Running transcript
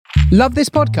Love this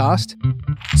podcast?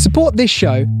 Support this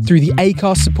show through the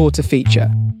Acast supporter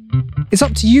feature. It's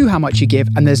up to you how much you give,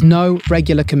 and there's no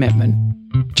regular commitment.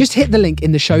 Just hit the link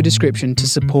in the show description to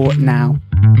support now.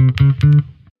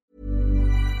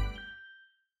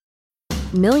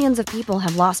 Millions of people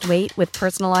have lost weight with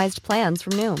personalized plans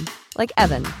from Noom. Like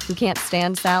Evan, who can't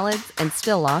stand salads and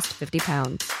still lost 50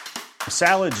 pounds.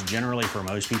 Salads generally for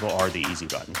most people are the easy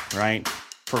button, right?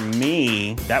 For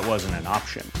me, that wasn't an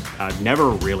option. I never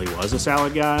really was a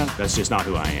salad guy. That's just not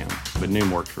who I am. But Noom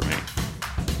worked for me.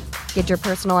 Get your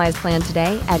personalized plan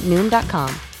today at Noom.com.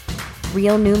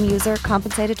 Real Noom user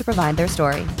compensated to provide their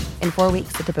story. In 4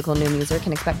 weeks, the typical Noom user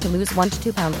can expect to lose 1 to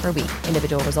 2 pounds per week.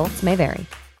 Individual results may vary.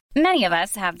 Many of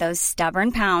us have those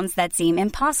stubborn pounds that seem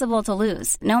impossible to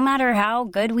lose, no matter how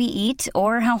good we eat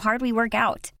or how hard we work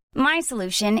out. My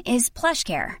solution is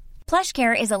PlushCare.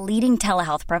 PlushCare is a leading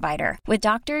telehealth provider with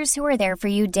doctors who are there for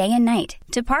you day and night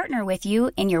to partner with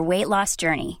you in your weight loss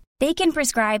journey. They can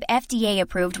prescribe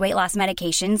FDA-approved weight loss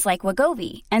medications like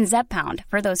Wegovy and Zepbound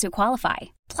for those who qualify.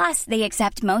 Plus, they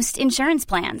accept most insurance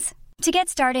plans. To get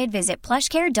started, visit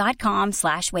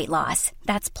plushcare.com/weightloss.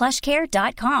 That's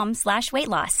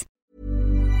plushcare.com/weightloss.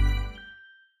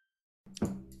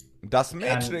 Das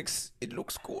Matrix, it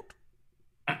looks good.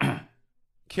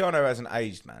 Keanu hasn't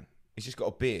aged, man. He's just got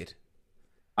a beard.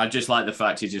 I just like the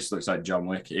fact he just looks like John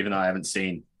Wick, even though I haven't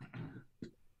seen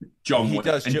John Wick.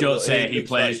 And don't say he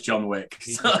plays like John Wick.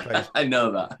 I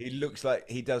know that.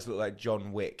 He does look like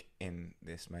John Wick in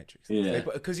this Matrix. Yeah.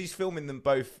 Because he's filming them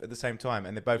both at the same time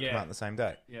and they both come out on the same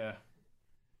day. Yeah.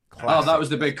 Classic. Oh, that was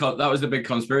the big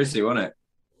conspiracy, wasn't it?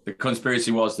 The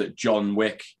conspiracy was that John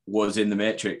Wick was in the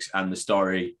Matrix and the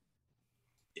story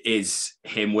is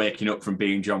him waking up from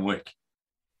being John Wick.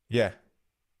 Yeah.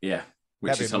 Yeah.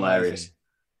 Which is hilarious.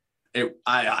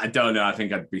 I don't know. I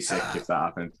think I'd be sick if that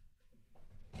happened.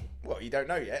 What, you don't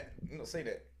know yet? You've not seen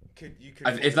it.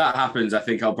 If that happens, I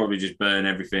think I'll probably just burn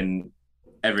every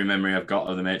memory I've got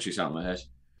of the Matrix out of my head.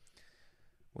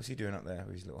 What's he doing up there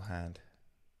with his little hand?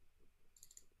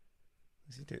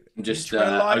 What's he doing? Just trying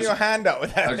to line your hand up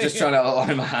with that. I was just trying to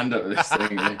line my hand up with this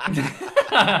thing.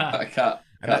 I can't.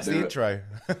 And that's the intro.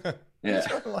 Yeah.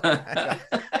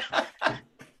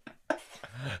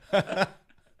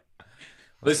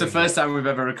 Well, it's the first time we've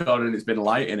ever recorded and it's been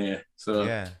light in here. So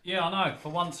yeah, I know. For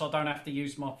once, I don't have to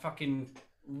use my fucking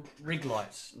rig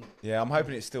lights. Yeah, I'm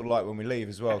hoping it's still light when we leave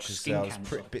as well, because I was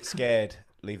a bit scared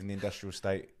leaving the industrial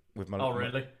estate with my. Oh,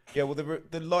 really? Yeah. Well,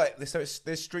 the light. So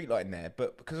there's street light in there,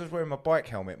 but because I was wearing my bike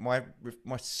helmet, my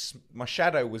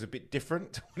shadow was a bit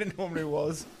different to what it normally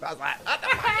was. I was like, what the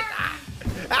fuck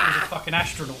is that? That was a fucking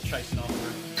astronaut chasing after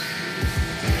him.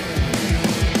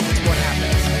 What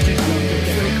happens when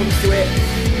it comes to it?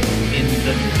 In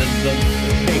the thing.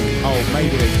 Oh,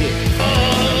 maybe they did.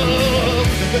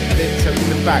 So in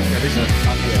the back, there is a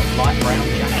light brown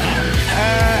jacket.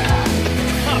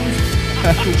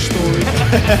 cool story.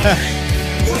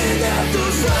 We're not the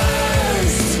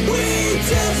first. We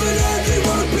definitely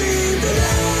won't be the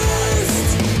last.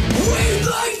 We'd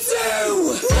like to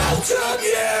welcome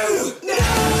you.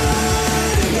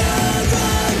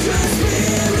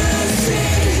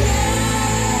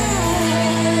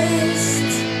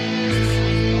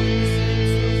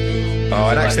 Oh,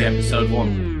 and actually, actually, episode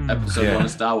one of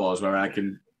Star Wars, where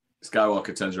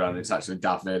Skywalker turns around and it's actually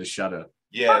Darth Vader's shadow.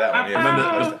 Yeah, that one. Yeah.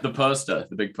 Remember the poster,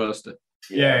 the big poster.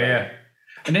 Yeah.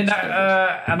 And then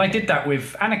that, and they did that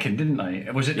with Anakin, didn't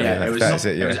they? Was it? Yeah, it was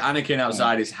Anakin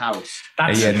outside his house.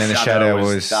 And then the shadow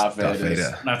was Darth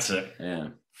Vader. That's it. Yeah.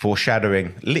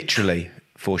 Foreshadowing, literally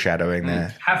foreshadowing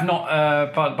there. Have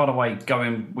not, by the way,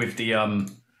 going with the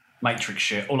Matrix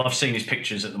shit. All I've seen is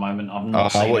pictures at the moment. I've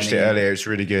not seen I watched it earlier. It's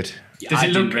really good. Does it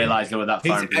didn't realise they were that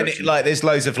far in production. And there's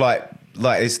loads of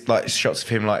there's shots of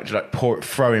him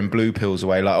throwing blue pills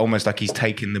away, like almost like he's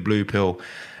taking the blue pill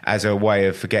as a way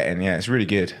of forgetting. Yeah, it's really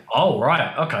good. Oh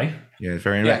right, okay. Yeah,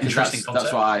 very interesting.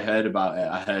 That's what I heard about it.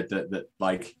 I heard that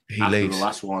he after leaves. the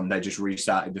last one, they just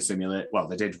restarted the simulation. Well,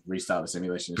 they did restart the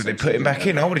simulation, but they put him back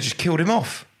in. I would have just killed him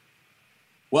off.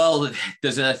 Well,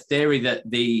 there's a theory that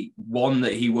the one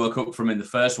that he woke up from in the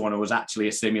first one was actually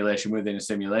a simulation within a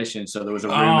simulation. So there was a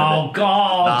rumor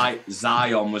that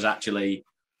Zion was actually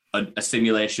a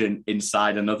simulation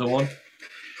inside another one.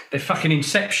 They're fucking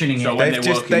inceptioning it. So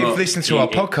they've listened to our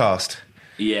podcast.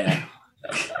 Yeah.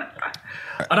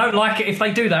 I don't like it. If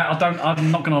they do that,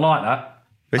 I'm not going to like that.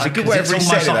 It's a good way of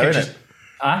resetting it, though, isn't it?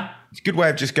 It's a good way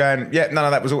of just going, yeah, no,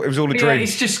 it was all a dream.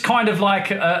 It's just kind of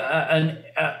like a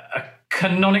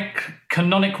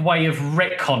canonic way of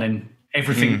retconning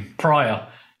everything prior.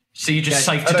 So you're just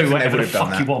safe to do whatever the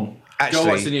fuck you want. Go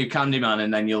watch the new Candyman,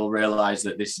 and then you'll realise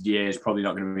that this year is probably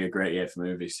not going to be a great year for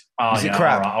movies. Oh, is it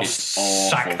crap? Right, it's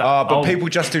sack awful. that. But People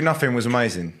Just Do Nothing was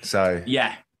amazing. So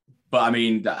yeah, but I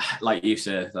mean, like you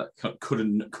said, that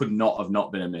could not have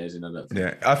not been amazing. I don't think.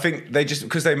 Yeah, I think they just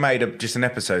because they made just an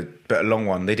episode, but a long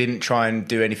one. They didn't try and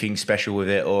do anything special with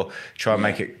it or try and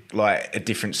make it like a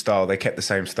different style. They kept the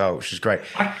same style, which is great.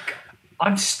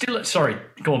 I'm still sorry.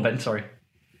 Go on, Ben. Sorry,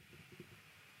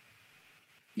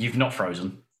 you've not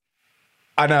frozen.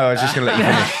 I know. I was just going to let you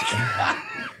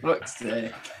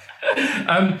finish.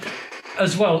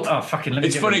 As well. Oh, fucking. Let me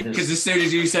it's funny because as soon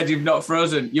as you said you've not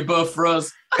frozen, you both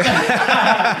froze.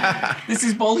 This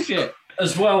is bullshit.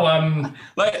 As well.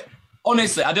 Like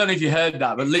honestly, I don't know if you heard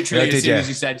that, but literally as soon as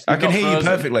you said, I can hear you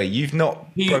perfectly. You've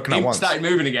not broken up once. He started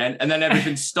moving again, and then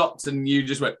everything stopped, and you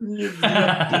just went. Well,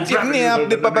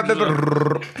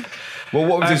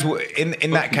 what was this?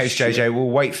 In that case, JJ, we'll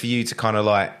wait for you to kind of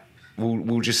like.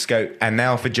 We'll just go, and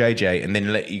now for JJ, and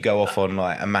then let you go off on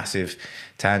like a massive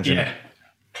tangent. Yeah.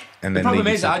 And The then problem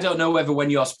is, I don't know whether when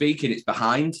you're speaking it's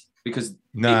behind because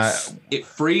it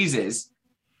freezes.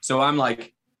 So I'm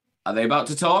like, are they about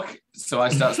to talk? So I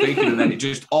start speaking, and then it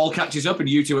just all catches up, and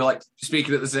you two are like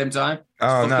speaking at the same time.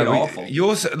 It's awful.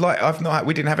 Yours like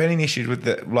we didn't have any issues with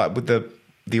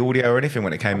the audio or anything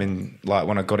when it came in, like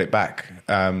when I got it back.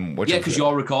 Because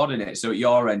you're recording it, so at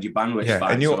your end, your bandwidth's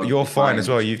fine. And you're fine as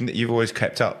well. You've always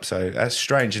kept up, so that's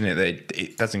strange, isn't it? That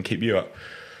it doesn't keep you up.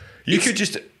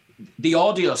 The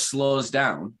audio slows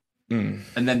down, and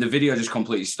then the video just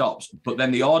completely stops. But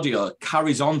then the audio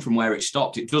carries on from where it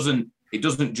stopped. It doesn't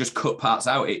just cut parts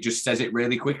out. It just says it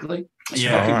really quickly.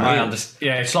 I understand.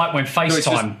 Yeah, it's like when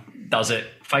FaceTime does it.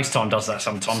 FaceTime does that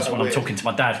sometimes when I'm talking to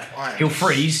my dad. He'll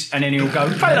freeze and then he'll go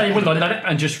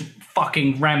and just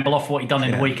fucking ramble off what he'd done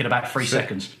in a week in about 3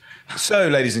 seconds. So,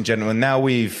 ladies and gentlemen, now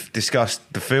we've discussed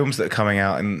the films that are coming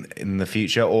out in the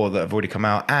future or that have already come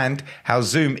out and how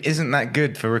Zoom isn't that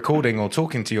good for recording or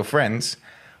talking to your friends.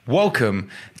 Welcome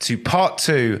to part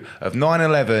 2 of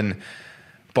 9/11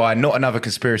 by Not Another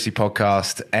Conspiracy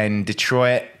Podcast and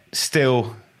Detroit.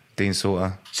 Still, Dean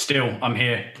Salter. Still, I'm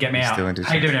here. Get me out. How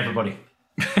you doing, everybody?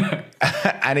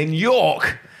 And in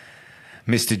York,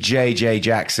 Mr. JJ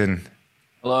Jackson.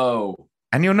 Hello.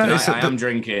 And you'll notice I am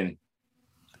drinking.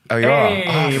 Oh, you are?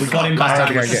 Oh, we got him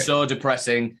back. It was so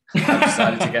depressing. I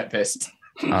decided to get pissed.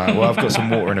 Well, I've got some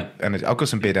water and I've got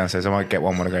some beer downstairs. I might get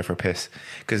one when I go for a piss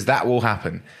because that will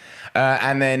happen.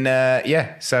 And then,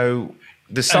 so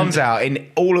the sun's out.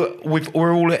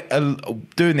 We're all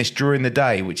doing this during the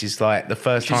day, which is like the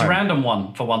first time. It's a random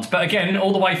one for once. But again,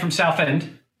 all the way from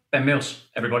Southend, Ben Mills,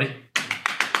 everybody.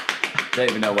 Don't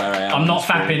even know where I am. I'm not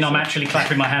fapping, I'm actually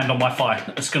clapping my hand on my thigh.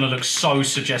 It's going to look so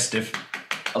suggestive.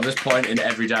 I'll just point in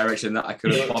every direction that I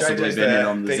could have possibly been in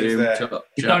on the Zoom.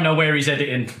 You don't know where he's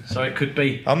editing, so it could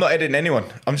be. I'm not editing anyone.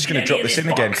 I'm just going to drop this in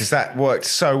again because that worked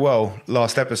so well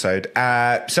last episode.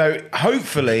 So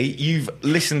hopefully you've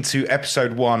listened to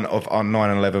episode 1 of our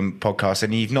 9/11 podcast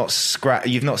and you've not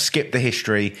skipped the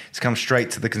history to come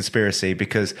straight to the conspiracy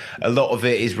because a lot of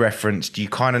it is referenced. You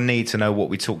kind of need to know what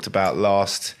we talked about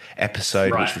last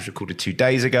episode, which was recorded 2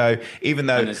 days ago. Even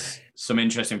though there's some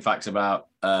interesting facts about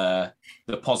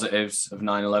the positives of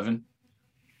 9/11.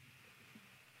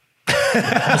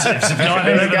 Positives of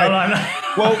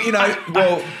 9/11.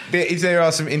 Well, there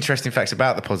are some interesting facts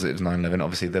about the positives of 9/11.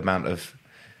 Obviously, the amount of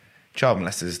child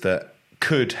molesters that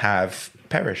could have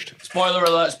perished. Spoiler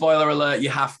alert. You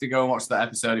have to go and watch that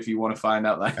episode if you want to find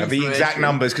out that. The exact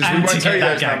numbers, because we won't tell you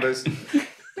those numbers.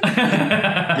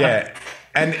 Yeah.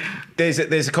 And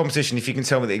there's a competition. If you can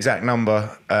tell me the exact number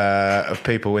of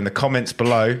people in the comments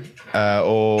below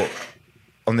or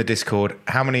on the Discord,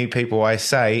 how many people I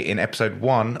say in episode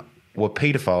 1 were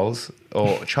paedophiles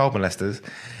or child molesters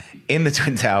in the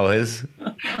Twin Towers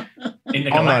on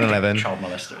 9/11, child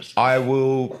molesters. I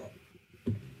will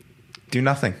do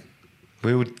nothing.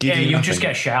 We would give you nothing. You just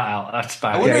get a shout out. That's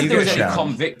bad. I wonder if there was any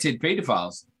convicted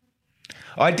paedophiles.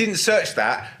 I didn't search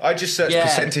that. I just searched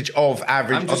percentage of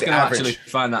average. I'm just going to actually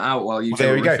find that out while you.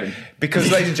 There we go.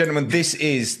 Because, ladies and gentlemen, this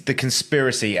is the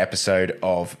conspiracy episode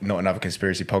of Not Another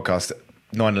Conspiracy Podcast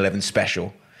 9/11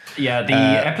 special. Yeah, the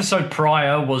episode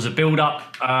prior was a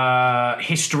build-up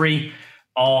history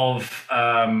of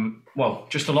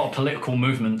just a lot of political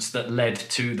movements that led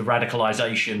to the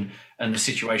radicalization and the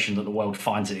situation that the world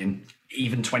finds it in,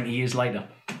 even 20 years later.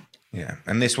 Yeah,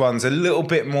 and this one's a little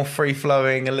bit more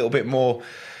free-flowing, a little bit more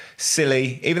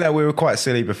silly. Even though we were quite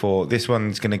silly before, this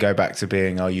one's going to go back to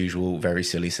being our usual very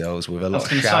silly selves with a lot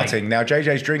of shouting. Now,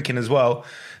 JJ's drinking as well.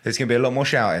 There's going to be a lot more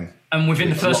shouting. And within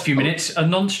the first few minutes, a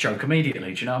nonce joke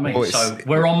immediately. Do you know what I mean? So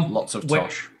we're on lots of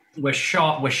tosh. We're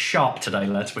sharp today,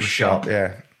 lads. We're sharp.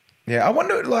 Yeah. Yeah, I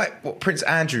wonder what Prince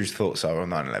Andrew's thoughts are on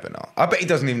 9/11 are. I bet he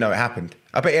doesn't even know it happened.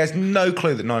 I bet he has no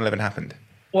clue that 9/11 happened.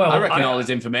 Well, I reckon all his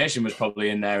information was probably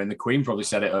in there, and the Queen probably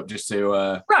set it up just to.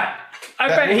 Right.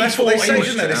 That's what they say,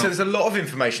 isn't it? They say there's a lot of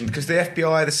information because the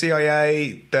FBI, the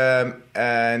CIA,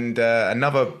 and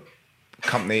another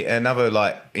company,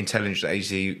 another intelligence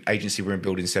agency were in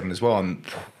Building 7 as well, and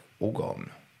all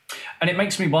gone. And it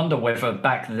makes me wonder whether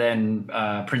back then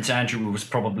Prince Andrew was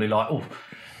probably like, oh,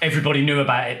 everybody knew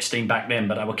about Epstein back then,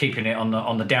 but they were keeping it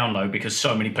on the down low because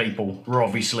so many people were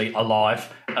obviously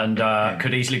alive and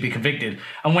could easily be convicted.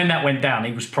 And when that went down,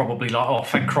 he was probably like, oh,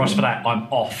 thank Christ for that, I'm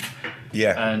off.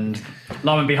 Yeah. And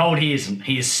lo and behold, he isn't.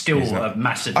 He is still a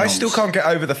massive nonce. I still can't get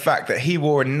over the fact that he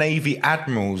wore a Navy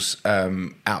Admiral's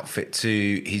outfit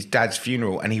to his dad's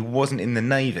funeral and he wasn't in the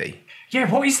Navy.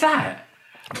 Yeah, what is that?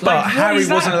 But Harry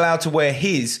wasn't allowed to wear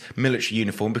his military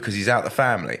uniform because he's out the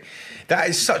family. That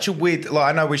is such a weird...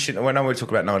 I know we shouldn't... I know we're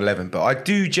talking about 9/11, but I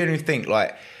do genuinely think,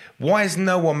 why is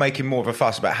no one making more of a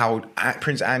fuss about how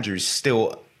Prince Andrew is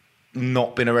still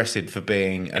not been arrested for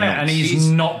being a nonce? And he's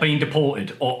not been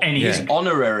deported or anything. He's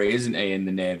honorary, isn't he, in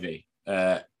the Navy?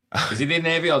 Is he the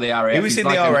Navy or the RAF? He was in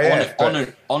the RAF.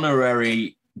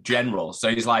 Honorary general. So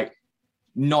he's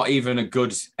not even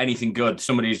anything good.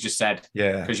 Somebody's just said,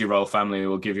 because your royal family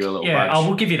will give you a little badge. I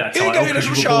will give you that title. Here you go,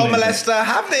 little child molester,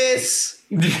 have this.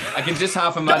 I can just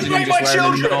half imagine him just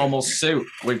wearing a normal suit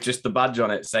with just the badge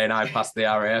on it saying I passed the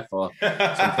RAF or something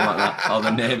like that, or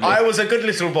the Navy. I was a good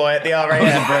little boy at the RAF. I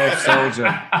was a brave soldier.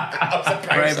 I was a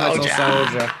brave little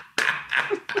soldier.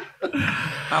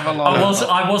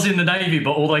 I was in the Navy,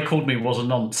 but all they called me was a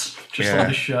nonce, just like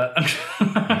this shirt.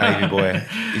 Navy boy.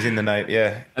 He's in the Navy,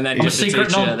 yeah. And then just a secret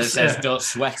teacher that says, don't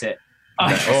sweat it.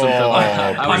 I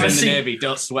was in the Navy,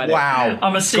 don't sweat it. Wow.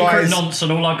 I'm a secret nonce,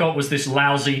 and all I got was this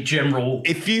lousy general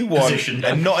If you want position.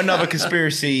 not another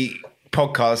conspiracy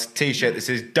podcast t-shirt that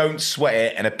says don't sweat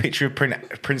it and a picture of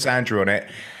Prince Andrew on it,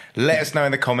 let us know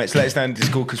in the comments, let us know in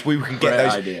Discord, because we can get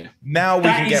those. Idea. Now we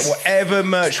can get whatever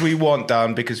merch we want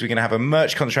done because we're going to have a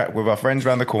merch contract with our friends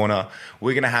around the corner.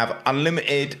 We're going to have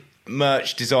unlimited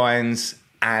merch designs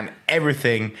and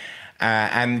everything.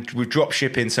 And we drop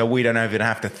shipping, so we don't even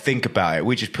have to think about it.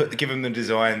 We just give them the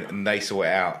design and they sort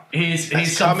it out. Here's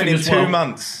coming in 2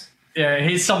 months. Yeah,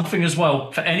 here's something as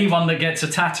well. For anyone that gets a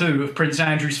tattoo of Prince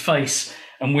Andrew's face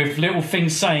and with little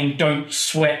things saying, don't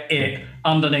sweat it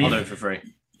underneath. I'll do it for free.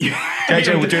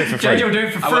 JJ will do it for free. JJ will do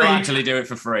it for free. I will actually do it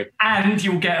for free. And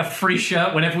you'll get a free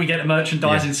shirt whenever we get the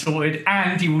merchandising sorted,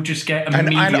 and you will just get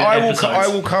immediate and episodes. I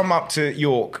will come up to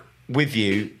York with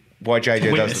you while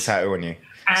JJ does the tattoo on you.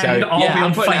 And I'll be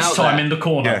on FaceTime in the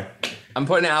corner. Yeah. I'm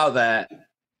putting it out there.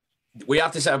 We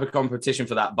have to set up a competition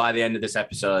for that by the end of this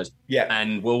episode. Yeah.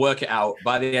 And we'll work it out.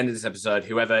 By the end of this episode,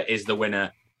 whoever is the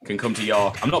winner can come to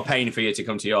York. I'm not paying for you to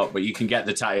come to York, but you can get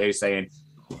the tattoo saying,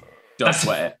 don't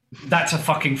sweat it. That's a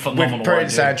fucking phenomenal with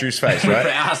Prince Andrew's face, right?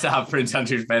 It has to have Prince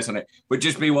Andrew's face on it. But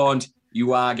just be warned,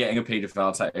 you are getting a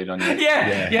paedophile tattooed on you.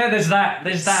 Yeah, there's that.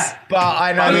 But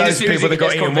I know loads of people that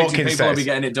got Ian Watkins. People will be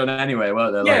getting it done anyway,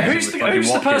 won't they? Yeah, who's the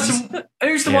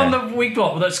one that we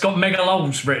got that's got mega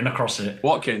lols written across it?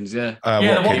 Watkins, yeah.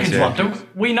 The Watkins one.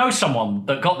 We know someone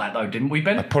that got that though, didn't we,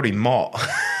 Ben? Probably Mott.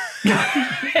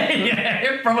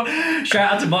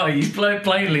 Shout out to Motty, he's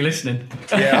plainly listening.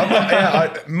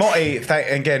 Motty,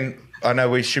 again, I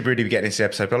know we should really be getting into the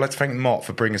episode, but I'd like to thank Mott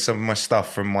for bringing some of my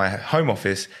stuff from my home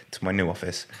office to my new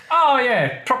office. Oh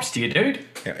yeah, props to you, dude.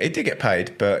 Yeah, he did get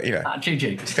paid, but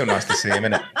GG. It's still nice to see him,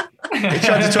 isn't it? He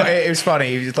tried to talk, it was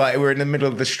funny. He was like, we were in the middle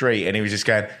of the street, and he was just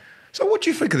going, "So, what do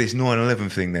you think of this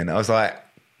 9/11 thing?" Then I was like,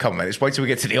 "Come on, man, let's wait till we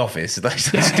get to the office. Let's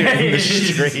do it in the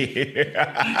street."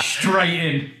 Straight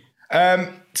in.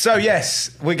 So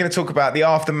yes, we're going to talk about the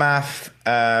aftermath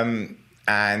and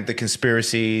the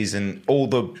conspiracies and all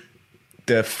the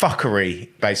fuckery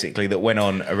basically that went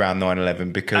on around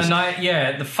 9/11 because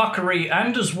the fuckery,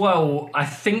 and as well I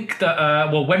think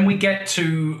that when we get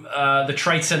to the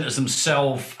trade centers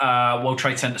themselves, World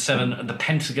Trade Center 7, the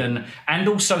Pentagon, and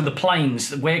also the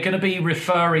planes, we're going to be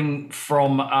referring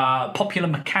from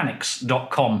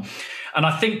popularmechanics.com, and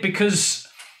I think because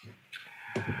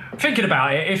thinking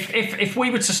about it, if we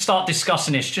were to start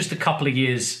discussing this just a couple of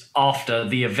years after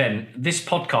the event, this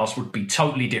podcast would be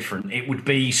totally different. It would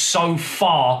be so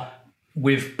far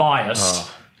with bias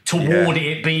toward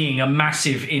it being a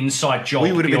massive inside job.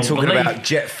 We would have been talking about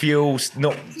jet fuels,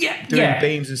 not doing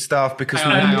beams and stuff because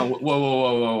hang on.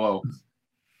 Whoa.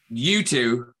 You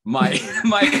two might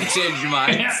change your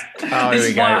minds. This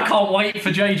is why I can't wait for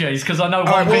JJ's, because I know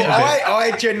one bit of it.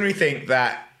 I genuinely think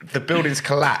that the building's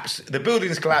collapsed. The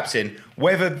building's collapsing.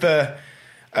 Whether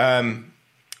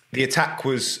the attack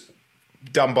was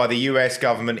done by the US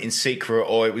government in secret,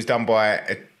 or it was done by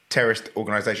a terrorist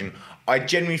organisation. I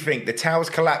genuinely think the towers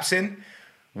collapsing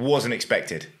wasn't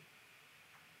expected.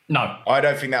 No. I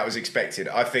don't think that was expected.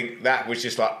 I think that was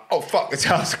just like, oh, fuck, the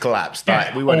towers collapsed.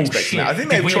 Like, we weren't expecting that. I think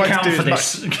they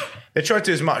tried to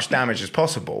do as much damage as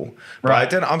possible.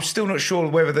 But I'm still not sure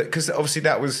whether that, because obviously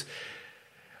that was,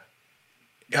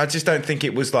 I just don't think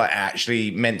it was like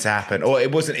actually meant to happen, or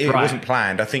it wasn't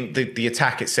planned. I think the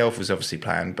attack itself was obviously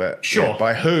planned, but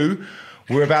by who,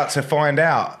 we're about to find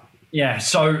out. Yeah,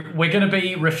 so we're going to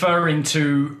be referring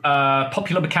to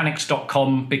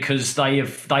popularmechanics.com because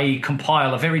they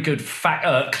compile a very good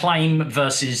claim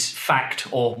versus fact,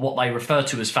 or what they refer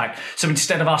to as fact. So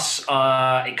instead of us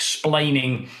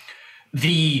explaining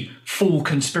the full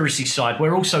conspiracy side,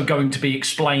 we're also going to be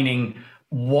explaining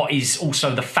what is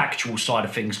also the factual side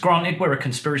of things. Granted, we're a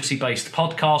conspiracy-based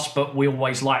podcast, but we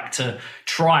always like to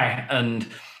try and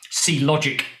see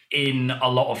logic in a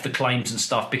lot of the claims and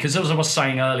stuff, because as I was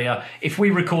saying earlier, if we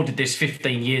recorded this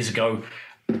 15 years ago,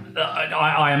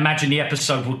 I imagine the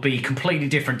episode would be completely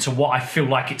different to what I feel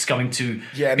like it's going to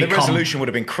become. The resolution would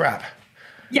have been crap.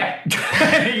 Yeah.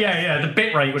 The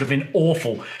bit rate would have been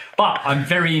awful. But I'm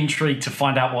very intrigued to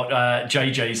find out what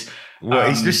JJ's... Well,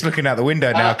 he's just looking out the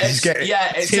window now because he's getting...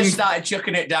 Yeah, it's just started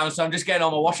chucking it down, so I'm just getting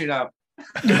all my washing out.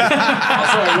 Washing in.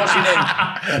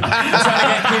 I'm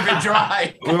trying to keep it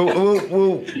dry.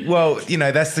 Well, you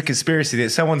know, that's the conspiracy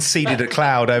that someone seeded a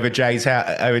cloud over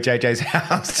JJ's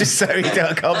house just so he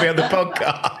can't be on the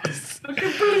podcast.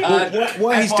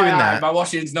 Why he's doing that? My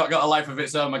washing's not got a life of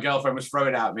its own. My girlfriend was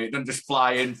throwing it at me. It doesn't just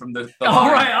fly in from the...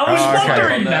 All right, I was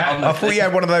wondering that. I thought you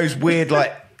had one of those weird,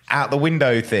 like, out the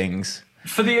window things.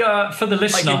 For the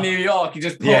listener, like in New York, you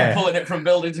just pulling it from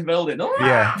building to building.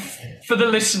 Yeah. For the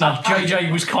listener,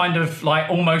 JJ was kind of like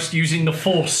almost using the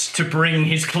force to bring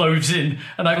his clothes in,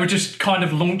 and they were just kind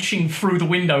of launching through the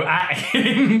window at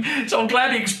him. So I'm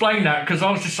glad he explained that, because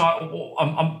I was just like,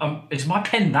 is my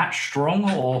pen that strong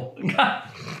or?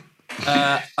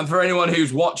 And for anyone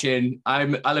who's watching, I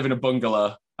live in a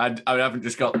bungalow. I haven't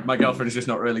just got, my girlfriend is just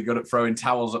not really good at throwing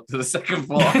towels up to the second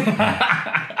floor.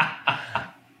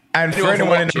 And for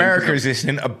anyone in America who's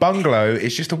listening, a bungalow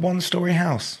is just a one-story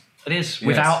house. It is,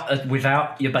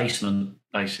 without your basement,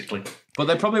 basically. But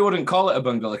they probably wouldn't call it a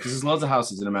bungalow, because there's loads of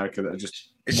houses in America that are just...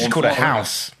 It's just called a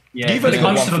house. Yeah,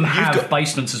 most of them have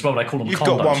basements as well. They call them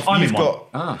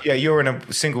condos. You're in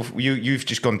a single... You've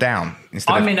just gone down.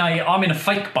 I'm in a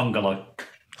fake bungalow.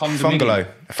 Fungalow.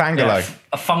 A fangalow. Yeah,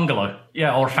 a fungalow.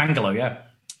 Yeah, or a fangalow, yeah.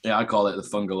 Yeah, I call it the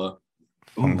fungalow.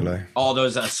 Fungalow. Oh,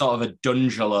 there's a sort of a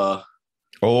dungalow.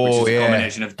 Oh, yeah.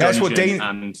 Combination of that's what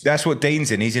Dean's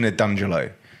in. He's in a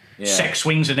dungalow. Yeah. Sex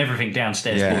swings and everything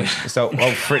downstairs, boys. So,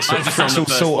 Fritzl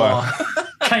Salter.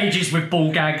 Cages with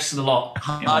ball gags, the lot.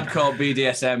 Hardcore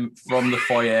BDSM from the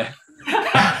foyer.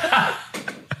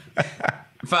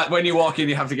 In fact, when you walk in,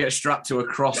 you have to get strapped to a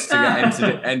cross to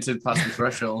get entered past the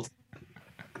threshold.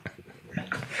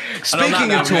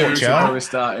 Speaking of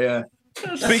torture,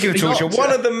 Speaking of torture,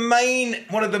 one of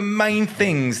the main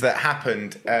things that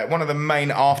happened, one of the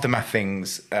main aftermath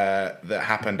things that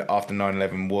happened after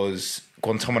 9/11 was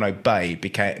Guantanamo Bay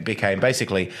became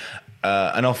basically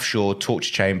an offshore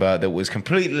torture chamber that was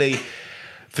completely,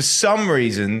 for some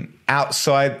reason,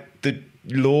 outside the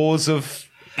laws of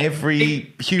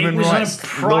every human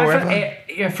rights law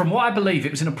ever. From what I believe,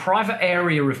 it was in a private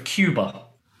area of Cuba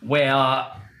where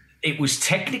it was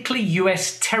technically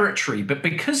US territory, but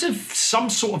because of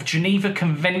some sort of Geneva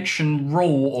Convention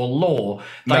rule or law,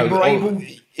 they were able...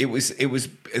 It was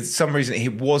for some reason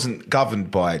it wasn't governed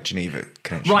by Geneva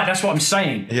Convention. Right, that's what I'm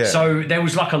saying. Yeah. So there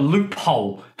was like a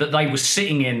loophole that they were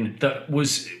sitting in that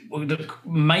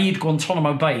made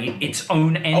Guantanamo Bay its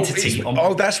own entity.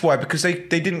 That's why, because they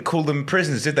didn't call them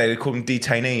prisoners, did they? They called them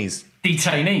detainees.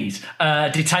 Detainee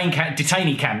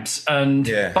camps, and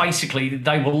basically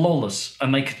they were lawless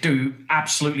and they could do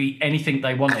absolutely anything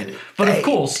they wanted. But of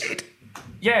course,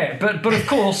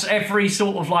 every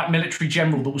sort of like military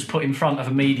general that was put in front of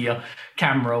a media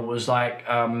camera was like,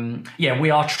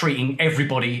 we are treating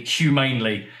everybody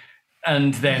humanely.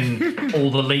 And then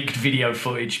all the leaked video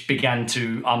footage began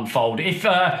to unfold. If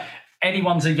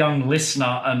anyone's a young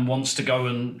listener and wants to go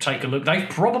and take a look, they've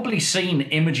probably seen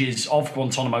images of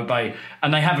Guantanamo Bay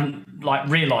and they haven't like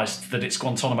realised that it's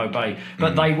Guantanamo Bay,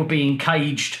 but they were being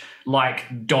caged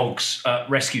like dogs at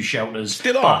rescue shelters.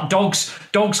 Still are. But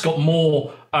dogs got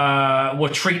more, were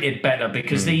treated better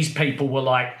because these people were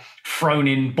like thrown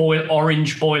in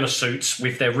orange boiler suits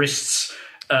with their wrists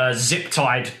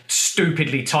zip-tied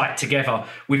stupidly tight together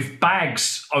with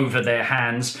bags over their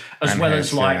hands, as well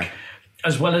as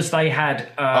as well as they had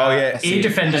ear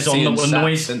defenders on that were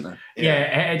noise. They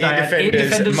had ear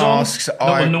defenders masks, on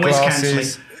that were noise glasses.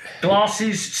 cancelling.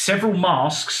 Glasses, several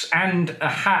masks, and a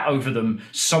hat over them.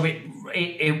 So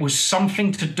it was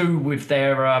something to do with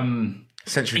their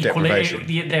sensory deprivation.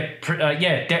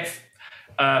 Depth.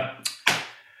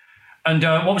 And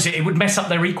what was it? It would mess up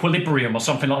their equilibrium or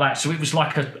something like that. So it was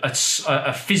like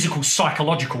a physical,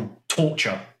 psychological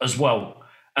torture as well.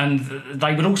 And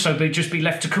they would also just be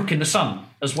left to cook in the sun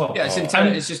as well. Yeah,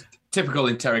 it's just typical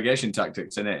interrogation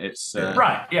tactics, isn't it? It's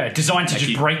right. Yeah, designed to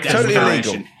just break down totally the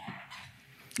illegal.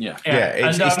 Yeah,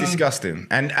 it's disgusting.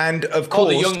 And of all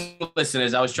course, the young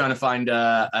listeners, I was trying to find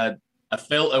a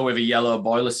filter with a yellow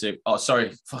boiler suit. Oh,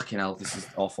 sorry, fucking hell, this is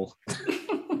awful.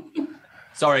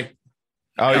 Sorry.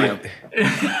 Oh, yeah.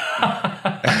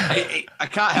 I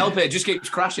can't help it. It just keeps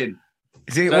crashing.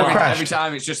 Is it So what crashed? every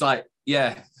time it's just like,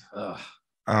 yeah. Ugh.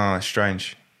 Oh,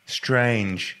 strange.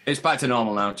 It's back to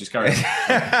normal now. Just carry on.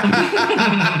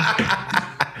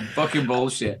 Fucking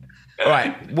bullshit. All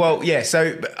right. Well, yeah.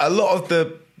 So a lot of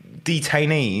the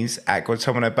detainees at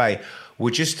Guantanamo Bay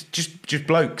were just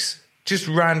blokes, just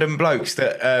random blokes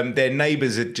that their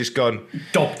neighbours had just gone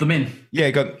dobbed them in. Yeah,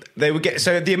 they would get.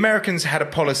 So the Americans had a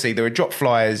policy. There were drop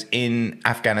flyers in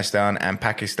Afghanistan and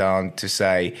Pakistan to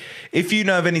say, if you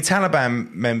know of any Taliban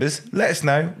members, let us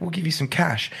know. We'll give you some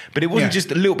cash. But it wasn't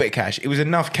just a little bit of cash. It was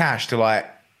enough cash to like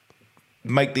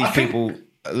make these people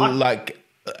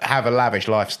have a lavish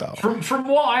lifestyle. From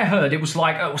what I heard, it was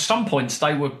like at some points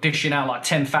they were dishing out like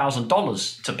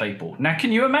 $10,000 to people. Now,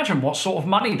 can you imagine what sort of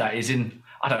money that is in?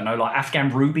 I don't know, like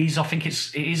Afghan rupees. I think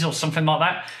it is, or something like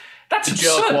that. That's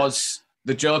absurd.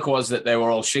 The joke was that they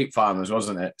were all sheep farmers,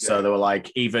 wasn't it? Yeah. So they were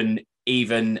like, even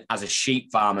as a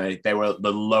sheep farmer, they were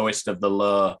the lowest of the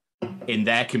low in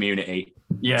their community.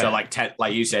 Yeah. So like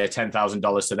you say,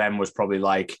 $10,000 to them was probably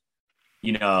like,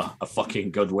 a fucking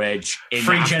good wage.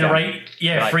 Free generate,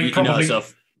 free probably. So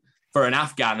for an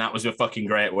Afghan, that was a fucking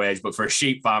great wage, but for a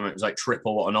sheep farmer, it was like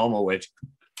triple what a normal wage.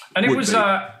 And it was,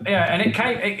 and it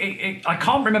came. I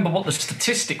can't remember what the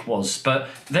statistic was, but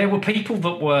there were people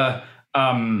that were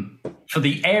for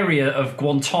the area of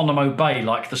Guantanamo Bay,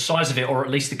 like the size of it, or at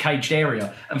least the caged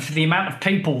area, and for the amount of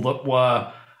people that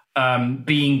were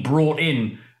being brought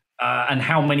in, and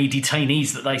how many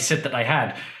detainees that they said that they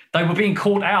had, they were being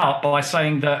caught out by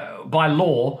saying that by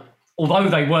law, although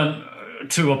they weren't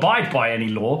to abide by any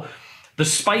law, the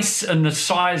space and the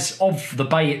size of the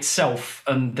bay itself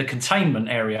and the containment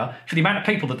area for the amount of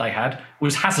people that they had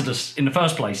was hazardous in the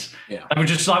first place. Yeah. They were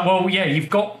just like, well, yeah, you've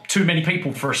got too many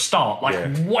people for a start,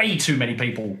 way too many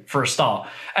people for a start.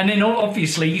 And then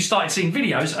obviously you started seeing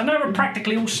videos and they were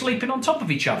practically all sleeping on top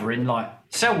of each other in like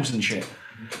cells and shit.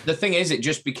 The thing is, it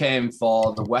just became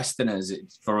for the Westerners,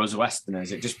 for us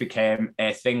Westerners, it just became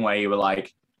a thing where you were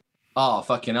like, oh,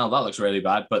 fucking hell, that looks really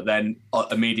bad. But then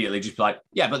immediately just be like,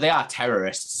 yeah, but they are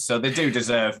terrorists, so they do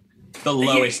deserve the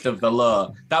lowest of the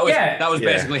low. That was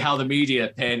basically how the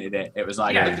media painted it. It was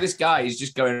like, look at this guy, he's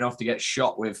just going off to get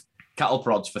shot with cattle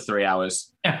prods for 3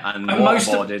 hours and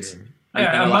waterboarded.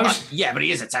 But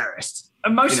he is a terrorist.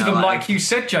 And most of them, like you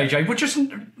said, JJ, were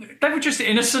just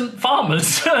innocent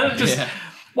farmers.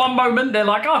 One moment they're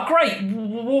like, oh, great,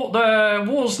 the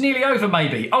war's nearly over,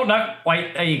 maybe. Oh, no,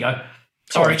 wait, there you go.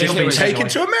 Sorry, just been taken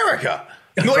to America.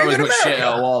 Not even America. Shit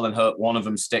at a wall and hope one of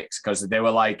them sticks, because they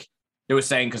were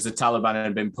saying because the Taliban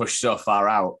had been pushed so far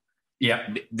out,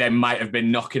 they might have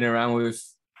been knocking around with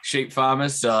sheep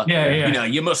farmers. So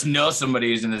you must know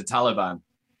somebody who's in the Taliban.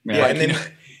 Yeah, and then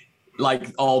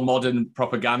like all modern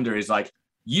propaganda is like,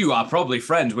 you are probably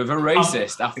friends with a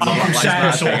racist after the Black Lives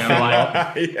Matter thing.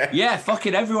 I'm like,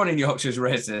 fucking everyone in Yorkshire's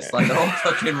racist. Like, they're all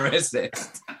fucking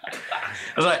racist.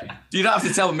 I was like, you don't have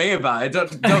to tell me about it.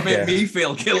 Don't make me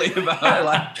feel guilty about it.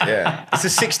 Like, it's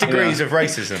the 6 degrees of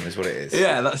racism is what it is.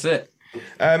 Yeah, that's it.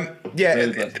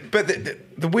 But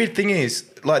the weird thing is,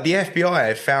 like, the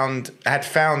FBI had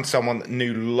found someone that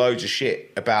knew loads of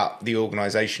shit about the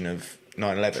organisation of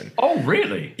 9/11. Oh,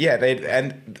 really? Yeah,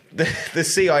 the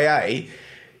CIA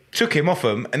took him off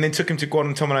them and then took him to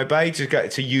Guantanamo Bay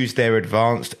to use their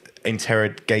advanced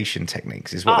interrogation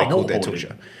techniques, is what they called their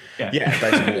torture. Yeah,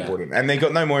 basically waterboarding. And they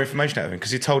got no more information out of him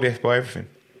because he told the FBI everything.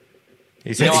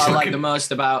 You know what I like the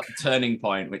most about Turning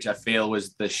Point, which I feel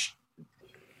was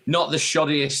not the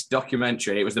shoddiest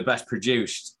documentary, it was the best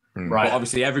produced. Right. But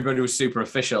obviously everybody was super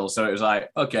official, so it was like,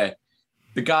 okay,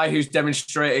 the guy who's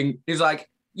demonstrating, he's like,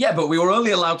 yeah, but we were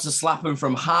only allowed to slap him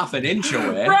from half an inch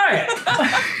away. Right.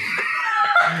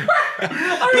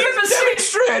 I remember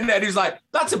demonstrating it, and he's like,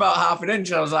 that's about half an inch.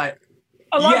 And I was like,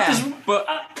 but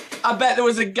I bet there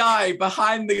was a guy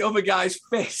behind the other guy's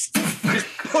fist just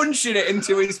just punching it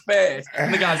into his face.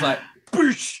 And the guy's like,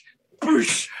 boosh,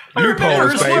 boosh.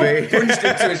 Loopholes, baby. Punched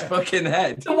into his fucking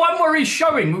head. The one where he's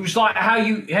showing was like how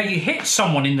you hit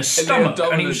someone in the stomach,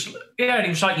 and he was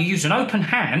like, you use an open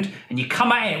hand and you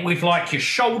come at it with like your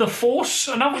shoulder force,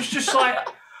 and I was just like,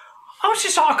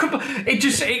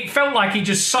 it felt like he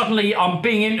just suddenly, I'm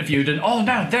being interviewed, and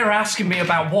no, they're asking me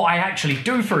about what I actually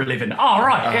do for a living. Oh,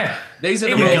 right, yeah. These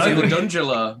are the moves in the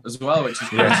Dundula as well, which is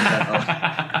coincidental.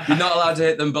 You're not allowed to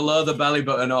hit them below the belly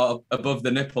button or above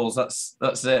the nipples.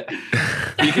 That's it.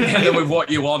 You can hit them with what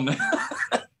you want.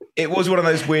 It was one of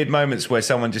those weird moments where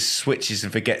someone just switches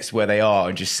and forgets where they are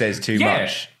and just says too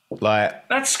much. Like,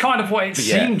 that's kind of what it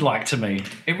seemed like to me.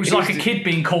 It was like a kid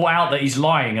being caught out that he's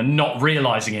lying and not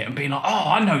realising it and being like, oh,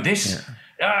 I know this.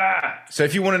 Yeah. So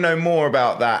if you want to know more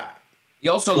about that, he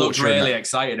also looked really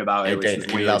excited about it, which was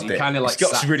weird. He loved it. He kind of like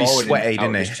got really sweaty,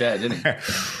 didn't he? Chair, didn't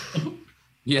he?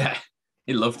 Yeah,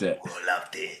 he loved it.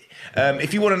 Loved it.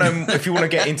 If you want to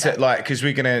get into because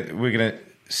we're gonna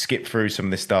skip through some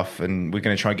of this stuff, and we're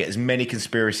going to try and get as many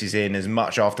conspiracies in, as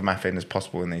much aftermath in as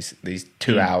possible in these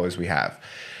 2 hours we have.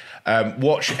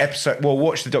 Watch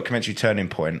the documentary Turning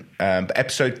Point. But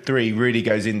episode 3 really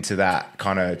goes into that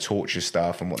kind of torture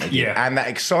stuff and what they do, and that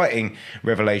exciting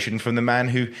revelation from the man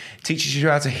who teaches you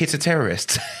how to hit a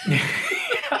terrorist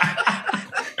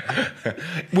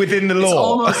within the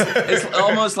law. It's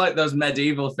almost like those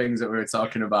medieval things that we were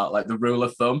talking about, like the rule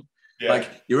of thumb. Yeah. Like,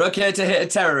 you're okay to hit a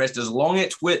terrorist as long as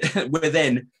it's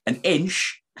within an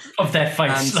inch of their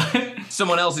face. And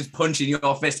someone else is punching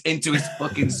your fist into his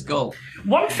fucking skull.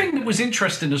 One thing that was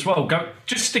interesting as well,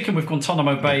 just sticking with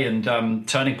Guantanamo Bay and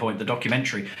Turning Point, the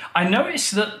documentary, I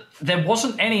noticed that there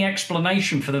wasn't any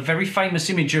explanation for the very famous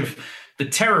image of the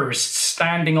terrorists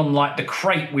standing on like the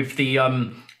crate with the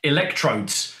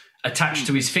electrodes attached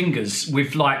to his fingers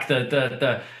with like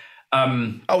the they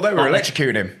were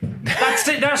electrocuting him. That's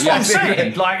it. That's what I'm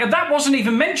saying. Like, that wasn't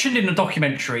even mentioned in the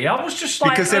documentary. I was just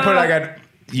like, because they're probably like,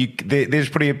 there's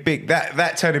probably a big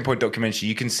that Turning Point documentary.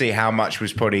 You can see how much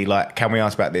was probably like, can we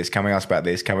ask about this? Can we ask about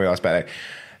this? Can we ask about that?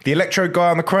 The electrode guy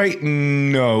on the crate?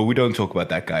 No, we don't talk about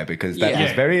that guy because that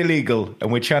is very illegal, and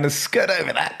we're trying to skirt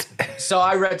over that. So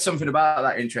I read something about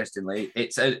that. Interestingly,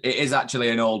 it is actually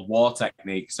an old war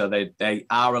technique. So they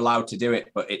are allowed to do it,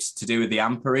 but it's to do with the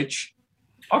amperage.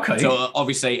 Okay. So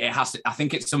obviously it has to. I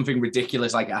think it's something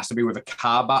ridiculous, like it has to be with a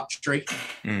car battery.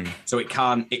 So it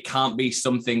can't be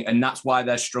something, and that's why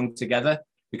they're strung together,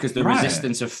 because the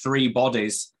resistance of 3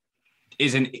 bodies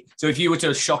isn't. So if you were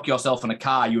to shock yourself in a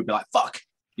car, you would be like, "Fuck,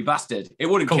 you bastard!" It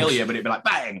wouldn't kill you, but it'd be like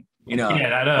bang, you know.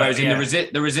 Whereas in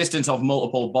the resistance of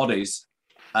multiple bodies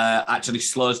actually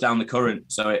slows down the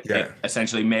current, so it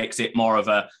essentially makes it more of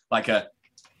a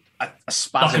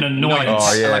spasm, like an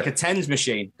annoyance, like a TENS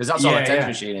machine, because that's all a TENS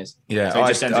machine is. Yeah, so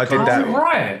I did that.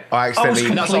 Right. I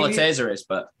accidentally. That's all a taser is,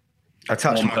 but I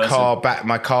touched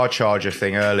my car charger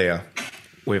thing earlier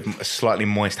with a slightly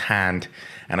moist hand,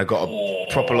 and I got a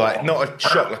proper not a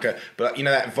shock but you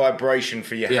know that vibration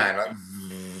for your hand. Like,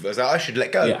 I was like, I should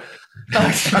let go. Yeah.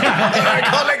 I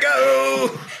can't let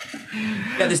go.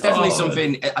 Yeah, there's definitely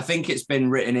something. I think it's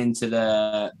been written into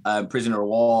the prisoner of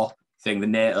war thing, the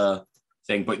NATO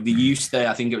thing, but they used to,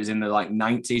 I think it was in the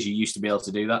 90s, you used to be able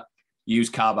to do that, use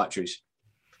car batteries,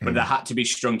 but they had to be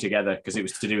strung together because it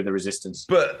was to do with the resistance.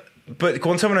 But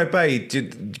Guantanamo Bay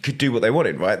could do what they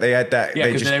wanted, right? They had that. Yeah,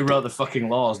 because they wrote the fucking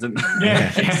laws, didn't they? Yeah.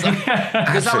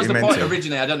 Because that was the point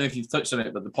originally. I don't know if you've touched on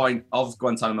it, but the point of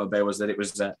Guantanamo Bay was that it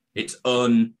was its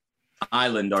own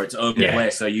island or its own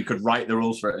place, so you could write the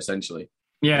rules for it, essentially.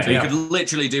 Yeah. So you could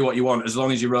literally do what you want as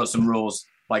long as you wrote some rules,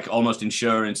 like almost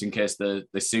insurance in case they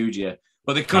sued you.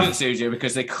 But they couldn't sue you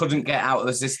because they couldn't get out of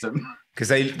the system. Because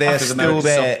they're still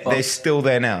there. They're still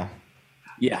there now.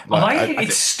 Yeah.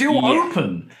 It's still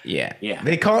open. Yeah.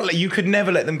 They can't. You could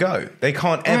never let them go. They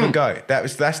can't ever go.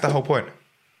 That's the whole point.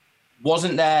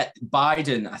 Wasn't there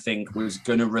Biden, I think, was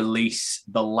going to release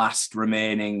the last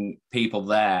remaining people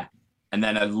there, and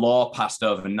then a law passed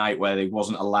overnight where they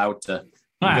wasn't allowed to.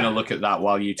 I'm going to look at that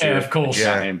while you two. Yeah, of course.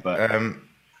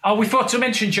 We forgot to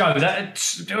mention, Joe, that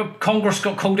Congress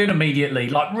got called in immediately,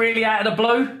 like really out of the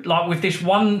blue, like with this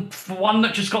one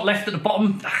that just got left at the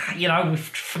bottom. You know, we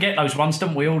forget those ones,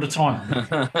 don't we, all the time?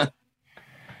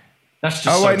 That's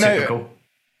just typical.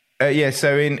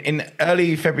 So in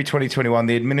early February 2021,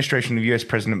 the administration of US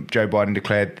President Joe Biden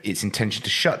declared its intention to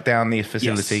shut down the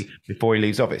facility before he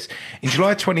leaves office. In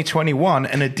July 2021,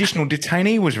 an additional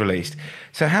detainee was released.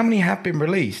 So how many have been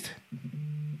released?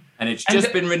 And it's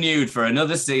just been renewed for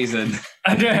another season.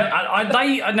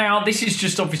 Now, this is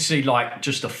just obviously like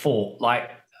just a thought. Like,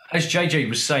 as JJ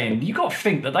was saying, you got to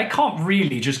think that they can't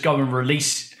really just go and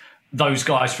release those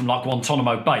guys from like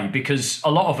Guantanamo Bay, because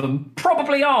a lot of them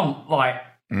probably aren't like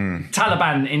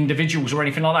Taliban individuals or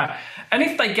anything like that. And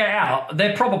if they get out,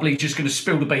 they're probably just going to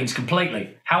spill the beans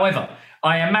completely. However,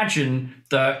 I imagine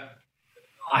that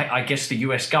I guess the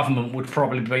US government would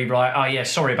probably be like, oh yeah,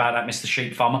 sorry about that, Mr.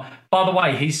 Sheep Farmer. By the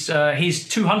way, here's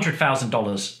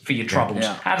 $200,000 for your troubles.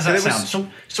 Yeah. How does that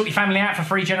sound? Sort your family out for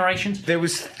 3 generations? There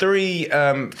was three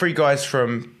guys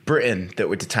from Britain that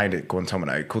were detained at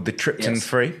Guantanamo called the Tripton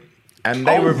 3. And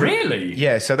they were really?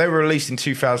 Yeah, so they were released in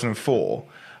 2004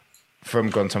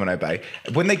 from Guantanamo Bay.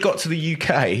 When they got to the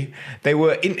UK, they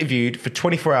were interviewed for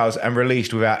 24 hours and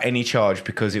released without any charge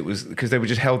because they were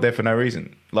just held there for no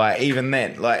reason. Like even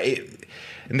then,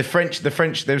 and the French,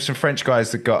 there were some French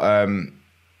guys that got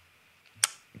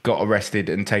arrested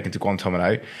and taken to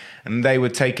Guantanamo, and they were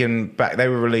taken back. They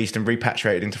were released and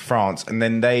repatriated into France, and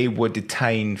then they were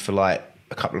detained for like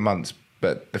a couple of months.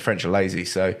 But the French are lazy,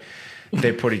 so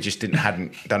they probably just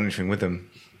hadn't done anything with them.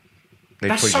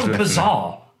 That's so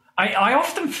bizarre. I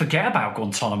often forget about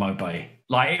Guantanamo Bay.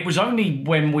 Like, it was only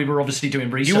when we were obviously doing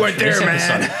research you weren't for this there,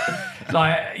 episode. man.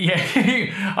 Like,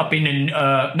 yeah, I've been in,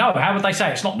 no, how would they say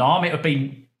it? It's not Nam, it would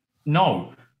be,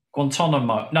 no,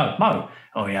 Guantanamo, no, Mo.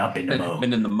 Oh, yeah, I've been in the Mo.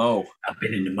 Been in the Mo. I've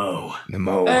been in the Mo. The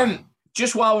Mo.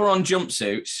 Just while we're on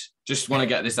jumpsuits, just want to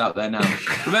get this out there now.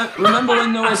 Remember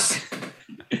when there was...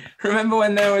 Remember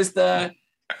when there was the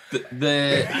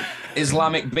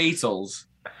Islamic Beatles?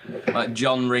 Like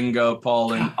John, Ringo,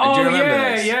 Paul, and do you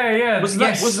remember this? Yeah. Was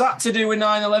that to do with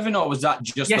 9/11, or was that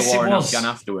just the war in Afghan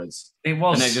afterwards? It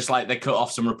was. And they just they cut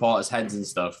off some reporters' heads and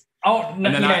stuff. Oh, no,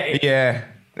 I'm looking at it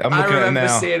remember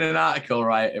now. seeing an article,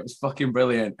 right? It was fucking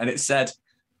brilliant, and it said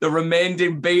the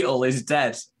remaining Beatle is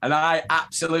dead, and I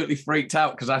absolutely freaked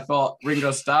out because I thought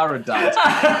Ringo Starr had died.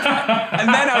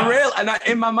 And then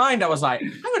in my mind I was like,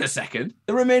 hang on a second,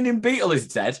 the remaining Beatle is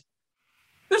dead.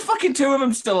 There's fucking 2 of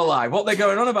them still alive. What are they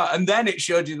going on about? And then it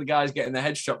showed you the guys getting their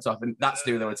heads chopped off, and that's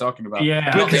who they were talking about. Yeah.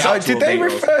 Did they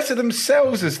refer to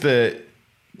themselves as the...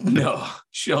 No,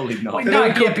 surely not.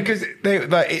 Because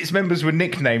its members were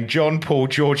nicknamed John, Paul,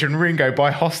 George and Ringo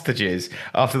by hostages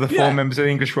after the 4 members of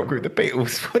the English rock group, the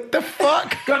Beatles. What the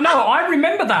fuck? No, I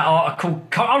remember that article.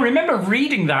 I remember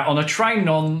reading that on a train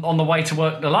on the way to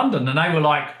work to London, and they were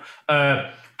like...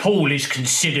 Paul is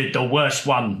considered the worst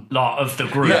one of the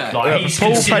group. Yeah. He's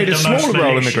Paul played a the smaller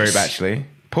role in the malicious. group, actually.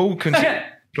 Paul played a smaller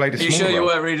role. Are you sure you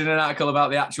weren't reading an article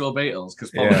about the actual Beatles? Because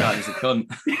Paul McCartney's a cunt.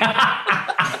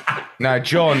 No,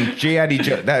 John, Jihadi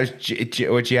John. That was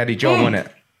Jihadi John, wasn't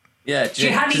it? Yeah,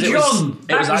 Jihadi John.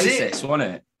 It was ISIS,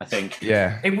 wasn't it? I think.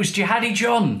 Yeah. It was Jihadi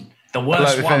John, the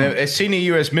worst one. A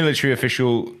senior US military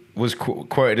official was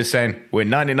quoted as saying, "We're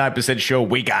 99% sure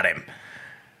we got him."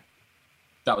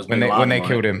 That was when they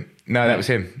killed him. No, that was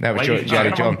him. That was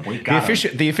Jihadi John.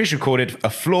 The official called it a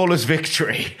flawless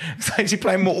victory. So is he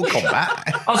playing Mortal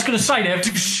Kombat? I was going to say they're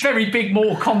very big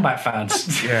Mortal Kombat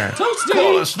fans. Yeah.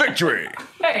 Flawless victory.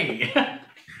 Hey.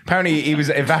 Apparently he was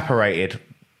evaporated.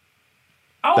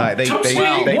 Oh,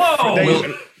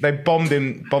 they bombed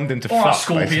him to fuck.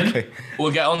 Scorpion. Basically.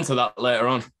 We'll get onto that later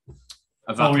on.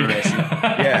 Evaporation.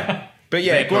 Yeah. But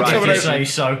yeah,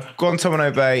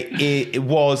 Guantanamo Bay, it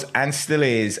was and still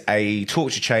is a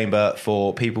torture chamber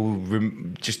for people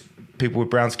with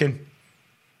brown skin.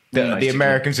 The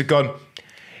Americans have gone,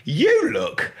 you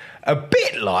look a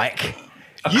bit like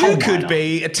you could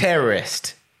be a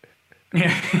terrorist.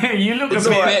 Yeah, you look a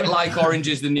bit like Orange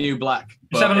is the New Black.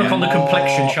 Just have a look on the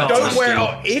complexion chart. Don't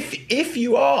wear if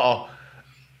you are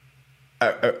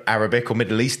Arabic or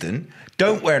Middle Eastern,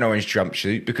 don't wear an orange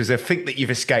jumpsuit because they'll think that you've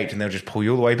escaped and they'll just pull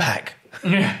you all the way back.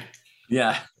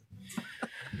 Yeah.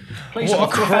 Please, what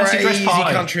a crazy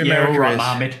country America right, is.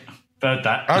 Mohammed. Heard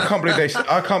that. I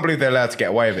can't believe they're allowed to get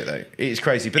away with it though. It's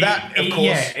crazy. But that, of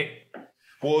course,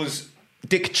 was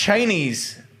Dick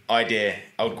Cheney's idea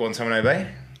of Guantanamo Bay.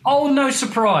 Oh, no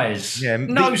surprise. Yeah,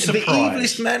 no surprise. The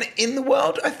evilest man in the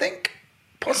world, I think,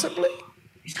 possibly.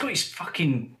 He's got his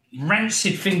fucking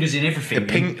rancid fingers in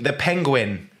everything. The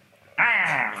penguin.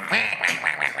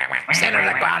 Center of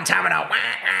the Guantanamo.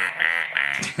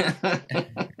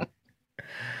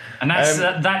 And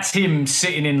that's him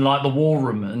sitting in like the war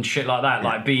room and shit like that,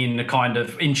 like being the kind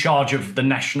of in charge of the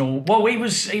national. Well, he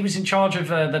was in charge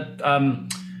of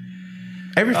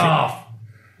everything.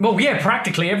 Well, yeah,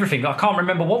 practically everything. I can't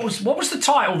remember what was the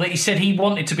title that he said he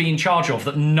wanted to be in charge of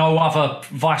that no other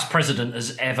vice president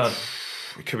has ever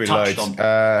touched on.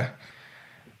 I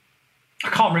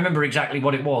can't remember exactly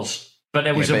what it was, but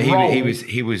there was a role.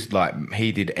 He was like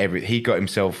he did everything. He got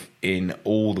himself in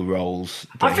all the roles.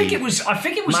 I think it was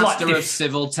Master like of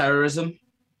civil terrorism.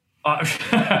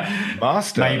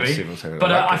 Master maybe. of civil service.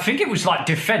 But I think it was like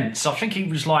defence. I think he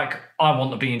was like, I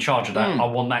want to be in charge of that. I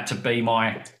want that to be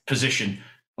my position.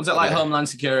 Was it like Homeland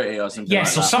Security or something?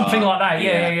 Yes, like or that? something like that.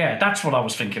 Yeah. That's what I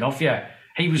was thinking of. Yeah,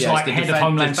 he was like the head of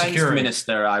Homeland Defence Security.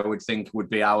 Minister, I would think, would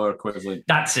be our equivalent.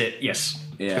 That's it. Yes.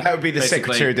 Yeah, That would be the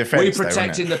Basically, Secretary of Defence. We're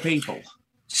protecting the people.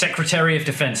 Secretary of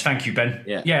Defence. Thank you, Ben.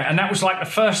 Yeah. And that was like the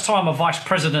first time a vice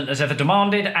president has ever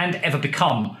demanded and ever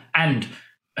become, and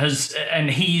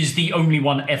he is the only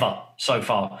one ever so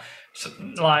far. So,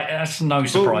 like, that's no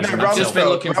surprise. no, I've just been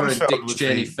looking for a Rumsfeld Dick was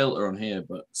Cheney the- filter on here,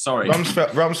 but sorry.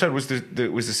 Rumsfeld was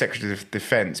the Secretary of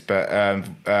Defence,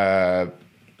 but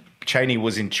Cheney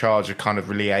was in charge of kind of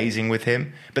liaising with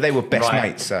him. But they were best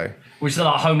mates, so. Was it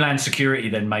like Homeland Security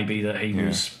then, maybe, that he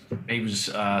was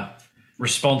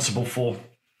responsible for?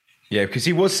 Yeah, because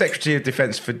he was Secretary of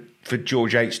Defence for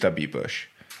George H.W. Bush.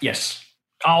 Yes.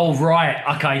 Oh, right.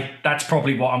 Okay. That's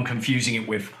probably what I'm confusing it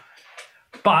with.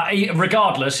 But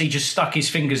regardless, he just stuck his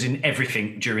fingers in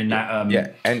everything during that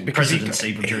and because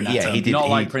presidency during that term. he did. Not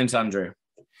like Prince Andrew.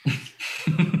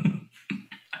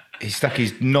 He stuck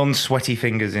his non-sweaty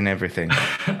fingers in everything.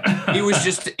 He was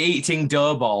just eating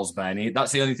dough balls, Ben.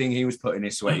 That's the only thing he was putting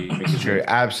his sweaty fingers in. True,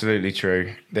 absolutely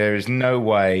true. There is no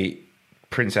way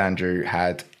Prince Andrew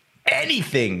had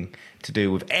anything to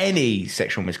do with any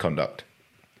sexual misconduct.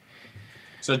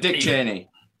 So Dick Cheney,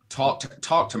 talk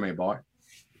to me, boy.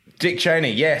 Dick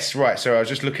Cheney, yes, right. So I was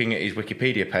just looking at his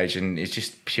Wikipedia page, and it's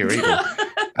just pure evil.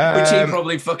 Which he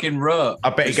probably fucking wrote. I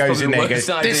bet he goes in there and goes,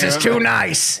 "This is too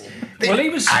nice." Well, he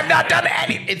was. I've not done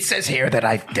any. It says here that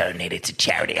I've donated to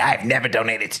charity. I've never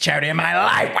donated to charity in my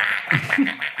life.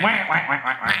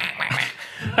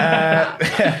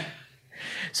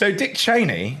 So Dick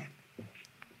Cheney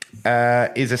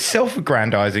is a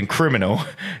self-aggrandizing criminal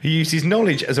who used his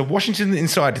knowledge as a Washington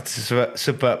insider to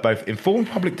subvert both informed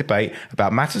public debate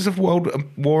about matters of world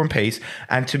war and peace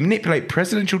and to manipulate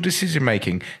presidential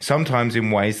decision-making, sometimes in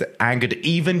ways that angered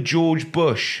even George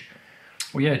Bush.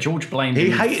 Well, yeah, George blamed He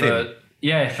him hated him.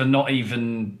 Yeah, for not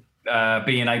even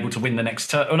being able to win the next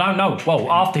term. Oh, no.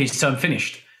 Well, after his term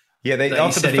finished. Yeah,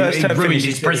 He said he ruined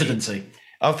his presidency.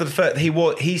 After the first,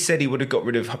 he said he would have got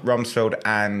rid of Rumsfeld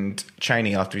and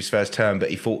Cheney after his first term, but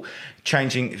he thought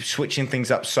switching things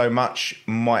up so much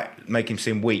might make him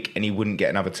seem weak, and he wouldn't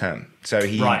get another term. So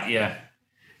he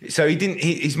So he didn't.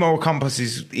 His moral compass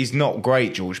is not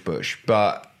great, George Bush,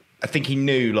 but I think he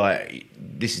knew like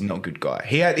this is not a good guy.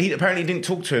 He apparently didn't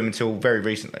talk to him until very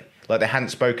recently. Like they hadn't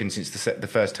spoken since the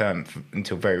first term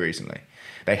until very recently.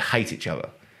 They hate each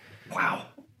other. Wow.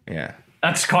 Yeah.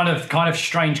 That's kind of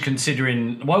strange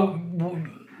considering. Well,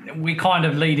 we kind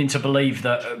of lead into believe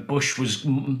that Bush was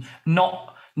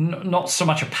not so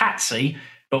much a patsy,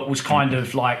 but was kind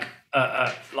of like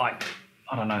I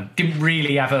don't know, didn't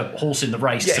really have a horse in the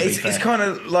race. Yeah, to be fair. It's kind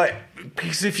of like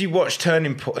because if you watch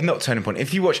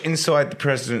if you watch Inside the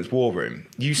President's War Room,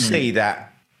 you see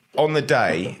that on the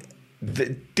day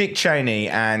that Dick Cheney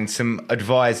and some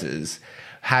advisors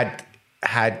had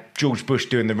George Bush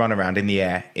doing the runaround in the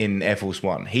air in Air Force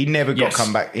One. He never got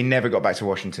back. He never got back to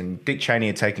Washington. Dick Cheney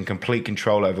had taken complete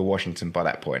control over Washington by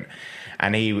that point,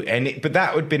 but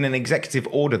that would have been an executive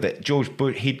order that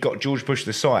he'd got George Bush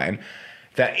to sign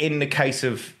that in the case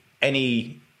of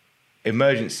any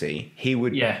emergency, he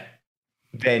would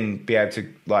then be able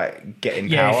to like get in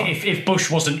power. If Bush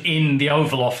wasn't in the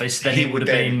Oval Office, then it would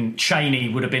have been Cheney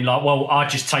would have been like, well, I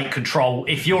just take control.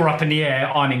 If you're up in the air,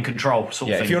 I'm in control.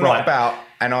 Sort of thing. If you're not about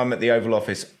and I'm at the Oval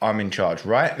Office, I'm in charge,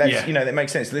 right? That's, that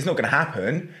makes sense. It's not going to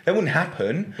happen. That wouldn't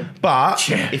happen. But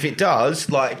if it does,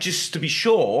 like just to be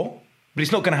sure, but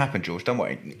it's not going to happen, George. Don't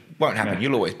worry, it won't happen. Yeah.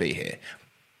 You'll always be here.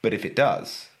 But if it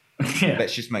does.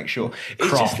 Let's just make sure.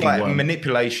 It's just like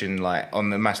manipulation, like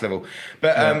on the mass level.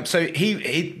 But so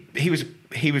he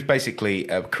was basically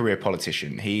a career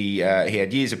politician. He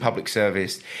had years of public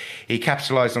service. He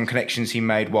capitalised on connections he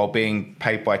made while being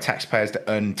paid by taxpayers to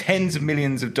earn tens of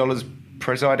millions of dollars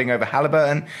presiding over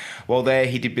Halliburton. While there,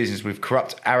 he did business with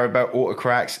corrupt Arab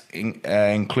autocrats,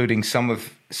 including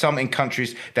some in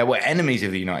countries that were enemies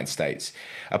of the United States.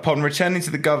 Upon returning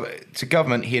to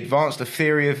government, he advanced a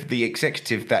theory of the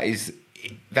executive that is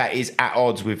at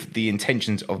odds with the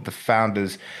intentions of the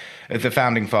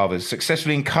founding fathers,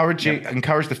 successfully encouraged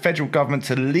the federal government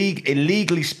to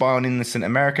illegally spy on innocent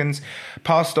Americans,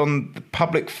 passed on the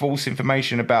public false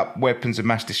information about weapons of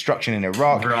mass destruction in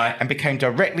Iraq, and became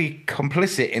directly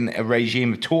complicit in a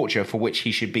regime of torture for which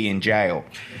he should be in jail.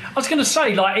 I was going to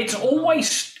say, like, it's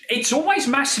always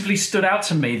massively stood out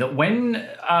to me that when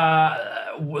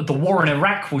the war in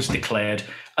Iraq was declared,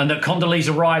 and that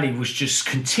Condoleezza Riley was just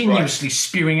continuously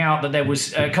spewing out that there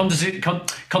was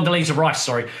Condoleezza Rice,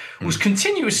 was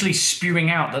continuously spewing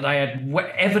out that they had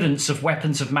evidence of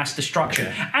weapons of mass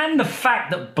destruction, and the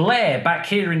fact that Blair back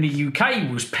here in the UK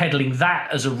was peddling that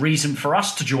as a reason for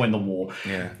us to join the war.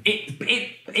 Yeah.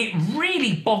 It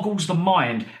really boggles the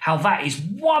mind how that is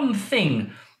one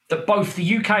thing that both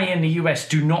the UK and the US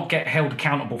do not get held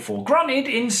accountable for. Granted,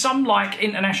 in some like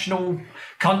international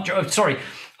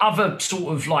other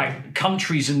sort of like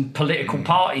countries and political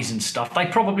parties and stuff, they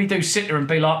probably do sit there and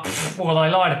be like, well, they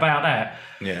lied about that.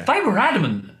 Yeah. They were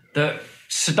adamant that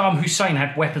Saddam Hussein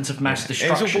had weapons of mass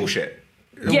destruction. It's all bullshit.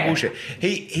 It's all bullshit.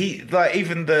 He like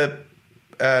even the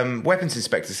weapons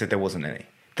inspector said there wasn't any.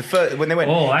 When they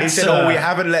went, he said, we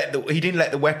haven't he didn't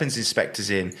let the weapons inspectors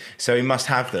in, so he must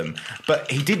have them. But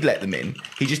he did let them in.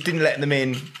 He just didn't let them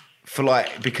in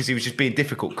because he was just being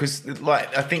difficult. Because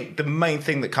I think the main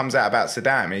thing that comes out about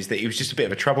Saddam is that he was just a bit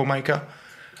of a troublemaker.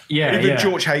 Yeah, even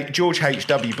George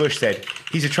H.W. Bush said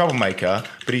he's a troublemaker,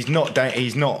 but he's not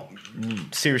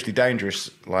seriously dangerous.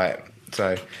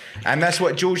 And that's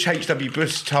what George H.W.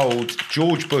 Bush told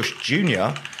George Bush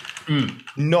Jr.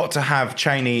 Not to have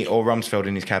Cheney or Rumsfeld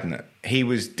in his cabinet. He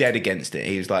was dead against it.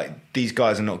 He was like, these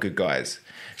guys are not good guys.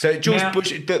 So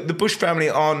Bush, the Bush family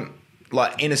aren't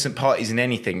like innocent parties in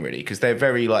anything really, because they're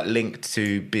very like linked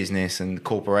to business and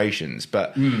corporations.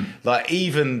 But like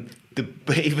even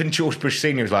George Bush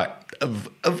Sr. was like,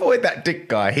 avoid that dick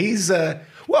guy. He's a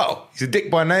dick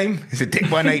by name. He's a dick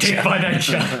by nature. Dick by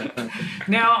nature.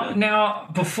 Now,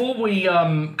 before we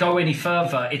go any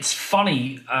further, it's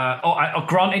funny.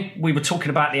 Granted, we were talking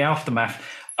about the aftermath.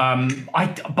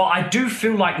 But I do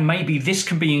feel like maybe this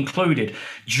can be included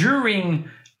during.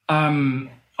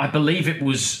 I believe it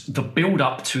was the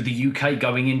build-up to the UK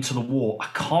going into the war. I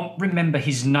can't remember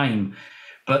his name,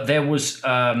 but there was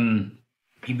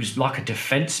he was like a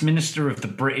defence minister of the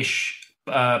British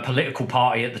political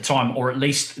party at the time, or at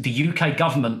least the UK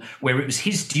government, where it was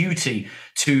his duty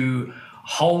to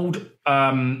hold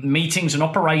meetings and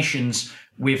operations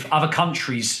with other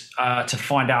countries to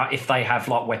find out if they have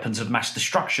like weapons of mass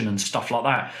destruction and stuff like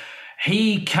that.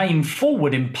 He came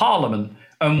forward in Parliament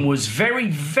and was very,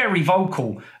 very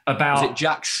vocal about... Was it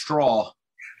Jack Straw?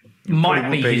 Might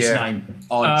be his name.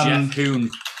 Or Jeff Hoon.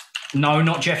 No,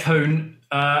 not Jeff Hoon.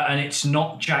 And it's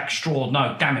not Jack Straw.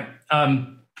 No, damn it.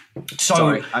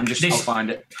 Sorry, I'll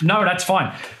find it. No, that's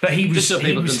fine. But he was... Just so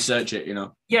people can search it, you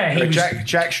know. Yeah,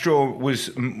 Jack Straw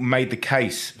made the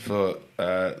case for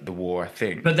the war, I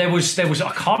think. But there was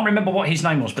I can't remember what his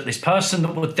name was, but this person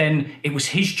that would then, it was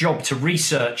his job to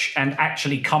research and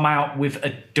actually come out with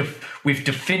with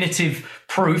definitive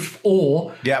proof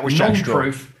or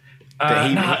non-proof.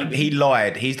 He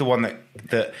lied. He's the one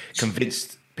that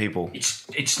convinced people.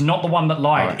 It's not the one that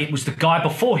lied. Right. It was the guy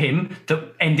before him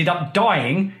that ended up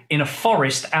dying in a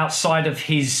forest outside of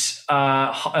his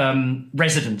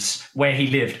residence where he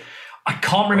lived. I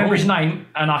can't remember his name,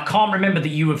 and I can't remember that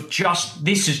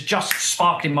this has just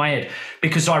sparked in my head,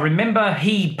 because I remember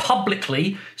he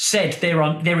publicly said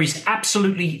there is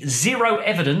absolutely zero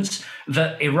evidence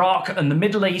that Iraq and the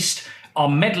Middle East are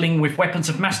meddling with weapons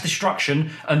of mass destruction,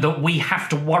 and that we have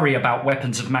to worry about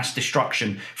weapons of mass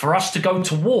destruction. For us to go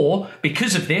to war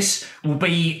because of this will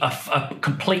be a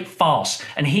complete farce.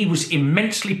 And he was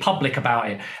immensely public about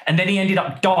it. And then he ended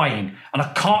up dying,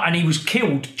 and he was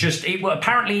killed.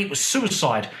 Apparently it was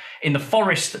suicide in the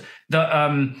forest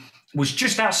that was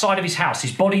just outside of his house.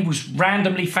 His body was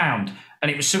randomly found,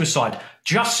 and it was suicide.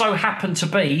 Just so happened to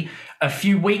be a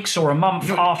few weeks or a month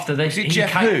after this. Is it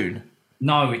Jeff Hoon?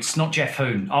 No, it's not Jeff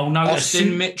Hoon. Oh, no.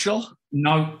 Austin Mitchell?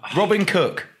 No. Robin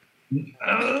Cook? Damn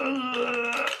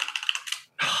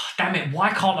it, why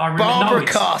can't I remember? Barbara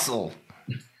Castle?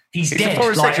 He's dead. The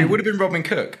forest secretary. It would have been Robin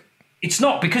Cook. It's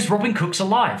not, because Robin Cook's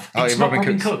alive. It's not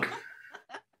Robin Cook.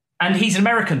 And he's an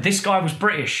American. This guy was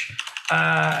British.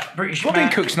 Robin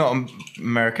Cook's not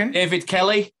American. David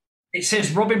Kelly? It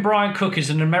says Robin Brian Cook is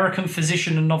an American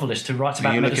physician and novelist who writes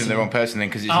about medicine. You're looking at the wrong person then,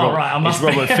 because it's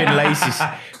Robert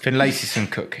Finlayson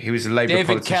Cook. He was a Labour politician.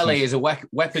 David Kelly is a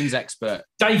weapons expert.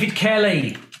 David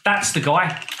Kelly, that's the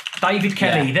guy. David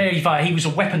Kelly, yeah. There you go. He was a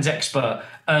weapons expert,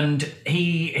 and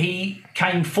he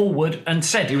came forward and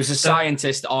said he was a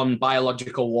scientist on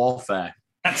biological warfare.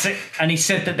 That's it. And he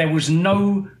said that there was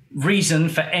no reason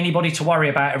for anybody to worry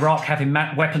about Iraq having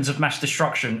weapons of mass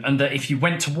destruction, and that if you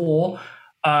went to war,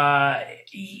 there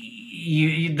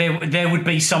would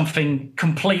be something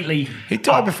completely... He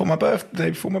died before my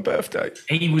birthday.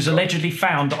 He was allegedly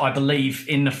found, I believe,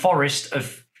 in the forest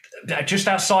of just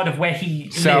outside of where he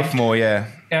lived. Southmore, yeah.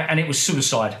 And it was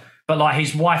suicide. But like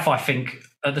his wife, I think,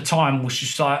 at the time was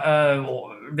just like,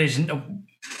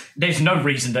 There's no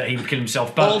reason that he would kill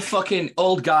himself. But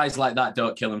old guys like that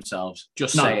don't kill themselves.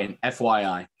 Just saying,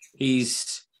 FYI.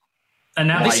 He's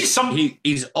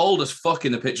old as fuck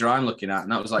in the picture I'm looking at,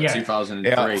 and that was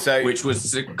 2003, which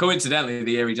was coincidentally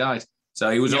the year he died. So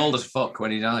he was old as fuck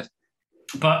when he died.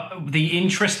 But the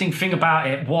interesting thing about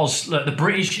it was, look, the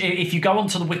British, if you go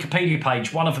onto the Wikipedia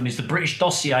page, one of them is the British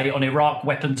dossier on Iraq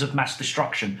weapons of mass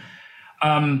destruction.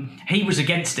 He was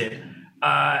against it.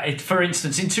 For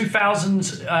instance, in 2000,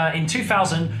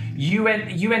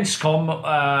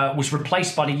 UNSCOM was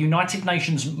replaced by the United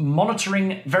Nations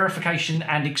Monitoring, Verification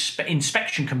and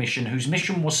Inspection Commission, whose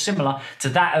mission was similar to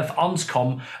that of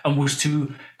UNSCOM and was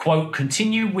to, quote,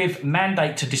 continue with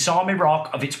mandate to disarm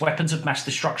Iraq of its weapons of mass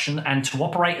destruction and to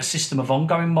operate a system of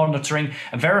ongoing monitoring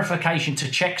and verification to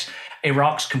check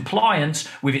Iraq's compliance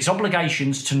with its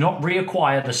obligations to not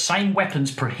reacquire the same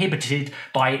weapons prohibited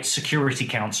by its Security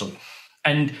Council.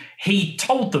 And he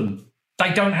told them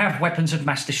they don't have weapons of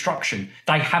mass destruction.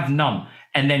 They have none.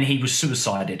 And then he was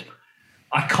suicided.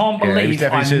 I can't believe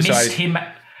I missed him.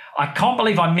 I can't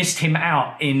believe I missed him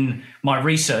out in my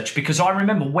research, because I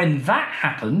remember when that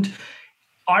happened,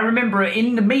 I remember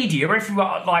in the media,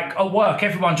 everyone, like at work,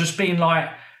 everyone just being like,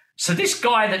 so this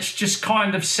guy that's just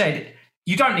kind of said,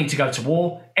 you don't need to go to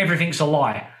war, everything's a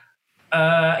lie.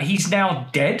 He's now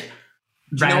dead.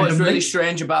 Do you know what's really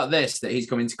strange about this, that he's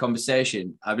come into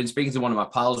conversation? I've been speaking to one of my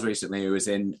pals recently who was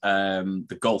in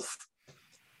the Gulf.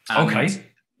 Okay.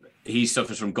 He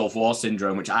suffers from Gulf War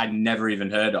syndrome, which I'd never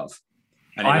even heard of.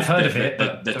 And I've heard of it.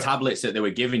 The tablets that they were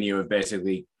giving you have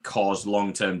basically caused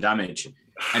long-term damage.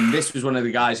 And this was one of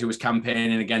the guys who was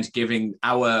campaigning against giving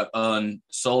our own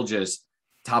soldiers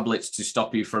tablets to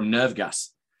stop you from nerve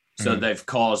gas. So they've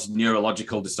caused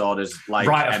neurological disorders like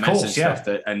MS and stuff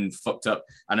and fucked up.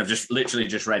 And I've just literally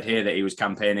read here that he was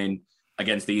campaigning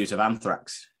against the use of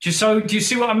anthrax. Do you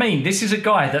see what I mean? This is a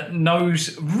guy that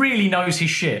really knows his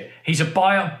shit. He's a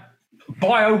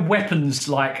bioweapons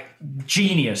like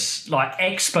genius, like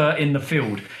expert in the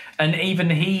field. And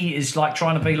even he is like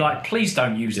trying to be like, please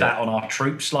don't use that on our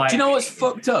troops. Like, do you know what's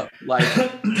fucked up? Like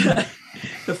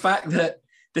the fact that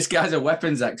this guy's a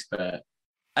weapons expert.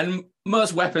 And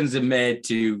most weapons are made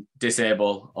to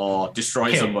disable or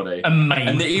destroy somebody.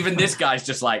 And even this guy's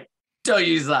just like, don't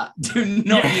use that. Do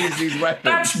not use these weapons.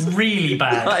 That's really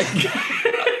bad.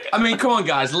 I mean, come on,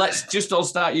 guys. Let's just all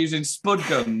start using spud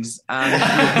guns, and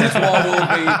this war will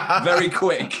be very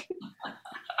quick.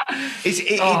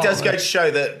 It does go to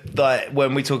show that, like,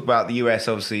 when we talk about the US,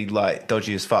 obviously, like,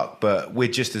 dodgy as fuck, but we're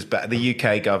just as bad. The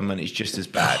UK government is just as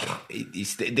bad.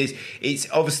 It's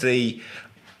obviously...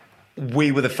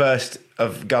 We were the first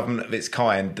of government of its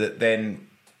kind, that then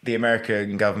the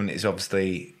American government is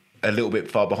obviously a little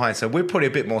bit far behind. So we're probably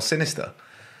a bit more sinister.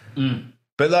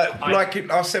 But like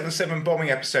in our 7/7 bombing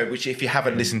episode, which if you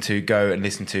haven't listened to, go and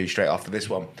listen to straight after this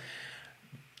one.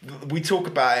 We talk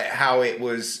about it, how it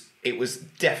was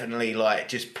definitely like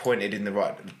just pointed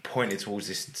towards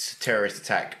this terrorist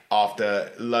attack after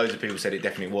loads of people said it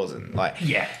definitely wasn't. Like,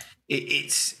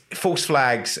 it's false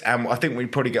flags, and I think we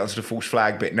probably get onto the false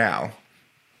flag bit now.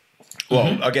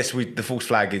 Well, I guess the false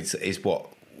flag is what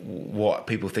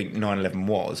people think 9/11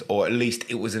 was, or at least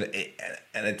it was an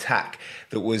attack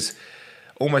that was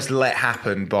almost let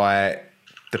happen by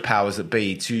the powers that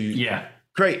be to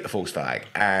create a false flag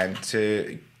and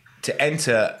to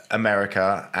enter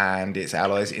America and its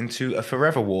allies into a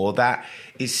forever war that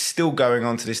is still going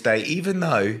on to this day, even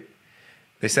though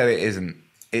they said it isn't.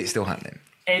 It's still happening.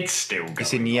 It's still going.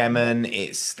 It's in Yemen.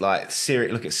 It's like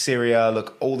Syria. Look at Syria.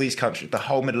 Look, all these countries. The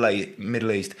whole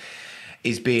Middle East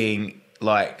is being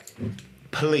like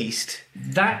policed.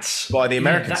 By the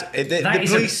Americans. The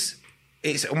police.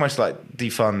 It's almost like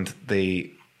defund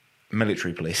the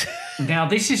military police. Now,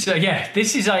 this is a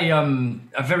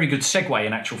very good segue,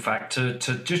 in actual fact, to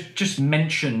just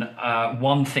mention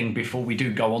one thing before we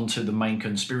do go on to the main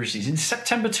conspiracies. In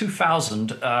September 2000,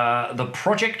 the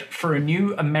Project for a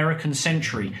New American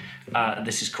Century,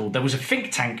 this is called, there was a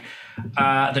think tank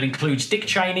that includes Dick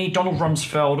Cheney, Donald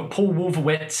Rumsfeld, Paul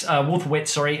Wolfowitz,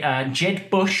 Jeb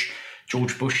Bush,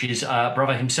 George Bush's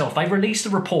brother himself. They released a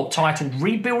report titled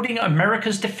Rebuilding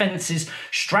America's Defenses,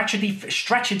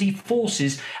 Strategy,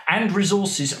 Forces and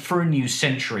Resources for a New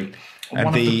Century.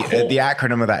 And the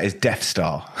acronym of that is Death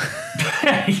Star.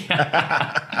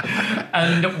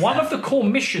 And one of the core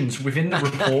missions within the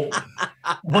report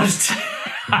was...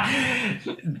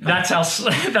 that's how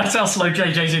slow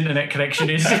JJ's internet connection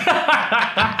is.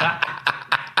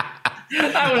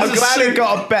 I'm glad it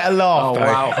got a better laugh. Oh,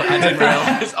 wow. I didn't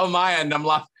realise. On my end, I'm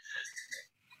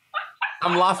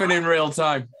laughing in real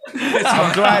time.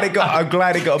 I'm glad it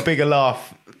got a bigger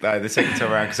laugh the second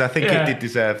time around, because I think it did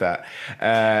deserve that.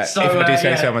 So, if I do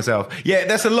say so myself. Yeah,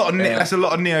 that's a lot of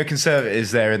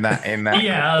neoconservatives there in that.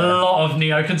 Yeah, a lot of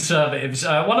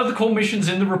neoconservatives. One of the core missions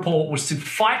in the report was to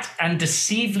fight and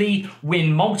deceivably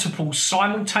win multiple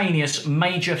simultaneous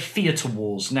major theatre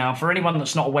wars. Now, for anyone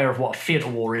that's not aware of what a theatre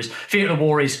war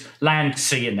is land,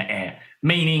 sea, and air,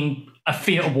 meaning a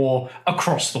theatre war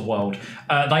across the world.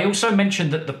 They also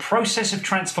mentioned that the process of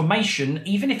transformation,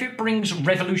 even if it brings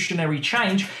revolutionary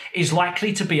change, is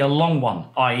likely to be a long one,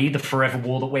 i.e. the forever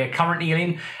war that we're currently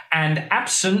in, and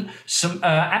absent some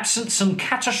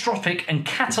catastrophic and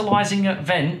catalysing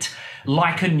event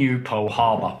like a new Pearl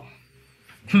Harbor.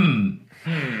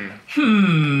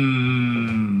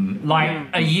 Like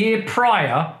a year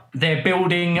prior, they're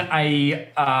building a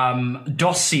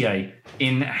dossier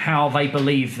in how they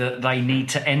believe that they need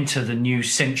to enter the new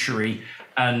century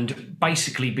and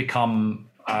basically become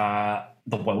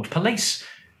the world police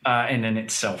in and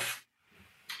itself.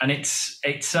 And it's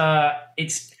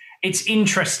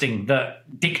interesting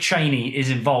that Dick Cheney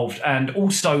is involved, and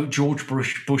also George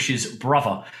Bush's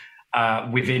brother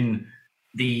within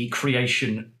the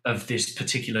creation of this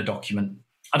particular document.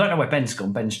 I don't know where Ben's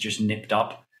gone. Ben's just nipped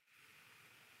up.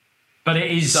 But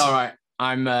it is... It's all right.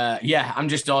 I'm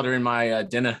just ordering my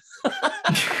dinner.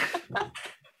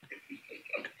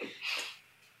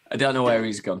 I don't know where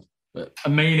he's gone. But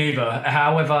me neither.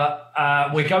 However,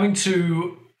 we're going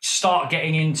to start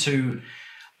getting into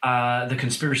the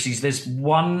conspiracies. There's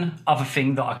one other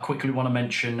thing that I quickly want to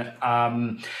mention.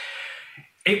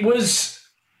 It was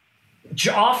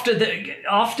after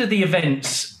the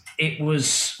events. It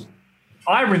was.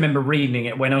 I remember reading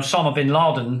it when Osama bin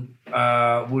Laden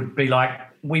would be like,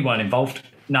 "We weren't involved.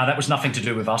 No, that was nothing to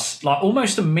do with us." Like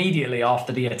almost immediately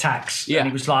after the attacks, and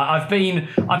he was like, "I've been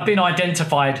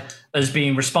identified as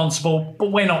being responsible,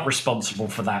 but we're not responsible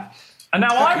for that." And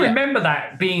now I remember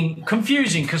that being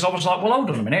confusing, because I was like, "Well, hold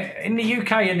on a minute. In the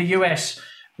UK and the US,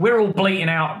 we're all bleating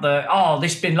out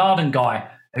this bin Laden guy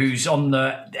who's on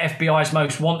the FBI's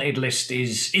most wanted list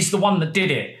is the one that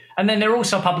did it," and then they're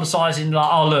also publicising like,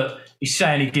 "Oh look, he's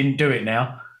saying he didn't do it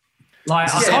now." Like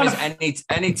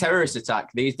any terrorist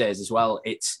attack these days as well,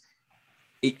 it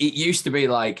used to be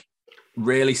like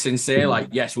really sincere, like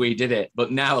yes we did it,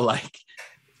 but now like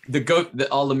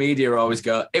all the media always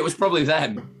go, it was probably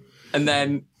them, and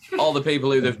then all the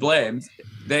people who they've blamed,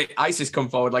 ISIS come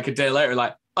forward like a day later,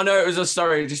 like, "Oh no, it was us.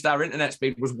 Sorry, just our internet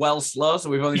speed was well slow,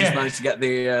 so we've only just managed to get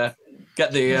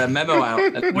the memo out."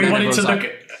 And we wanted to look.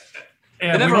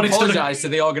 They never apologise to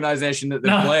the organisation that they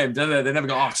blamed, do they? They never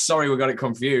go, "Oh, sorry, we got it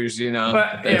confused," you know.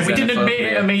 But we didn't admit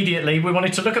it immediately. We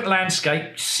wanted to look at the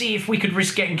landscape, see if we could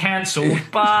risk getting cancelled.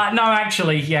 But no,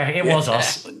 actually, it was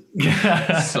us.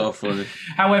 So funny.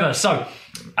 However,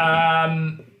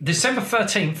 December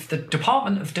 13th, the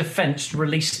Department of Defense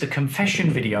released the confession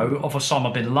video of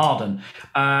Osama bin Laden.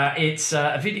 It's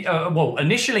a video.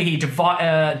 Initially he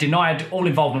denied all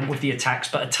involvement with the attacks,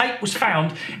 but a tape was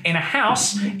found in a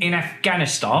house in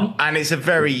Afghanistan. And it's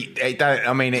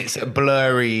it's a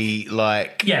blurry,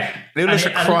 like... Yeah. It looks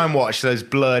like Crime Watch, so it's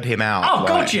blurred him out. Oh,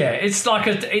 God, yeah. It's like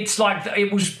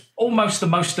it was almost the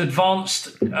most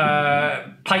advanced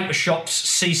paper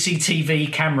shops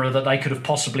CCTV camera that they could have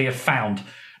possibly have found.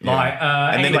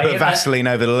 Yeah. And then they put Vaseline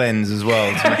over the lens as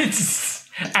well.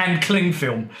 And cling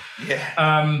film.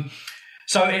 Yeah.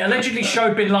 So it allegedly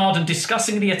showed bin Laden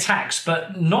discussing the attacks,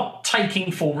 but not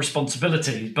taking full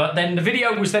responsibility. But then the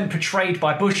video was then portrayed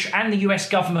by Bush and the US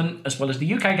government, as well as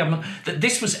the UK government, that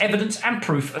this was evidence and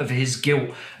proof of his guilt.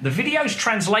 The video's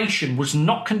translation was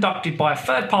not conducted by a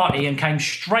third party and came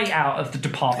straight out of the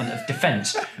Department of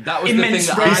Defense. That was the thing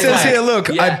that he says here, look,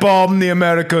 I bombed the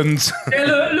Americans.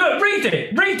 Look, read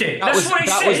it. That's what he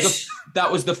says. That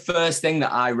was the first thing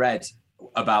that I read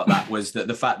about that, was that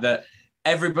the fact that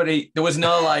there was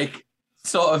no like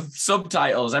sort of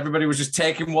subtitles. Everybody was just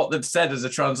taking what they'd said as a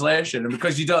translation. And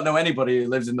because you don't know anybody who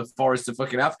lives in the forest of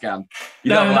fucking Afghan,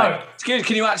 excuse,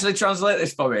 can you actually translate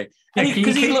this for me?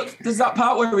 There's that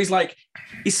part where he's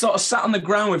sort of sat on the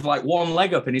ground with like one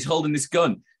leg up and he's holding this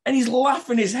gun and he's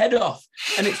laughing his head off.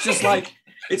 And it's just like,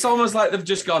 it's almost like they've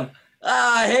just gone,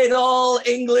 I hate all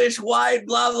English, white,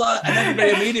 blah, blah. And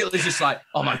everybody immediately is just like,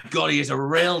 oh my God, he is a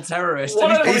real terrorist.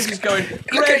 And he's just going,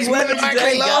 great weather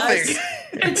today, guys.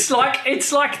 It's like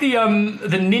the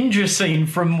ninja scene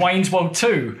from Wayne's World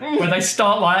 2, where they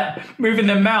start like moving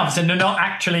their mouths and they're not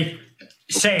actually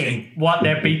saying what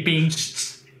they're being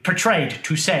portrayed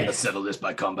to say. Let's settle this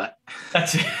by combat.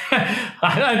 That's it.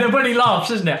 When he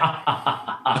laughs, isn't it?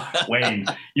 Wayne,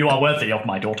 you are worthy of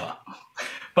my daughter.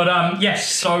 But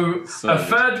yes, so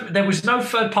there was no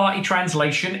third-party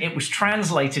translation. It was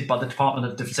translated by the Department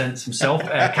of Defense himself.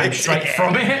 Came straight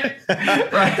from it.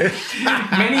 Right?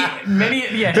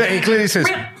 Yeah. But it clearly says,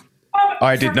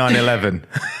 I did 9/11.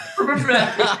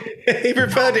 He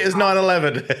referred it as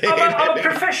 9/11. I'm a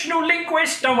professional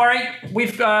linguist. Don't worry.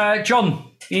 We've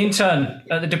John, the intern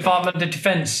at the Department of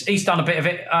Defense. He's done a bit of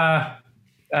it.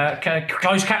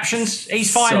 Closed captions.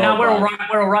 He's fine now. We're all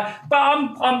right. But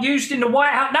I'm used in the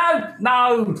White House.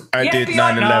 No. I did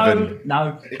 9/11.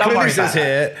 No. It clearly says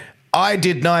here, I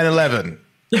did 9/11.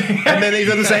 And then he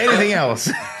doesn't say anything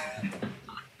else.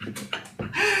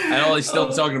 And all he's still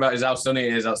talking about is how sunny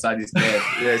it is outside his cave.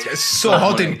 Yeah, it's so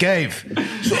hot in cave.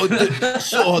 So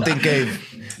hot in cave.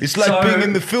 It's like being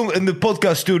in the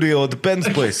podcast studio at the Ben's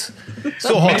place.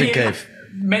 So hot in cave.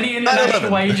 Many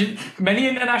international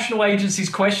agencies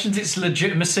questioned its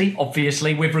legitimacy,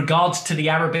 obviously, with regards to the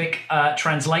Arabic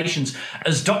translations,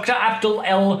 as Dr. Abdul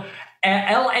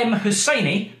L.M.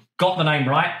 Husseini, got the name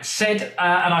right, said,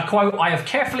 and I quote, I have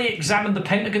carefully examined the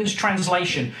Pentagon's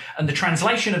translation, and the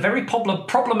translation are very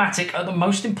problematic at the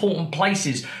most important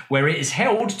places where it is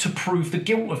held to prove the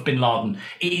guilt of bin Laden.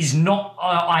 It is not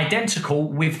identical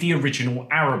with the original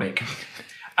Arabic.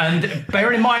 And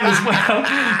bear in mind as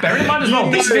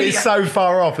well, this video is so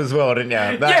far off as well, didn't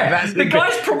you? That's the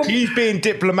guy's probably... He's being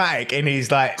diplomatic and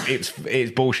he's like, it's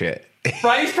bullshit.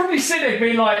 Right, he's probably sitting there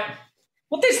being like,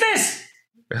 what is this?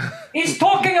 He's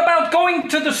talking about going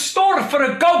to the store for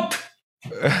a goat.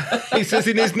 He says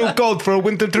he needs no goat for a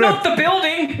winter trip. Not the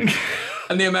building.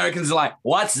 And the Americans are like,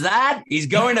 what's that? He's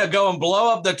going to go and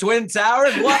blow up the Twin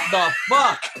Towers? What the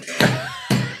fuck?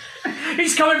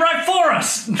 He's coming right for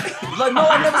us. He's like, no,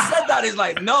 I never said that. He's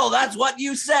like, no, that's what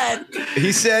you said.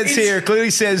 He says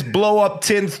clearly says, blow up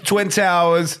Twin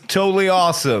Towers, totally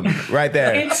awesome. Right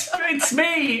there. It's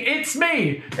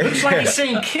me. Looks like he's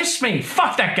saying, kiss me.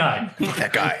 Fuck that guy.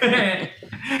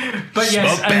 But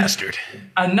yes, bastard.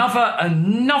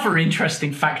 Another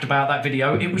interesting fact about that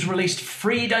video, it was released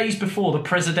 3 days before the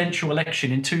presidential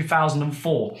election in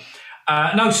 2004.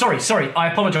 Sorry,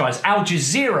 I apologise. Al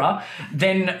Jazeera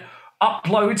then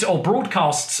uploads or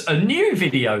broadcasts a new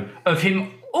video of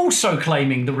him also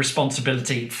claiming the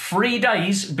responsibility 3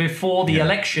 days before the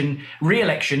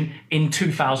re-election in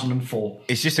 2004.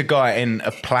 It's just a guy in a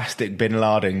plastic bin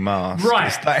Laden mask.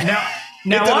 Right.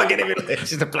 Now look at him.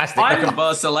 It's just a plastic. Like a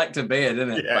Buzz Selector beard,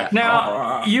 isn't it? Yeah.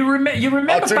 Now you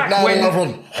remember back when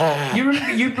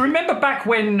you remember back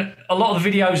when a lot of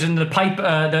the videos and the paper,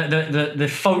 the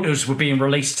photos were being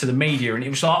released to the media, and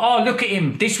it was like, oh, look at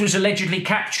him. This was allegedly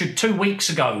captured 2 weeks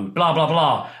ago. Blah blah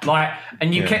blah. Like,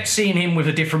 and you kept seeing him with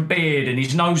a different beard, and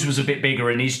his nose was a bit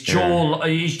bigger, and his jaw,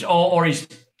 or his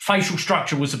facial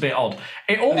structure was a bit odd.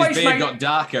 It always his beard got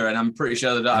darker, and I'm pretty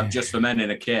sure they don't have Just for Men in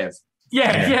a cave.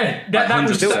 Yeah. That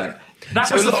was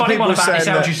the funny one about this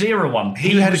Al Jazeera one.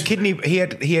 He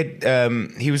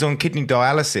was on kidney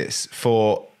dialysis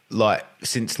for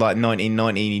since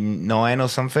 1999 or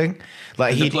something.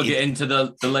 Like he plug it into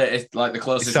the latest, like the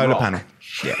closest solar rock panel.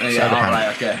 Yeah, solar panel.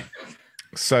 Right, okay.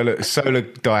 Solar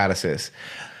dialysis.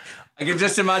 I can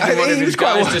just imagine one of these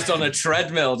guys just on a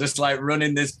treadmill, just like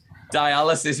running this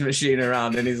dialysis machine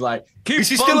around, and he's like, keep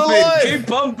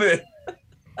pumping.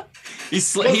 He's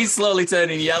slowly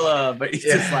turning yellow, but he's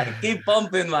just like, keep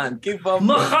pumping, man, keep pumping.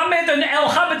 Mohammed and El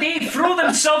Habadi threw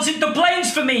themselves into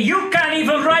planes for me. You can't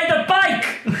even ride a bike.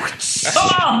 Come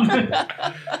on.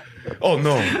 Oh,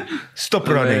 no. Stop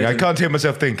running. I can't hear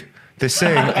myself think. They're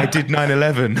saying I did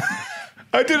 9/11.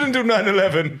 I didn't do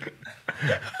 9/11.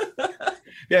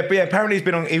 But apparently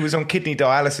he was on kidney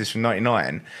dialysis from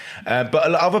 1999. But a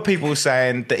lot of other people were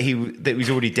saying that he was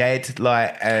already dead.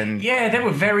 There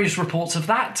were various reports of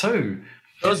that too.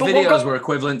 Those videos were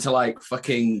equivalent to like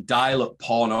fucking dial-up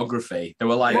pornography. They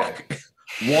were like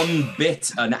 1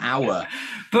 bit an hour.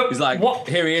 But he's like,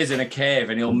 here he is in a cave,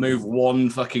 and he'll move one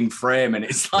fucking frame, and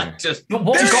it's like just. But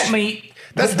what got me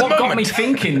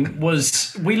thinking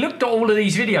was we looked at all of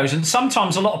these videos, and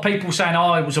sometimes a lot of people saying,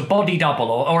 "Oh, it was a body double,"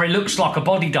 or "It looks like a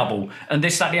body double," and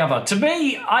this, that, the other. To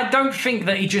me, I don't think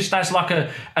that he just has like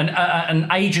an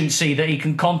agency that he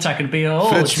can contact and be, "Oh,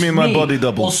 fetch me my body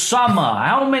double." Osama,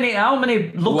 how many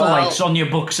lookalikes on your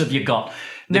books have you got?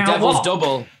 The Devil's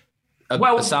Double.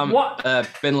 Not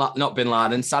Bin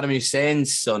Laden, Saddam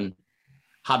Hussein's son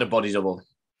had a body double.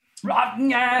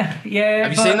 Yeah. Have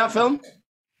you seen that film?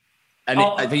 And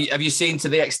have you seen to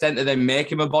the extent that they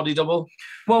make him a body double?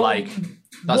 Well,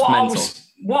 that's mental.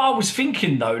 What I was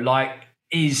thinking though,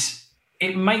 is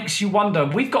it makes you wonder.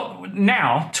 We've got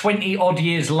now 20 odd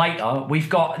years later, we've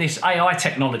got this AI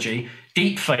technology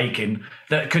deep faking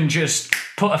that can just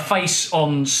put a face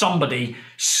on somebody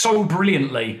so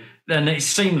brilliantly. Then it's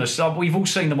seamless. We've all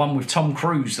seen the one with Tom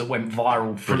Cruise that went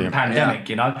viral through the pandemic,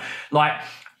 you know? Like,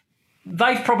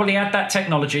 they've probably had that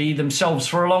technology themselves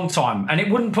for a long time, and it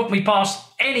wouldn't put me past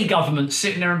any government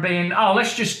sitting there and being, oh,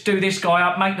 let's just do this guy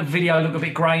up, make the video look a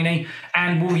bit grainy,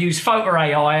 and we'll use photo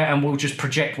AI and we'll just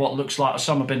project what looks like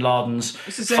Osama bin Laden's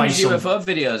face. It's the same as UFO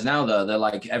videos now, though. They're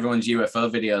like, everyone's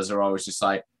UFO videos are always just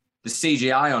like, the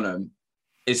CGI on them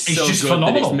is so good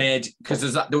phenomenal. That it's made,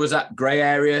 because there was that grey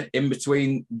area in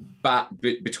between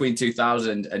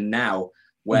 2000 and now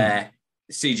where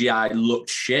CGI looked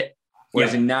shit,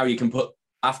 whereas now you can put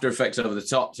After Effects over the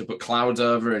top to put clouds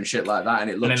over and shit like that,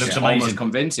 and it looks almost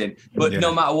convincing. But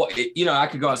no matter what, I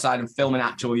could go outside and film an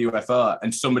actual UFO,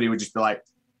 and somebody would just be like,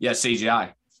 "Yeah,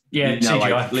 CGI." Yeah,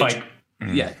 CGI. Fake.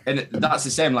 Yeah, and that's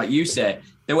the same. Like you say,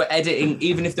 they were editing,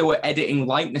 even if they were editing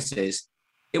likenesses.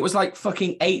 It was like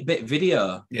fucking 8-bit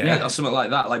video, or something like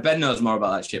that. Like Ben knows more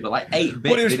about that shit, but like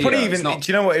 8-bit. Well, it was video, probably even. Do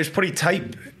you know what? It was probably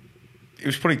tape. It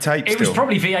was probably tape. It was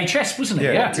probably VHS, wasn't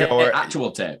it? Or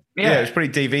actual tape. Yeah, it was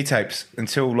probably DV tapes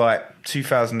until like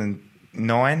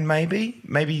 2009,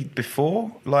 maybe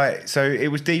before. Like, so it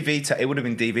was DV tape. It would have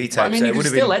been DV tape. I mean, so you can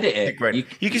still edit it.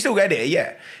 You can still edit it.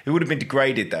 Yeah, it would have been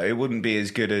degraded though. It wouldn't be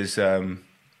as good as.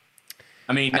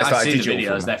 I mean, I've seen the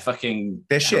videos.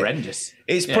 They're horrendous.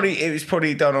 It was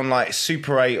probably done on like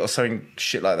Super 8 or something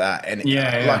shit like that. And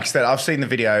like I said, I've seen the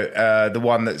video, the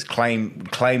one that's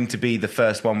claimed to be the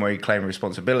first one where he claimed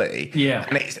responsibility. Yeah,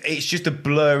 and it's just a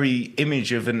blurry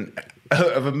image of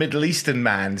a Middle Eastern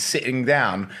man sitting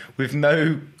down with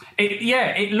no.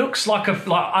 It looks like a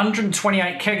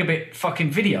 128 kegabit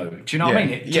fucking video. Do you know what I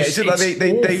mean? It's like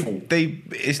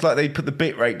it's like they put the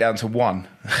bit rate down to 1.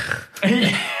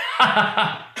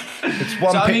 It's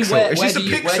one pixel.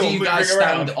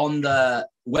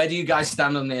 Where do you guys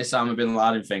stand on the Osama bin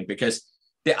Laden thing? Because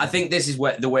I think this is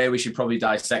the way we should probably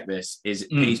dissect this is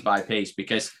piece by piece.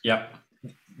 Because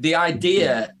the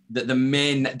idea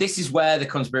that this is where the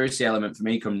conspiracy element for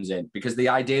me comes in. Because the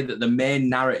idea that the main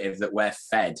narrative that we're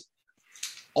fed,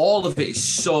 all of it is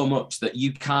so much that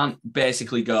you can't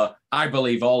basically go, I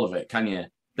believe all of it, can you?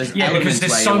 Because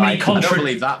there's so many I don't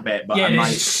believe that bit, but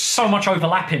there's so much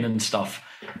overlapping and stuff.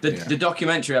 The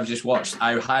documentary I've just watched,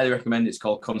 I highly recommend. It's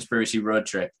called Conspiracy Road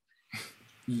Trip.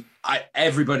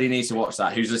 Everybody needs to watch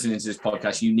that. Who's listening to this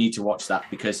podcast, you need to watch that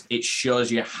because it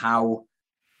shows you how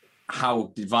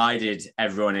divided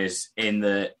everyone is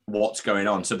in what's going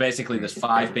on. So basically, there's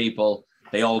 5 people.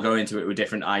 They all go into it with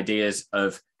different ideas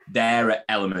of their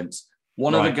elements.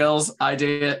 One of the girls'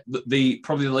 idea,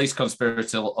 probably the least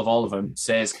conspiratorial of all of them,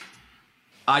 says,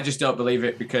 I just don't believe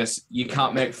it because you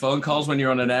can't make phone calls when you're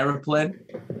on an aeroplane.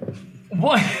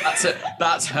 What?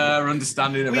 That's her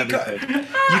understanding of everything.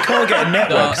 You can't get a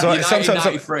network. So, United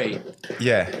 93,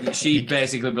 yeah. She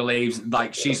basically believes,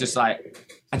 like, she's just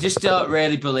like, I just don't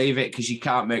really believe it because you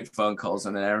can't make phone calls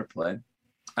on an aeroplane.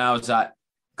 And I was like,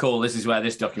 cool, this is where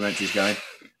this documentary is going.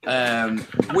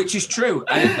 Which is true.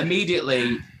 And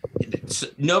immediately,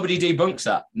 nobody debunks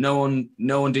that. No one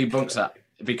debunks that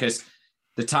because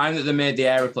the time that they made the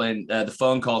aeroplane, the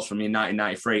phone calls from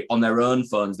 1993 on their own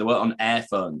phones, they weren't on air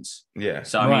phones. Yeah.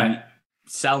 So I mean,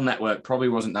 cell network probably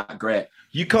wasn't that great.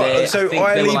 You can't.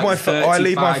 I leave my phone. I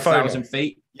leave my phone.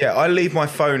 Feet. Yeah, I leave my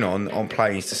phone on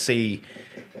planes to see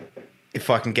if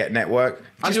I can get network.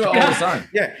 I do it all the time.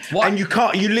 Yeah, and you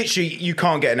can't. You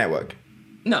can't get a network.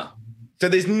 No. So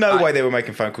there's no way they were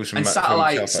making phone calls from. And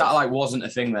satellite wasn't a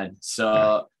thing then.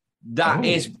 So that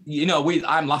is,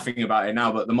 I'm laughing about it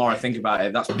now, but the more I think about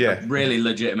it, that's a really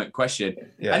legitimate question.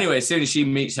 Yeah. Anyway, as soon as she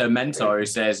meets her mentor, who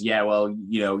says, "Yeah, well,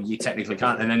 you technically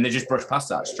can't," and then they just brush past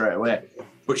that straight away.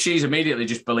 But she's immediately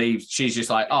just believed. She's just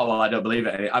like, "Oh well, I don't believe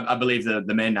it. I believe the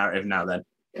main narrative now." Then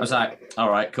I was like, "All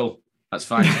right, cool, that's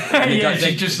fine." They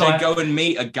go and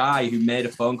meet a guy who made a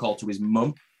phone call to his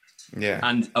mum. Yeah.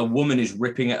 And a woman is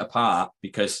ripping it apart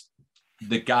because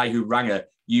the guy who rang her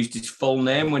used his full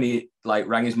name when he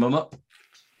rang his mum up.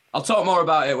 I'll talk more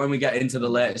about it when we get into the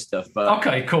later stuff. But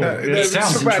okay, cool. It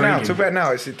sounds intriguing. Talk about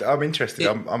now. I'm interested.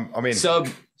 I'm in. So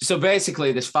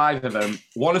basically, there's 5 of them.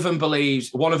 One of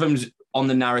them's on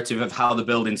the narrative of how the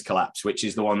buildings collapse, which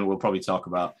is the one that we'll probably talk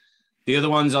about. The other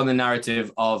one's on the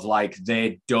narrative of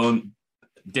they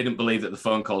didn't believe that the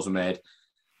phone calls were made.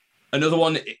 Another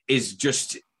one is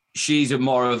just. She's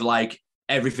more of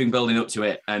everything building up to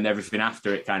it and everything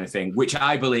after it kind of thing, which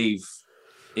I believe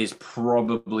is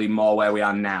probably more where we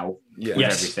are now with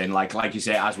everything. Like you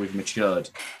say, as we've matured,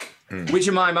 which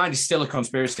in my mind is still a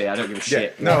conspiracy. I don't give a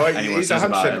shit. No, what anyone says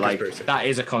about it. Conspiracy. That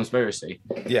is a conspiracy.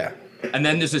 Yeah. And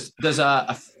then there's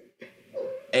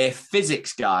a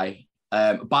physics guy,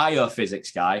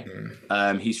 biophysics guy.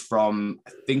 He's from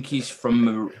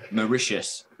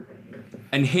Mauritius,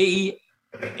 and he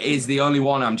is the only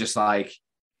one. I'm just like,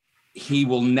 he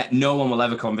will. No one will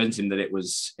ever convince him that it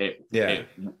was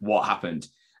what happened.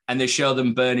 And they show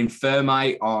them burning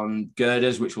thermite on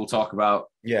girders, which we'll talk about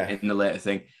in the later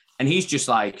thing. And he's just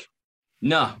like,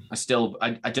 no,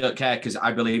 I don't care, because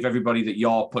I believe everybody that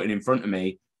you're putting in front of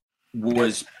me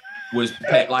was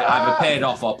either paid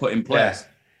off or put in place.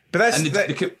 But that's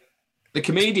the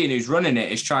comedian who's running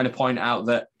it is trying to point out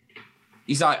that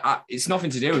he's like, it's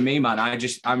nothing to do with me, man.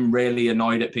 I'm really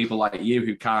annoyed at people like you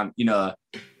who can't,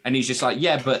 And he's just like,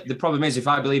 yeah, but the problem is, if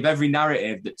I believe every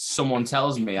narrative that someone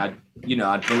tells me, I'd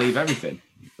believe everything.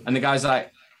 And the guy's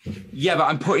like, yeah, but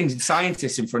I'm putting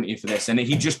scientists in front of you for this. And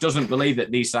he just doesn't believe that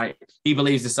he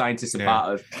believes the scientists are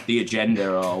part of the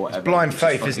agenda or whatever. It's blind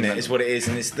faith, isn't it? Is what it is.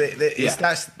 And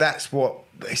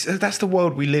that's the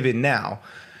world we live in now.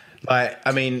 Like,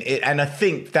 I mean, and I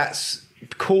think that's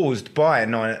caused by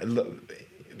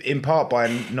in part by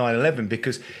 9/11,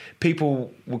 because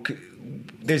people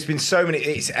there's been so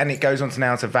many, and it goes on to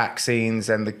now to vaccines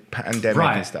and the pandemic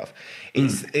and stuff.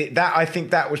 I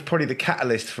think that was probably the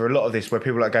catalyst for a lot of this, where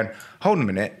people are going, hold on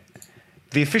a minute,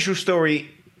 the official story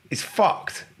is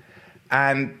fucked.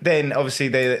 And then obviously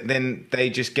they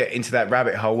just get into that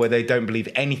rabbit hole where they don't believe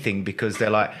anything, because they're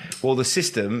like, well, the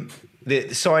system,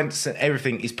 the science and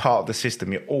everything is part of the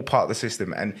system. You're all part of the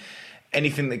system. And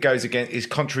anything that goes against is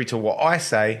contrary to what I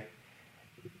say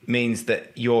means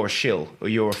that you're a shill or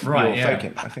you're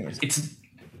faking.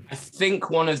 I think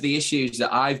one of the issues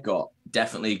that I've got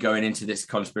definitely going into this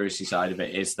conspiracy side of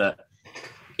it is that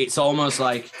it's almost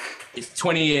like it's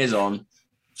 20 years on.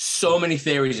 So many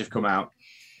theories have come out.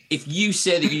 If you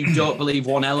say that you don't believe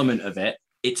one element of it,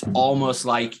 it's almost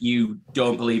like you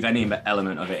don't believe any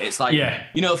element of it. It's like,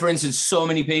 for instance, so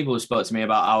many people have spoke to me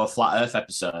about our Flat Earth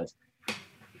episode.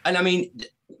 And I mean,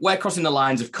 we're crossing the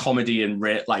lines of comedy and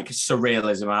like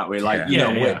surrealism, aren't we? Like,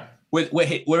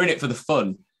 we're in it for the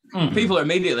fun. Mm-hmm. People are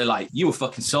immediately like, you were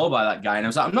fucking sold by that guy. And I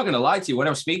was like, I'm not going to lie to you. When I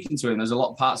was speaking to him, there's a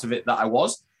lot of parts of it that I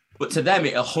was. But to them,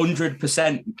 it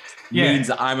 100% means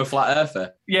that I'm a flat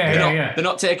earther. They're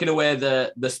not taking away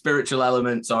the spiritual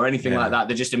elements or anything like that.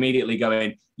 They're just immediately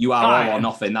going, you are all or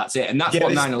nothing. That's it. And that's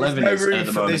what 9/11 is at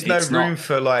the moment. There's no room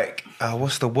for like,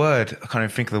 what's the word? I can't even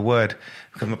think of the word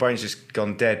because my brain's just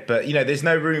gone dead. But, there's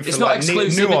no room for it's not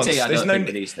exclusivity, nuance. I don't think,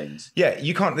 for these things. Yeah,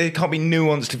 there can't be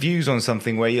nuanced views on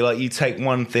something where you take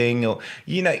one thing or,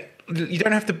 you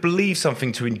don't have to believe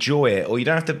something to enjoy it, or you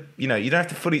don't have to.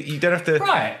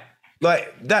 Right.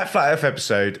 Like that Flat Earth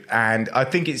episode, and I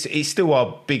think it's still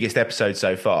our biggest episode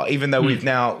so far, even though we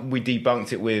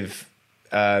debunked it with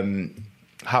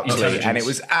Huxley, and it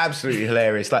was absolutely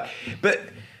hilarious. Like, but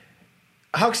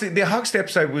the Huxley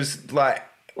episode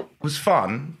was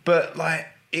fun, but like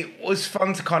it was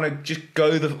fun to kind of just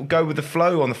go with the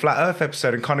flow on the Flat Earth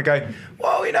episode and kind of go,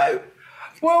 well, there's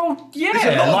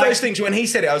a lot of those things. When he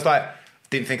said it, I was like,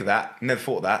 didn't think of that. Never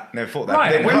thought that.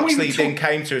 Right. Then Huxley then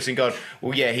came to us and gone,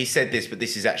 well, yeah, he said this, but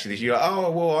this is actually this. You're like,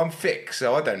 oh, well, I'm fixed,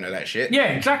 so I don't know that shit. Yeah,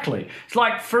 exactly. It's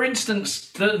like, for instance,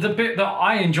 the bit that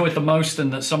I enjoyed the most,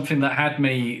 and that's something that had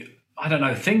me, I don't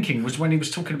know, thinking, was when he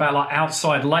was talking about like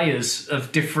outside layers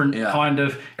of different kind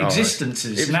of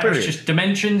existences. And that was just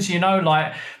dimensions,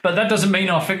 but that doesn't mean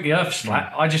I think the Earth's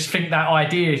flat. I just think that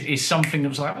idea is something that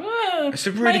was like, it's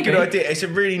a really good idea. It's a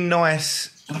really nice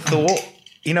thought.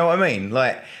 You know what I mean?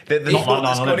 Like the thought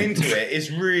that's gone into it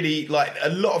is really like a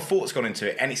lot of thought's gone into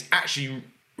it, and it's actually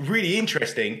really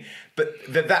interesting. But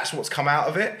that's what's come out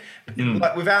of it.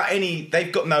 Like without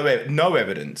they've got no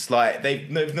evidence. Like they've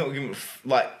not given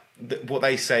what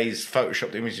they say is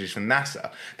photoshopped images from NASA.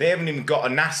 They haven't even got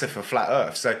a NASA for flat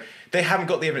Earth, so they haven't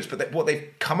got the evidence. But what they've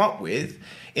come up with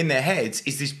in their heads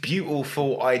is this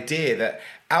beautiful idea that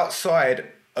outside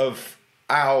of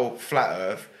our flat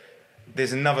Earth,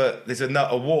 there's another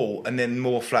wall, and then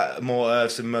more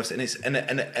Earths and more, and it's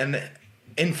an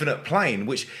infinite plane,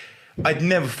 which I'd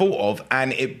never thought of,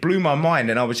 and it blew my mind.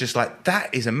 And I was just like,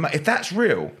 that is if that's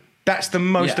real, that's the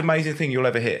most amazing thing you'll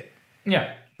ever hear.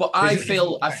 Yeah. But I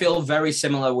feel very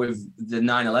similar with the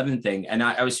 9/11 thing, and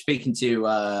I was speaking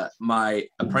to my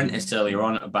apprentice earlier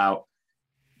on about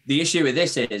the issue with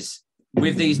this is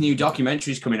with these new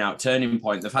documentaries coming out, Turning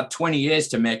Point. They've had 20 years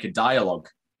to make a dialogue.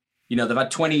 They've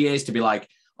had 20 years to be like,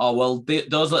 oh, well,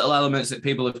 those little elements that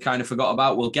people have kind of forgot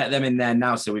about, we'll get them in there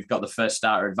now, so we've got the first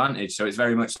starter advantage. So it's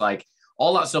very much like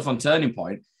all that stuff on Turning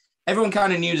Point. Everyone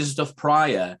kind of knew the stuff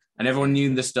prior, and everyone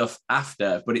knew the stuff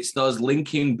after, but it's those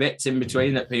linking bits in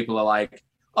between that people are like,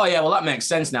 oh, yeah, well, that makes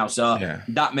sense now. So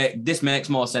this makes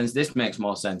more sense. This makes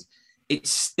more sense. it's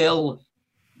still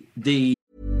the.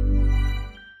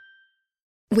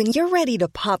 When you're ready to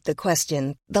pop the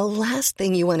question, the last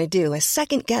thing you want to do is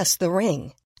second-guess the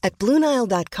ring. At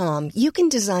BlueNile.com, you can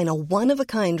design a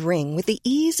one-of-a-kind ring with the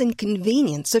ease and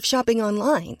convenience of shopping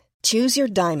online. Choose your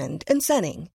diamond and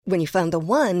setting. When you find the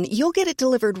one, you'll get it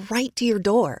delivered right to your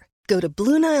door. Go to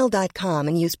BlueNile.com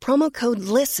and use promo code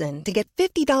LISTEN to get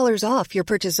 $50 off your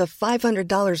purchase of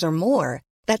 $500 or more.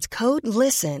 That's code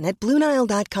LISTEN at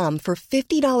BlueNile.com for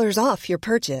 $50 off your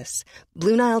purchase.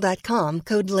 BlueNile.com,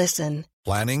 code LISTEN.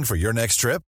 Planning for your next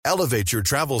trip? Elevate your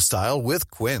travel style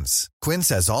with Quince. Quince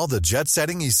has all the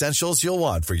jet-setting essentials you'll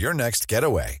want for your next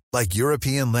getaway, like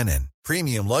European linen,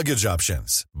 premium luggage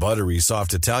options, buttery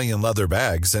soft Italian leather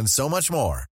bags, and so much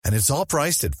more. And it's all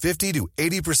priced at 50 to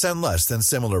 80% less than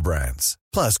similar brands.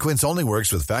 Plus, Quince only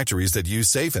works with factories that use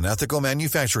safe and ethical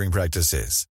manufacturing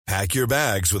practices. Pack your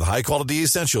bags with high-quality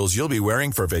essentials you'll be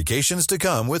wearing for vacations to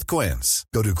come with Quince.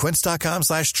 Go to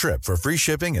quince.com/trip for free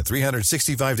shipping and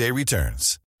 365-day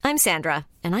returns. I'm Sandra,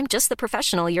 and I'm just the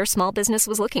professional your small business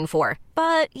was looking for.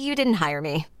 But you didn't hire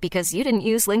me because you didn't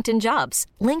use LinkedIn Jobs.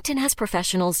 LinkedIn has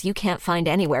professionals you can't find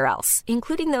anywhere else,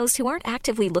 including those who aren't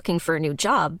actively looking for a new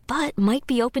job, but might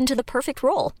be open to the perfect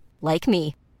role, like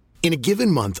me. In a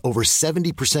given month, over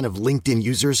 70% of LinkedIn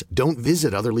users don't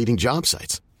visit other leading job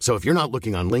sites. So if you're not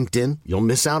looking on LinkedIn, you'll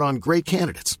miss out on great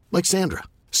candidates like Sandra.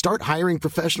 Start hiring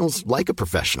professionals like a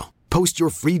professional. Post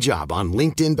your free job on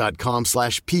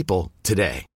linkedin.com/people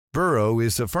today. Burrow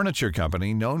is a furniture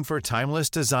company known for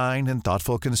timeless design and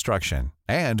thoughtful construction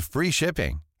and free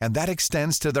shipping, and that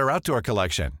extends to their outdoor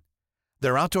collection.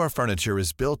 Their outdoor furniture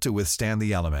is built to withstand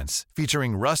the elements,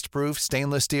 featuring rust-proof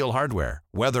stainless steel hardware,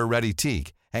 weather-ready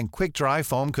teak, and quick-dry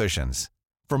foam cushions.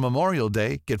 For Memorial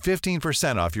Day, get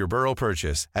 15% off your Burrow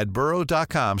purchase at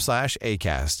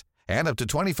burrow.com/ACAST and up to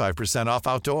 25% off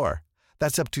outdoor.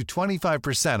 That's up to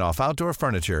 25% off outdoor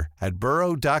furniture at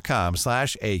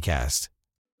burrow.com/ACAST.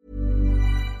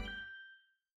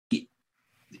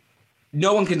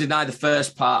 No one can deny the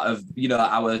first part of,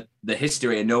 the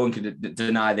history, and no one can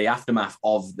deny the aftermath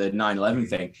of the 9/11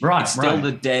 thing. Right, it's still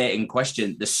the day in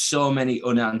question. There's so many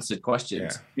unanswered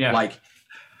questions. Yeah. Like,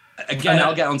 again,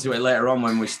 I'll get onto it later on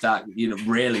when we start,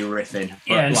 really riffing.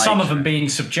 But and some of them being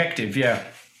subjective. Yeah.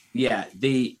 Yeah.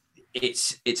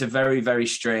 It's a very, very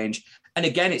strange. And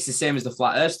again, it's the same as the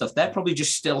flat Earth stuff. They're probably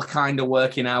just still kind of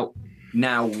working out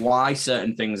now why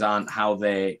certain things aren't how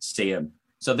they see them.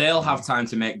 So they'll have time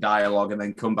to make dialogue and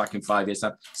then come back in 5 years'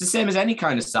 time. It's the same as any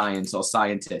kind of science or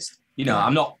scientist.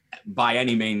 I'm not by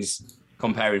any means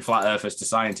comparing flat earthers to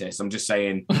scientists. I'm just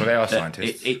saying. Well, they are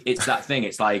scientists. It's that thing.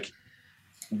 It's like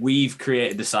we've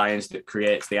created the science that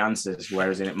creates the answers,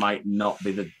 whereas it might not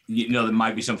be there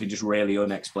might be something just really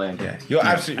unexplained. Yeah, you're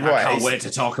absolutely right. I can't wait to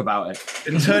talk about it.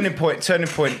 And Turning Point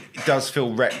does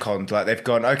feel retconned. Like they've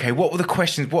gone, okay, what were the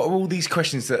questions? What are all these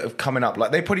questions that have coming up?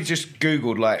 Like they probably just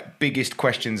Googled like biggest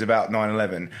questions about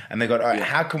 9/11, and they got, all right,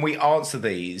 how can we answer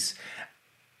these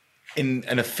in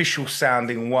an official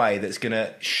sounding way that's going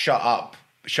to shut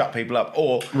people up,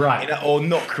 or or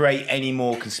not create any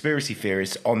more conspiracy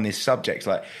theorists on this subject,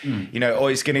 or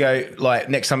it's going to go like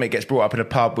next time it gets brought up in a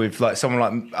pub with like someone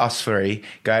like us three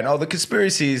going, oh, the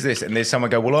conspiracy is this, and there's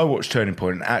someone go, well, I watched Turning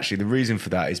Point, and actually the reason for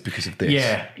that is because of this.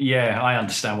 Yeah, I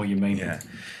understand what you mean. Yeah,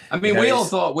 I mean, we all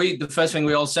thought the first thing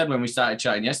we all said when we started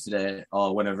chatting yesterday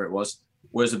or whenever it was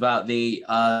about the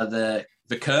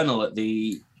colonel at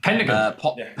the Pentagon.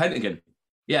 Pentagon.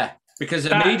 Yeah. Because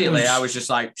immediately I was just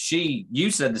like,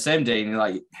 you said the same, Dean,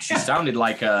 like she sounded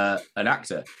like an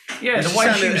actor. Yeah, the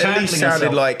way she was handling herself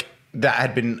sounded like that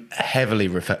had been heavily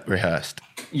rehearsed.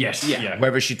 Yes, yeah.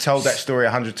 Whether she told that story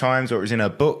 100 times or it was in her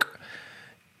book.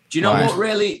 Do you know what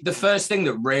really, the first thing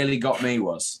that really got me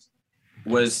was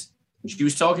she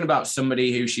was talking about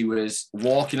somebody who she was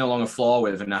walking along a floor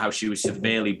with and how she was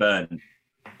severely burned.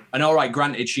 And all right,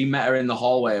 granted, she met her in the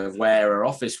hallway of where her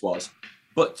office was.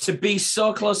 But to be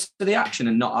so close to the action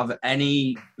and not have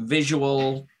any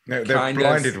visual, they're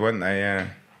blinded, weren't they? Yeah.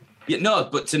 No,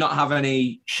 but to not have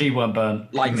any, she weren't burned,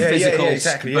 like physical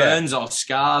burns or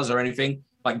scars or anything.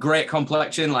 Like great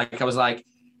complexion. Like I was like,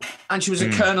 and she was a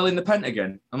colonel in the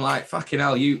Pentagon. I'm like, fucking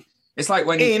hell, It's like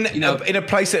when in a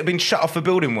place that had been shut off for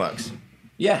building works.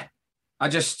 Yeah, I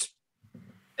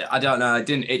don't know. It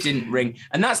didn't ring,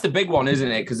 and that's the big one,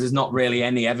 isn't it? Because there's not really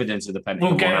any evidence of the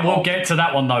Pentagon. We'll get to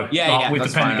that one though. With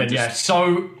the Pentagon. Fine,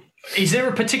 So, is there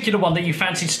a particular one that you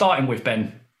fancied starting with,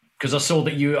 Ben? Because I saw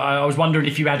that I was wondering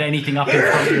if you had anything up in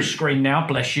front of your screen now.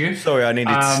 Bless you. Sorry, I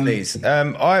needed to sneeze.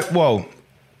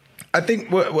 I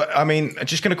think I'm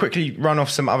just going to quickly run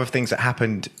off some other things that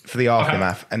happened for the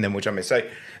aftermath, and then we'll jump in. So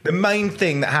The main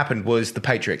thing that happened was the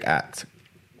Patriot Act.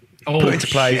 Put into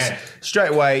place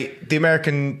straight away. The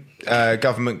American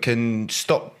government can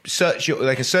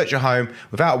they can search your home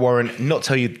without a warrant, not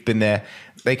tell you've been there.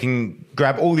 They can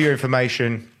grab all your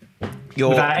information.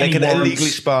 They can illegally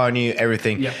spy on you,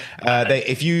 everything. Yeah.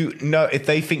 If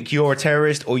they think you're a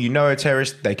terrorist or you know a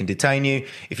terrorist, they can detain you.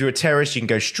 If you're a terrorist, you can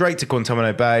go straight to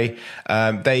Guantanamo Bay.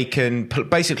 They can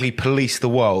basically police the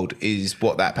world, is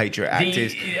what that Patriot Act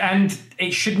is. And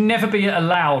it should never be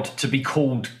allowed to be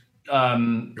called.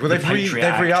 They've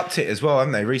re-upped it as well,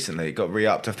 haven't they? Recently, it got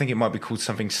re-upped. I think it might be called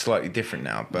something slightly different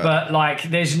now. But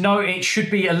like, it should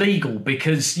be illegal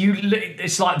because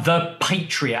it's like the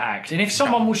Patriot Act. And if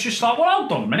someone was just like, well,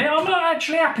 hold on a minute, I'm not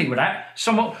actually happy with that.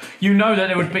 That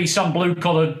there would be some blue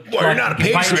collar. Well, you're not a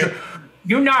patriot.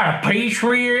 You're not a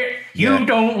patriot. You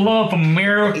don't love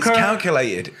America. It's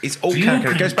calculated. It's all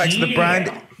calculated. It goes back to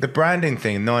the branding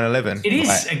thing in 9/11. It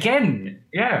is again.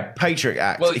 Yeah. Patriot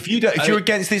Act. Well, if you're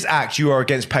against this act, you are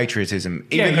against patriotism.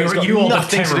 Even though it's got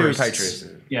nothing to do with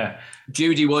patriotism. Yeah.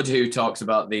 Judy Wood, who talks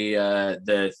about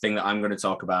the thing that I'm going to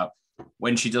talk about,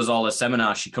 when she does all her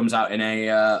seminars, she comes out in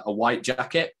a white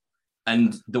jacket,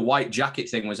 and the white jacket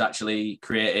thing was actually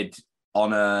created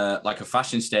on a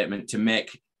fashion statement to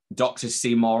make doctors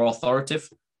seem more authoritative.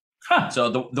 Huh.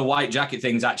 So the white jacket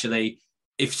thing's actually,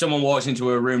 if someone walks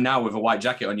into a room now with a white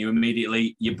jacket on, your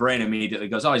brain immediately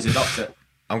goes, "Oh, he's a doctor."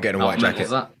 I'm getting a white jacket.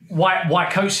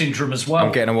 White coat syndrome as well.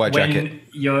 I'm getting a white jacket.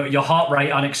 When your heart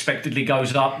rate unexpectedly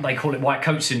goes up, they call it white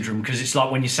coat syndrome because it's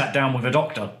like when you sat down with a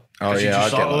doctor. Oh yeah, I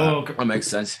get that. That makes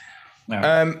sense.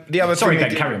 No. The other Sorry,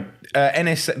 thing, carry on.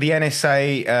 the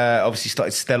NSA obviously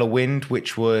started Stellar Wind,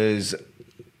 which was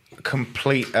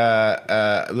complete.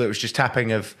 It was just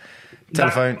tapping of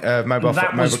telephone, mobile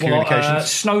communications.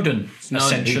 Snowden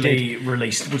essentially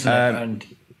released, wasn't it?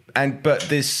 But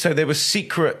there was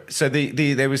secret. So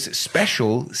there was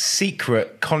special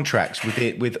secret contracts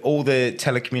with all the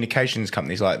telecommunications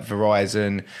companies like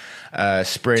Verizon,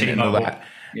 Sprint, T-Mobile. and all that.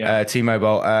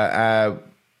 T-Mobile.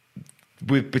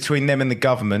 Between them and the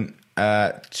government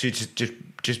to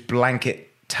just blanket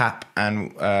tap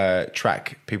and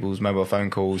track people's mobile phone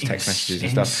calls, text messages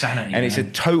and stuff. Insanity, and it's a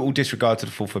total disregard to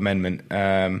the Fourth Amendment.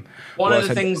 One of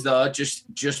the things, though,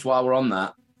 just while we're on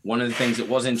that, one of the things that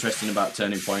was interesting about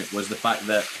Turning Point was the fact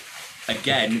that,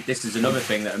 again, this is another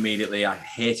thing that immediately I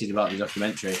hated about the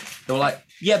documentary. They were like,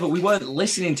 yeah, but we weren't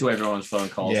listening to everyone's phone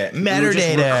calls. Yeah,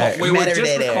 metadata. We were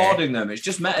just recording them. It's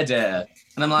just metadata.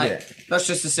 And I'm like, that's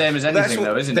just the same as anything,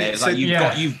 though, isn't it? It's like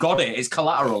you've got it. It's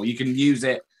collateral. You can use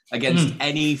it against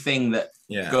anything that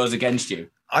goes against you.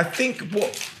 I think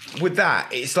with that,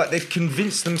 it's like they've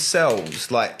convinced themselves,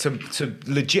 like to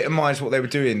legitimize what they were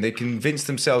doing. They convinced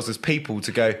themselves as people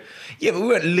to go, yeah, but we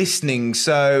weren't listening,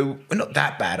 so we're not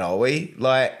that bad, are we?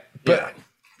 They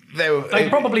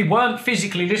probably weren't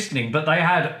physically listening, but they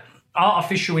had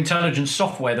artificial intelligence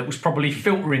software that was probably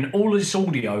filtering all this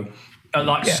audio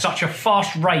at such a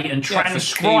fast rate and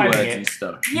transcribing it and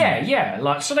stuff.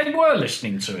 Yeah. So they were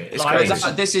listening to it.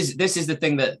 This is the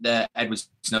thing that Edward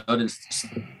Snowden's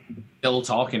still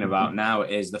talking about now,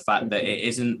 is the fact that it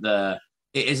isn't the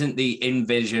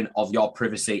invasion of your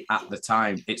privacy at the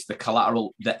time. It's the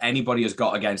collateral that anybody has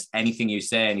got against anything you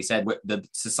say. And he said, the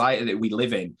society that we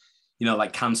live in,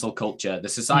 like cancel culture, the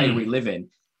society we live in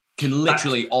can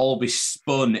literally all be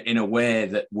spun in a way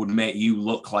that would make you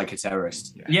look like a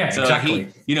terrorist. Yeah, so exactly.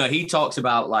 He talks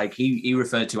about, he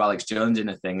referred to Alex Jones in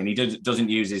a thing, and he doesn't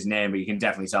use his name, but you can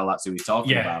definitely tell that's who he's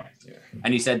talking about. Yeah.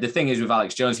 And he said the thing is with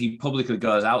Alex Jones, he publicly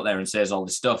goes out there and says all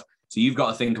this stuff. So you've got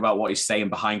to think about what he's saying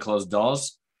behind closed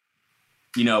doors.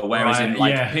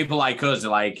 Whereas people like us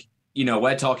are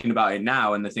we're talking about it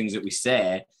now, and the things that we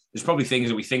say, there's probably things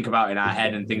that we think about in our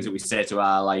head and things that we say to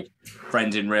our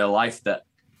friends in real life that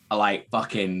are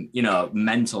fucking,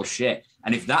 mental shit.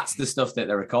 And if that's the stuff that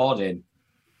they're recording,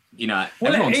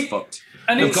 everyone's fucked.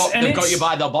 And they've got you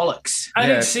by their bollocks. And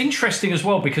it's interesting as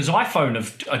well because iPhone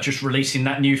are just releasing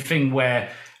that new thing where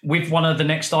with one of the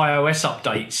next iOS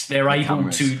updates, they're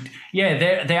able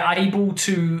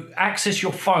to access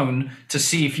your phone to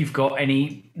see if you've got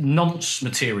any nonce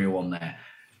material on there.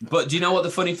 But do you know what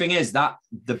the funny thing is? That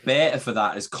the beta for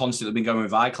that has constantly been going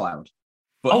with iCloud.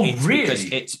 But really? Because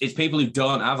it's people who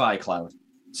don't have iCloud.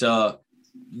 So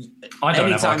I don't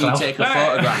anytime have iCloud. You take a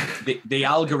photograph, the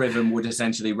algorithm would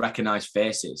essentially recognize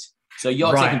faces. So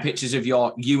you're taking pictures of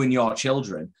you and your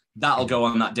children. That'll go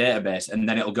on that database, and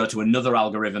then it'll go to another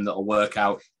algorithm that'll work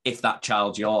out if that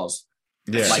child's yours.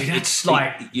 Yeah.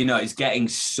 It's getting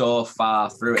so far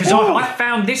through it. Because I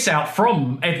found this out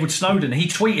from Edward Snowden. He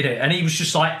tweeted it, and he was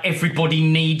just like, everybody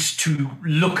needs to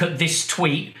look at this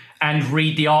tweet and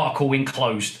read the article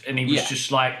enclosed, and he was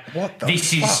just like, "What?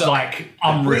 This is like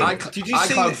unreal."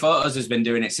 iCloud Photos has been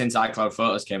doing it since iCloud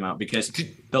Photos came out because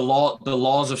the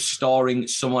laws of storing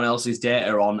someone else's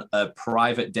data on a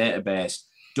private database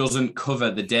doesn't cover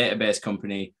the database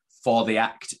company for the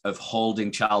act of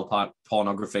holding child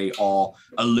pornography or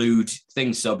a lewd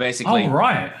things. So basically,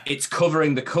 it's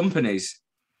covering the companies.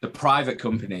 The private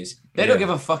companies, they don't give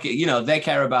a fuck. They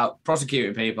care about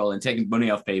prosecuting people and taking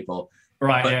money off people.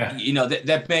 Right, but,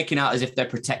 they're making out as if they're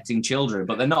protecting children,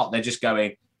 but they're not. They're just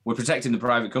going, we're protecting the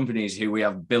private companies who we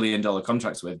have billion-dollar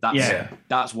contracts with.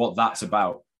 That's what that's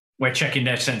about. We're checking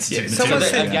their sensitive material.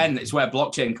 So again, it's where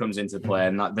blockchain comes into play,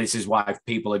 and this is why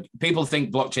people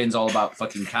think blockchain's all about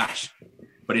fucking cash,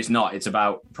 but it's not. It's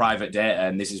about private data,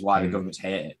 and this is why the governments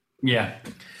hate it. Yeah.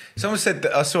 Someone said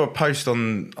that I saw a post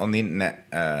on the internet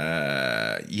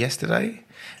yesterday.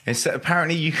 And so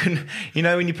apparently you can,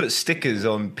 when you put stickers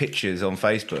on pictures on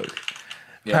Facebook,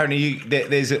 apparently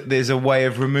there's a way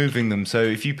of removing them. So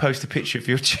if you post a picture of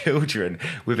your children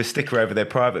with a sticker over their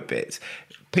private bits,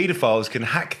 paedophiles can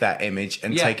hack that image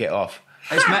and take it off.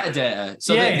 It's metadata.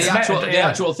 So the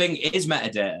actual thing is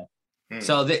metadata.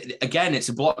 So again, it's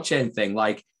a blockchain thing.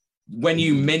 Like, when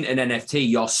you mint an NFT,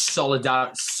 you're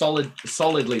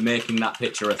solidly making that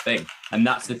picture a thing, and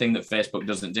that's the thing that Facebook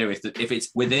doesn't do. If it's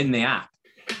within the app,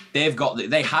 they have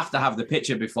to have the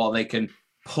picture before they can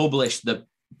publish the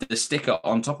sticker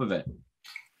on top of it.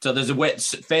 So there's a way.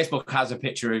 Facebook has a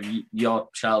picture of your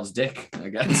child's dick, I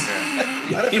guess. I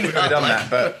don't think we've ever done that,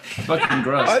 but fucking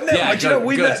gross.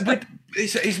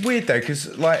 It's weird though,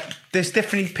 because there's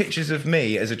definitely pictures of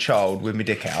me as a child with my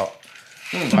dick out,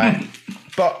 right?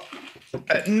 But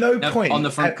at no point on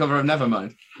the front cover of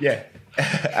Nevermind. Yeah,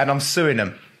 and I'm suing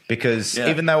them because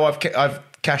even though I've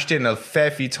cashed in a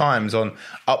fair few times on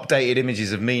updated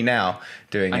images of me now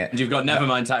doing it, you've got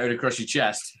Nevermind tattooed across your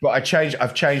chest. But I've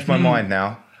changed my mind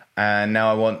now, and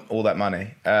now I want all that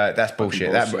money. That's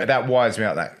bullshit. That wires me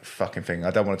out. That fucking thing.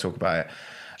 I don't want to talk about it.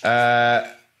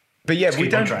 But yeah, we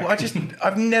don't.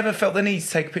 I've never felt the need to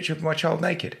take a picture of my child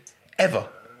naked ever.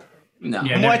 No,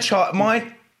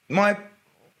 my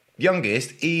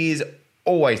youngest is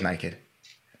always naked.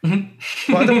 But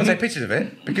I don't want to take pictures of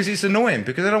it because it's annoying,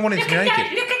 because I don't want him to be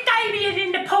naked. Look at Damien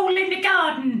in the pool in the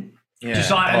garden. Yeah.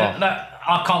 Just like,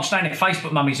 I can't stand it.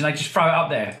 Facebook mummies, and they just throw it up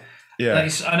there. Yeah. I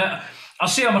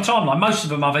see it on my timeline. Most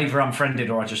of them I've either unfriended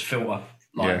or I just filter.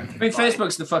 I mean,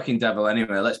 Facebook's the fucking devil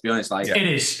anyway. Let's be honest. It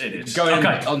is. Going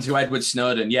onto Edward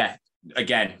Snowden. Yeah.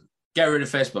 Again, get rid of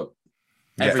Facebook.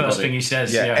 First thing he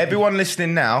says. Yeah. Everyone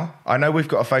listening now, I know we've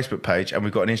got a Facebook page and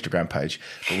we've got an Instagram page,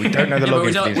 but we don't know the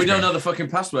login. We don't know the fucking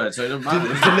password, so it doesn't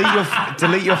matter.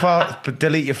 delete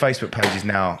your Facebook pages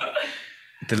now.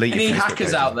 Any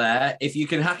hackers out there, if you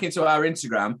can hack into our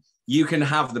Instagram, you can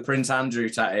have the Prince Andrew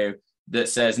tattoo that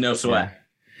says no swear.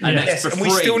 Yeah. And it's for free.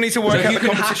 And we still need to work out the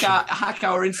competition. Hack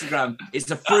our Instagram. It's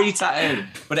a free tattoo,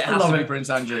 but it has to be Prince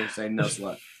Andrew saying no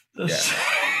swear.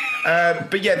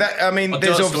 But yeah,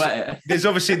 there's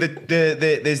obviously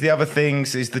there's the other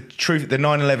things. There's the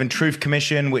 9/11 Truth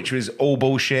Commission, which was all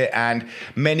bullshit, and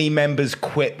many members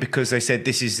quit because they said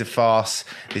this is a farce.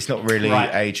 It's not really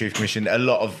a Truth Commission. A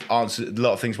lot of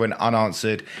things went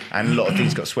unanswered, and a lot of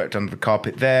things got swept under the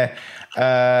carpet there.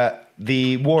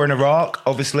 The war in Iraq,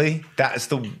 obviously, that's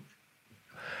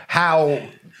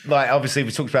obviously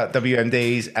we talked about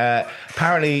WMDs.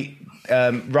 Apparently,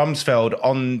 Rumsfeld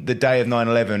on the day of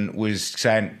 9/11 was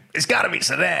saying, "It's got to be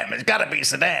Saddam. It's got to be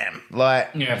Saddam."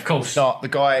 Yeah, of course. Not the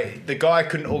guy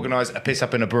couldn't organise a piss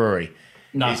up in a brewery.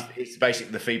 No, it's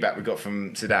basically the feedback we got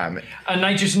from Saddam. And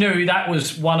they just knew that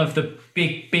was one of the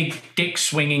big dick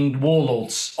swinging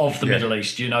warlords of the Middle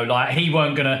East. He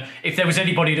weren't gonna. If there was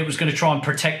anybody that was going to try and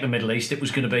protect the Middle East, it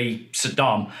was going to be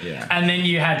Saddam. Yeah. And then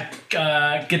you had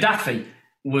Gaddafi.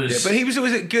 But he was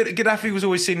always Gaddafi was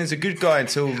always seen as a good guy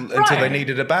until they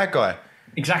needed a bad guy.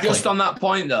 Exactly. Just on that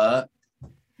point, though,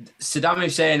 Saddam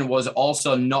Hussein was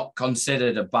also not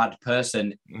considered a bad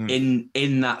person in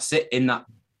that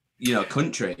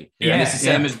country. Yeah, and it's the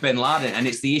same as Bin Laden, and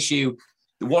it's the issue.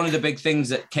 One of the big things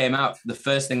that came out, the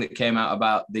first thing that came out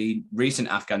about the recent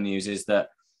Afghan news is that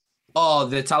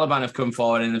the Taliban have come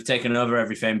forward and they've taken over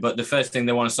everything, but the first thing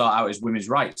they want to sort out is women's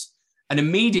rights. And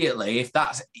immediately, if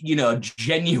that's,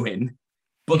 genuine,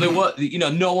 but they were,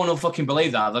 no one will fucking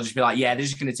believe that. They'll just be like, yeah, they're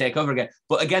just going to take over again.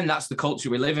 But again, that's the culture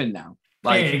we live in now.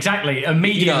 Exactly.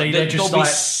 Immediately, they're just there'll be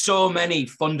so many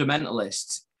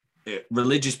fundamentalists,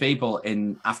 religious people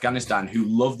in Afghanistan who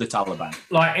love the Taliban.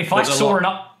 If I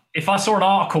saw an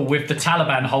article with the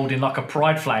Taliban holding a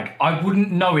pride flag, I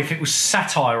wouldn't know if it was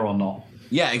satire or not.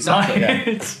 Yeah,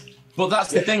 exactly. But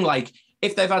that's the thing,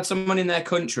 if they've had someone in their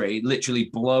country literally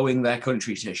blowing their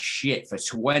country to shit for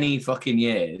 20 fucking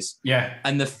years,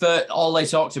 and all they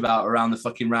talked about around the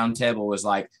fucking round table was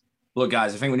like, look,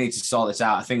 guys, I think we need to sort this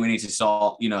out. I think we need to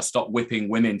stop whipping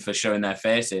women for showing their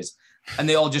faces. And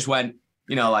they all just went,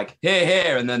 like,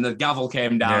 here. And then the gavel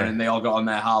came down and they all got on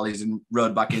their Harleys and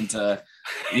rode back into,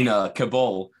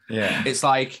 Kabul. Yeah. It's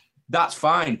like, that's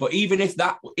fine. But even if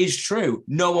that is true,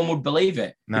 no one would believe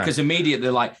it. No. Because immediately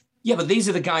they're like, yeah, but these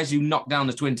are the guys who knocked down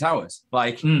the Twin Towers.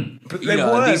 Like, but they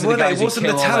weren't. It wasn't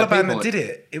the Taliban that did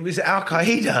it. It was Al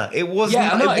Qaeda. It wasn't.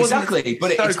 Yeah, no, exactly.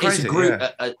 But so it's a group,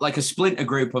 like a splinter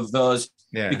group of those.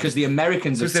 Yeah. Because the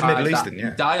Americans have tied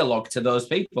that dialogue to those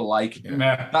people. Like,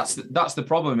 that's the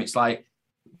problem. It's like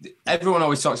everyone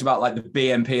always talks about like the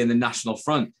BNP and the National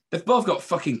Front. They've both got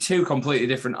fucking two completely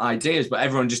different ideas, but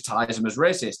everyone just ties them as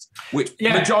racist, which the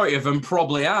majority of them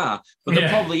probably are. But there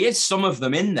probably is some of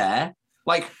them in there.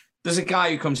 Like, there's a guy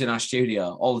who comes in our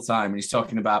studio all the time and he's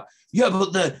talking about,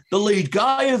 but the lead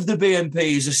guy of the BNP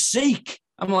is a Sikh.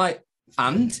 I'm like,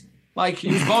 and? Like,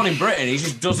 he was born in Britain. He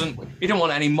just he don't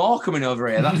want any more coming over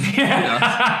here. That's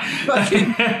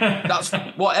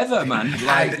whatever, man.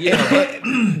 Like,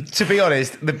 to be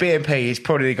honest, the BNP is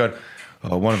probably gone,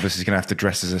 one of us is going to have to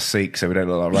dress as a Sikh so we don't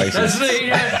look like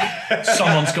racists.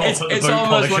 Someone's got to put the boot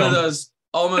polish on.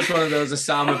 Almost one of those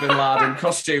Osama bin Laden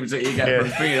costumes that you get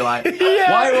from Fear. Like,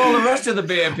 why are all the rest of the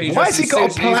BNP? Why has he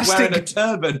got a wearing a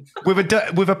turban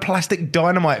with a plastic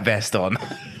dynamite vest on?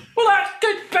 Well, that's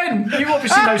good, Ben. You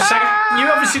obviously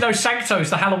know Sanctos,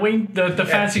 the Halloween, the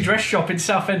fancy dress shop in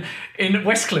South End, in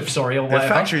Westcliff, or whatever.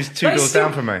 The factory's two doors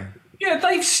down from me. Yeah,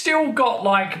 they've still got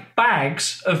like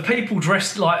bags of people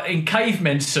dressed like in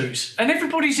cavemen suits, and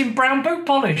everybody's in brown boot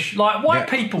polish, like white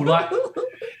people. Like,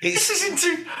 this isn't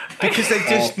too because they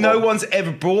just no one's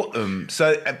ever brought them.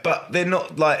 So, but they're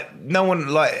not like no one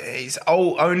like it's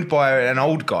owned by an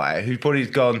old guy who's probably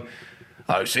gone.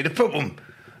 I see the problem.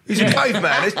 He's a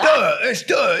caveman. It's dirt. It's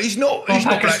dirt. He's not. He's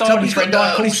not black top. He's got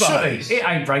dirt on his face. It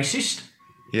ain't racist.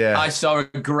 Yeah. I saw a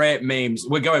great memes.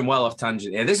 We're going well off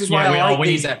tangent here. This is why I like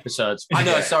these episodes. I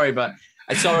know, sorry, but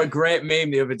I saw a great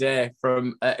meme the other day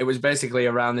from, it was basically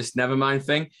around this Nevermind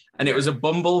thing, and it was a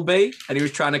bumblebee, and he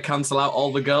was trying to cancel out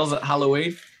all the girls at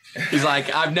Halloween. He's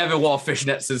like, I've never wore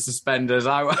fishnets and suspenders.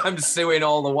 I'm suing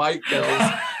all the white girls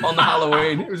on the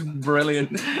Halloween. It was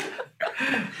brilliant.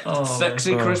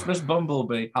 Sexy Christmas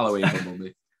bumblebee. Halloween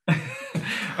bumblebee.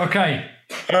 Okay.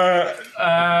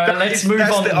 Let's move on.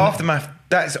 That's the aftermath.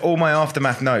 That's all my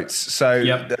aftermath notes.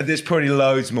 So there's probably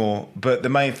loads more, but the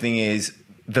main thing is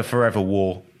the Forever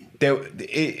War.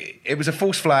 It was a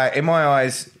false flag. In my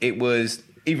eyes, it was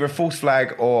either a false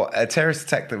flag or a terrorist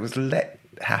attack that was let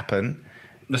happen.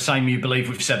 The same you believe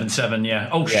with 7/7, yeah.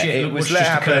 Oh shit! It was let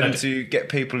happen to get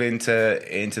people into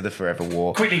the Forever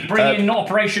War. Quickly, bring in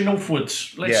Operation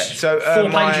Northwoods. Let's, so 4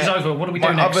 pages over. What do we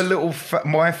do next? Other little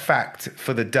my fact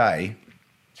for the day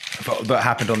that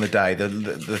happened on the day.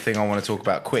 The thing I want to talk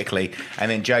about quickly,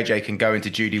 and then JJ can go into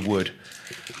Judy Wood.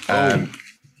 I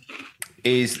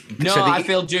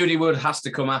feel Judy Wood has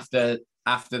to come after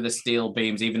the steel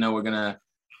beams, even though we're gonna.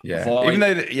 Yeah, avoid even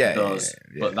though those,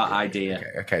 but that idea.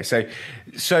 Okay. So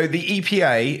the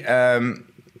EPA,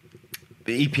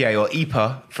 or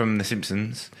EPA from The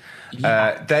Simpsons,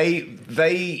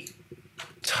 they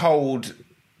told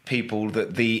people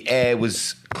that the air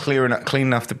was clean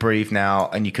enough to breathe now,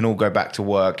 and you can all go back to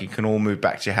work. You can all move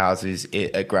back to your houses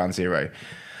at Ground Zero.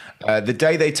 The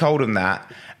day they told them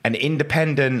that, an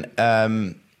independent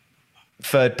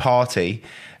third party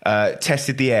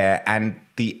tested the air, and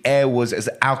the air was as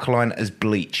alkaline as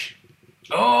bleach.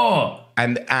 Oh,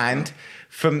 and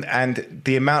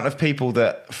the amount of people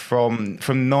that from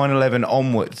 9/11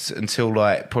 onwards until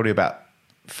like probably about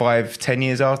 5-10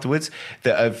 years afterwards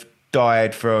that have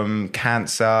died from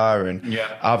cancer and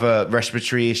other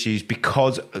respiratory issues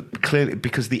because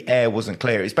the air wasn't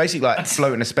clear. It's basically like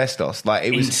floating asbestos. Like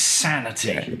it was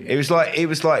insanity. Yeah, it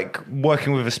was like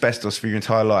working with asbestos for your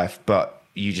entire life, but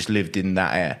you just lived in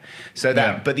that air. So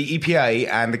but the EPA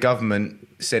and the government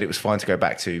said it was fine to go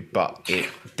back to, but it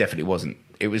definitely wasn't.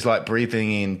 It was like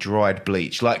breathing in dried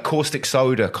bleach, like caustic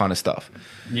soda kind of stuff.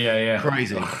 Yeah.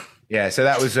 Crazy. Yeah. So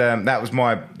that was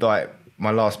my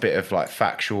last bit of like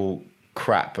factual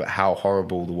crap at how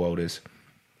horrible the world is.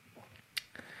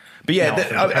 But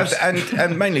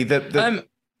and mainly the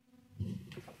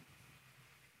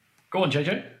Go on,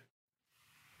 JJ.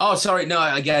 Oh, sorry. No,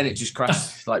 again, it just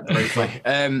crashed like briefly.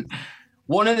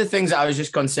 One of the things that I was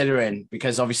just considering,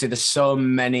 because obviously there's so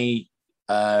many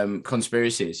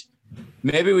conspiracies,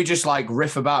 maybe we just like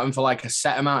riff about them for like a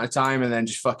set amount of time and then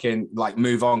just fucking like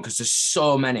move on, because there's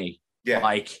so many. Yeah,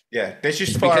 like Let's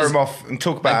just fire them off and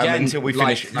talk about them until we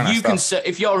finish. You can,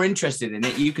 if you're interested in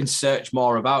it, you can search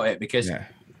more about it because. Yeah.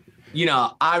 You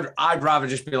know, I'd rather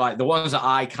just be like the ones that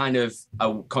I kind of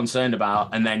are concerned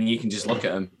about, and then you can just look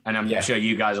at them, and I'm sure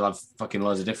you guys will have fucking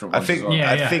loads of different ones.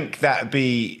 I think that'd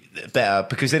be better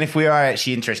because then if we are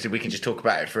actually interested, we can just talk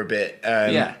about it for a bit.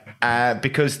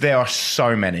 Because there are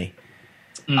so many.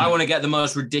 I want to get the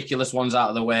most ridiculous ones out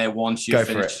of the way once you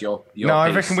finish your No, piece.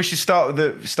 I reckon we should start with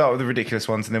the ridiculous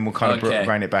ones, and then we'll kind of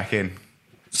rein it back in.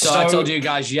 So I told you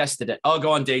guys yesterday. Oh,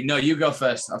 go on, D. No, you go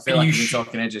first. I feel like you've been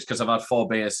talking ages because I've had 4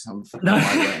 beers. I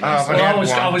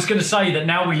was going to say that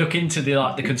now we look into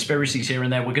the conspiracies here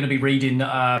and there. We're going to be reading,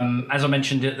 as I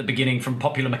mentioned at the beginning, from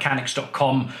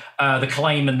popularmechanics.com, the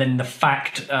claim and then the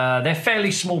fact. They're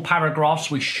fairly small paragraphs.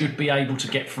 We should be able to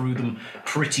get through them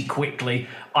pretty quickly.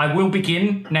 I will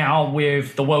begin now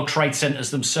with the World Trade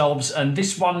Centers themselves, and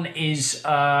this one is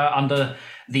under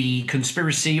the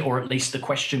conspiracy, or at least the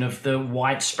question of the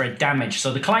widespread damage.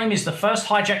 So the claim is the first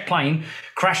hijacked plane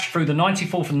crashed through the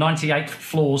 94th and 98th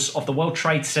floors of the World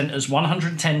Trade Center's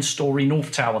 110-story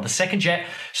North Tower. The second jet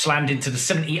slammed into the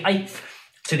 78th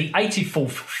to the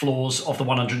 84th floors of the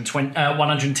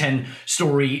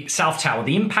 110-story South Tower.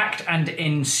 The impact and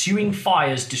ensuing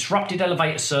fires disrupted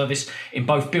elevator service in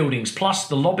both buildings. Plus,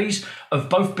 the lobbies of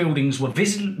both buildings were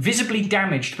visibly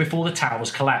damaged before the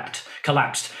towers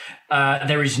collapsed.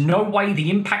 There is no way the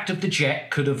impact of the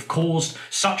jet could have caused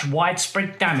such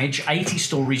widespread damage 80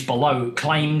 stories below,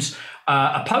 claims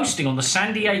a posting on the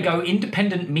San Diego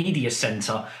Independent Media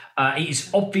Center. It is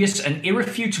obvious and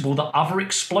irrefutable that other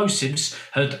explosives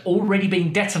had already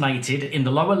been detonated in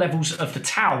the lower levels of the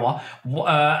tower,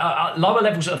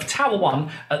 Tower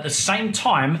 1 at the same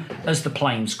time as the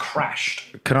planes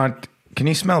crashed. Can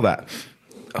you smell that?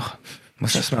 Oh,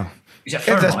 what's that smell? Is that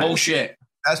thermite? That's bullshit.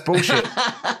 That's bullshit.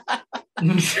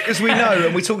 Because we know,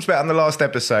 and we talked about in the last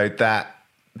episode, that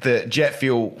the jet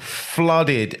fuel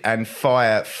flooded and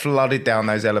fire flooded down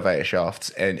those elevator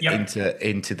shafts and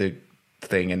into the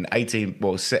thing, and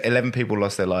 11 people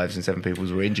lost their lives and 7 people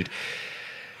were injured.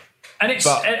 And it's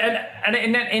and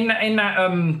in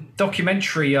that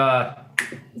documentary, the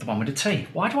one with the T.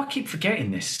 Why do I keep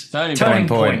forgetting this? Turning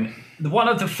Point. One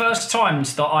of the first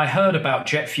times that I heard about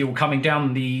jet fuel coming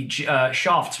down the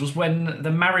shafts was when the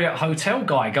Marriott Hotel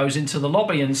guy goes into the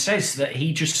lobby and says that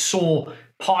he just saw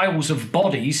piles of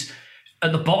bodies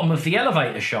at the bottom of the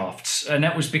elevator shafts, and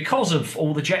that was because of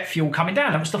all the jet fuel coming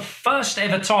down. That was the first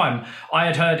ever time I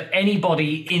had heard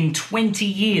anybody in 20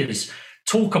 years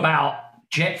talk about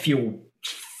jet fuel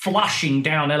flushing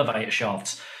down elevator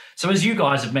shafts. So as you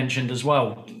guys have mentioned as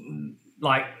well,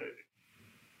 like,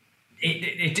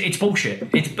 it's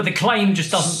bullshit. But the claim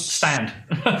just doesn't stand.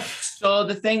 So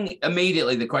the thing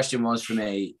immediately, the question was for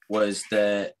me was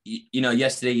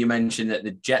yesterday you mentioned that the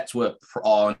jets were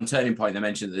on Turning Point. They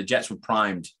mentioned that the jets were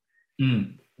primed.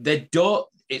 They don't.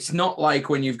 It's not like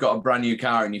when you've got a brand new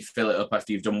car and you fill it up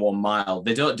after you've done 1 mile.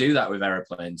 They don't do that with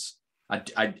aeroplanes.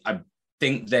 I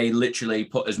think they literally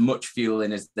put as much fuel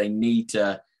in as they need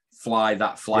to fly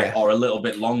that flight or a little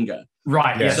bit longer.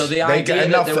 Right. Yes. So the idea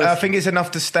enough, I think it's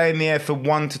enough to stay in the air for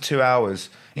 1 to 2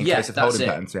 hours in case of holding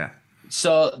patterns. Yeah.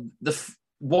 So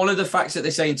one of the facts that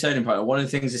they say in Turning Point, or one of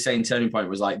the things they say in Turning Point,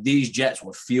 was like these jets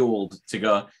were fueled to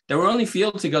go. They were only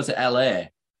fueled to go to LA.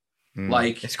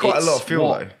 Like it's quite a lot of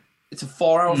fuel though. It's a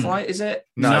 4-hour flight, is it?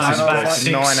 No, it's about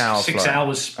 9-hour 6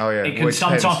 hours. Oh yeah, it can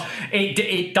sometimes.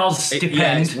 It does depend.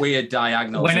 Yeah, it's weird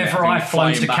diagonal. Whenever I've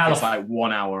flown to California, it's like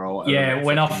 1 hour or whatever. Yeah,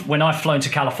 when I've flown to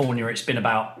California, it's been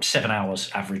about 7 hours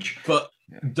average. But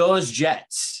those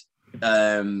jets,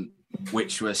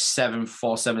 which were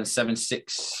 747,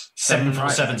 76,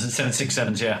 747s and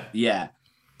 767s, yeah,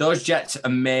 those jets are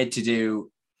made to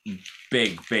do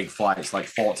big flights, like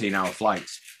 14-hour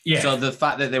flights. Yeah. So the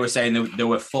fact that they were saying they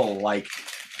were full, like,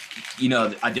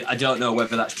 I don't know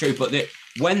whether that's true, but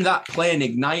when that plane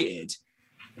ignited,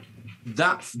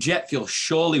 that jet fuel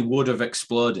surely would have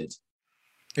exploded.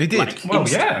 It did. Like,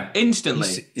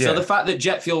 instantly. Yeah. So the fact that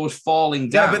jet fuel was falling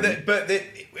down. Yeah, but it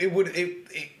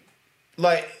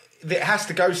has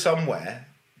to go somewhere.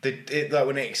 Like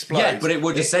when it explodes. Yeah, but it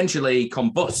would essentially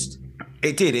combust.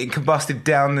 It did. It combusted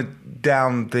down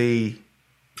the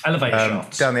elevator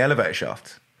shaft. Down the elevator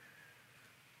shaft.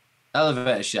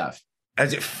 Elevator shaft.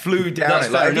 As it flew down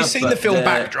it. Like, have you seen the film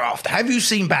Backdraft? Have you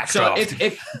seen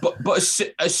Backdraft? So but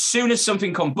as soon as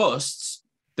something combusts,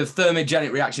 the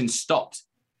thermogenic reaction stopped.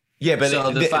 Yeah, but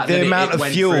so the amount of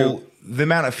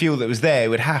fuel, that was there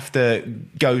would have to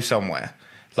go somewhere.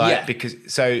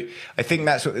 Because I think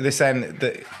that's what they're saying,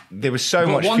 that there was so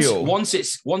much fuel. Once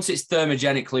it's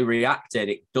thermogenically reacted,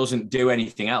 it doesn't do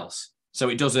anything else. So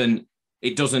it doesn't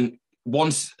it doesn't.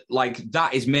 Once like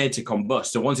that is made to combust,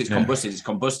 so once it's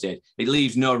combusted, it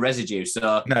leaves no residue.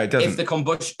 So no, it doesn't.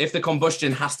 If the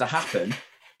combustion has to happen,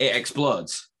 it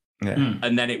explodes. Yeah.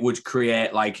 And then it would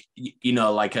create like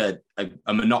like a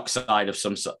monoxide of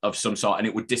some sort, and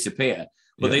it would disappear.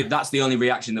 But that's the only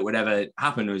reaction that would ever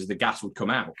happen, is the gas would come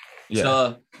out. Yeah.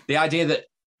 So the idea that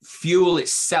fuel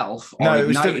itself, it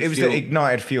was the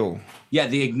ignited fuel. Yeah,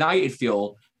 the ignited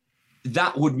fuel,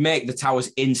 that would make the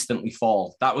towers instantly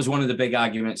fall. That was one of the big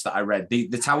arguments that I read.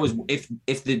 The towers,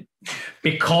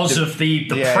 because of the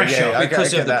pressure,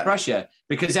 because of the pressure,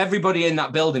 because everybody in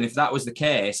that building, if that was the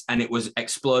case, and it was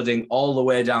exploding all the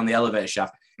way down the elevator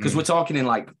shaft, because we're talking in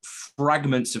like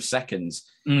fragments of seconds.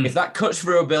 If that cuts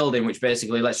through a building, which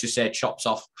basically, let's just say, chops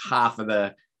off half of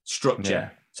the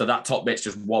structure, so that top bit's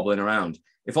just wobbling around.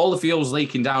 If all the fuel's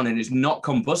leaking down and it's not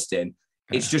combusting,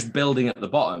 it's just building at the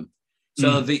bottom.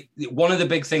 So one of the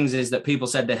big things is that people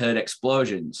said they heard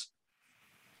explosions,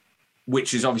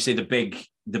 which is obviously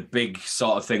the big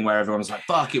sort of thing where everyone's like,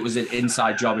 "Fuck, it was an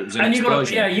inside job. It was an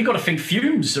explosion." You got to think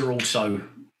fumes are also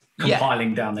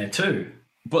compiling down there too.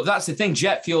 But that's the thing.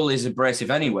 Jet fuel is abrasive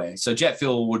anyway, so jet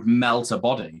fuel would melt a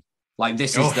body. Like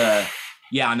this is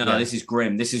this is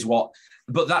grim. This is what,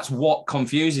 but that's what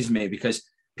confuses me, because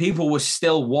people were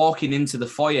still walking into the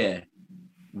foyer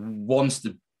once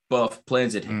both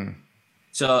planes had hit.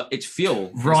 So it's fuel,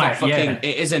 right?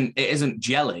 It isn't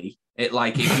jelly. It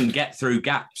can get through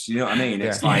gaps. You know what I mean?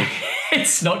 It's like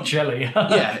it's not jelly.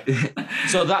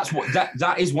 So that's what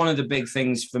that is one of the big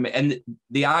things for me. And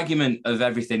the argument of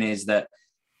everything is that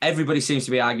everybody seems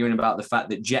to be arguing about the fact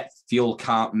that jet fuel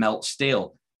can't melt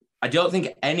steel. I don't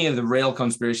think any of the real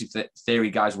conspiracy theory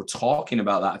guys were talking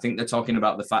about that. I think they're talking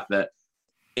about the fact that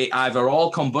it either all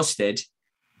combusted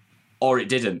or it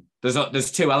didn't.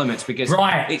 There's two elements, because it's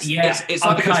like a fuse.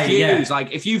 Yeah.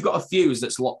 Like if you've got a fuse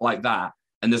that's like that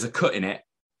and there's a cut in it,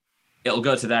 it'll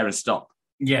go to there and stop.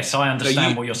 Yes, I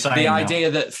understand what you're saying. The idea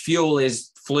that fuel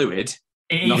is fluid,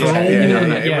 it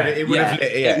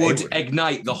would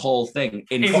ignite the whole thing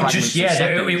in it fragments would just, of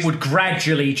seconds. It would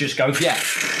gradually just go.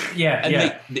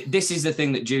 This is the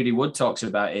thing that Judy Wood talks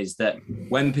about, is that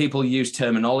when people use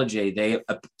terminology,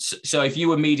 so if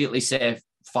you immediately say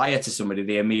fire to somebody,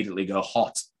 they immediately go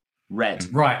hot,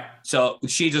 red. Right. So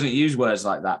she doesn't use words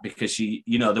like that, because she,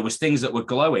 there was things that were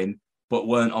glowing but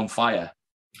weren't on fire.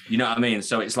 You know what I mean?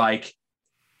 So it's like,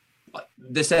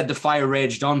 they said the fire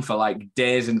raged on for like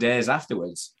days and days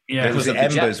afterwards. Yeah, it was the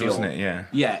embers, wasn't it? Yeah.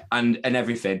 Yeah, and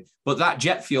everything. But that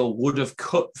jet fuel would have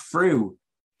cut through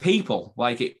people.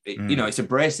 Like it's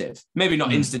abrasive. Maybe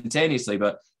not instantaneously,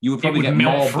 but you would probably get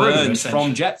more burns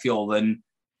from jet fuel than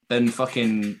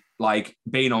fucking like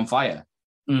being on fire.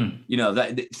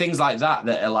 Things like that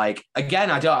are like,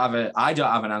 again, I don't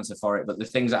have an answer for it, but the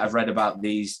things that I've read about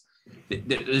these,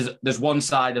 there's one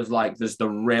side of like, there's the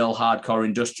real hardcore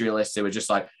industrialists who are just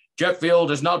like, jet fuel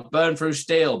does not burn through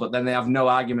steel, but then they have no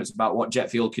arguments about what jet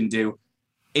fuel can do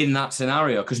in that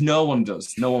scenario, because no one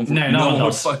does. No one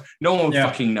would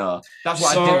fucking know. That's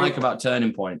what I didn't like about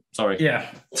Turning Point. Sorry. Yeah.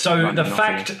 So the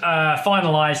fact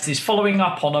finalised is following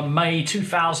up on a May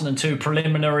 2002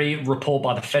 preliminary report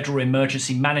by the Federal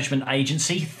Emergency Management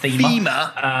Agency,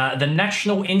 FEMA. The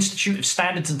National Institute of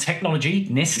Standards and Technology,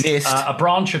 NIST, a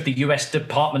branch of the US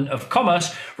Department of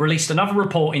Commerce, released another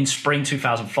report in spring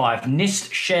 2005.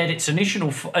 NIST shared its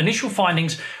initial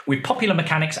findings with Popular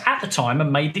Mechanics at the time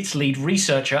and made its lead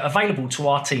researcher available to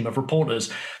our team of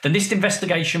reporters. The NIST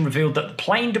investigation revealed that the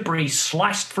plane debris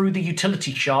sliced through the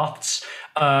utility shafts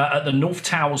at the North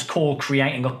Tower's core,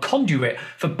 creating a conduit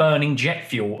for burning jet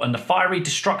fuel and the fiery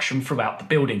destruction throughout the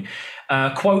building.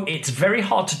 Quote, "It's very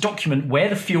hard to document where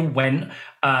the fuel went,"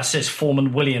 says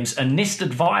Foreman Williams, a NIST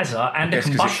advisor and a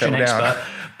combustion expert.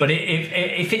 But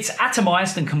if it's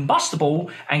atomized and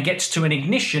combustible and gets to an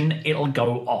ignition, it'll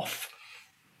go off.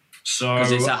 So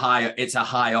because it's a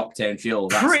high octane fuel.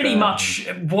 That's pretty much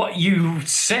what you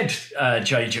said,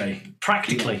 JJ,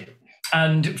 practically.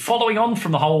 And following on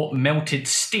from the whole melted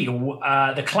steel,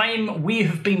 the claim "we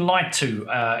have been lied to,"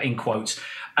 in quotes,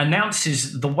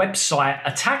 announces the website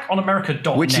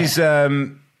attackonamerica.net. Which is,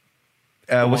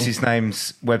 what's his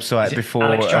name's website before?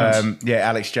 Alex Jones.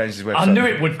 Alex Jones's website. I knew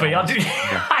it would be. I do.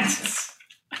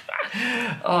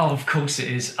 Oh, of course it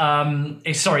is.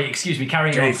 Sorry, excuse me.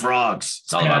 Carrying on. Gay frogs.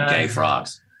 It's all about gay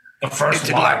frogs. The first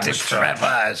intergalactic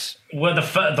trappers. Well, the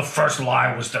first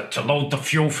lie was that to load the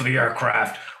fuel for the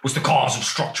aircraft was the cause of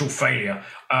structural failure.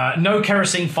 No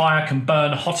kerosene fire can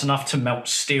burn hot enough to melt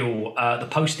steel. The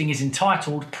posting is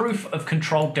entitled Proof of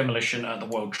Controlled Demolition at the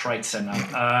World Trade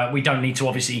Center. We don't need to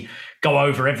obviously go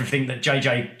over everything that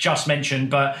JJ just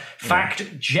mentioned, but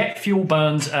fact, jet fuel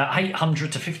burns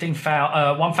 800 to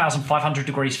 1,500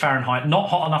 degrees Fahrenheit, not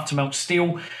hot enough to melt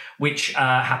steel, which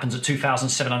happens at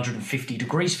 2,750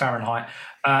 degrees Fahrenheit.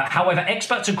 However,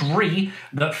 experts agree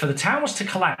that for the towers to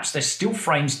collapse, their steel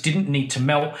frames didn't need to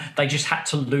melt. They just had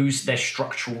to lose their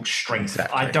structural strength.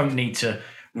 Exactly. I don't need to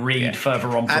read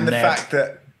further on from there. And the fact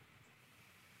that...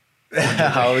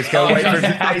 I was going to wait for him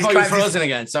to... I thought you were frozen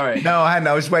again, sorry. No, I hadn't.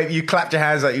 I was waiting. You clapped your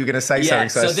hands like you were going to say something,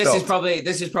 so this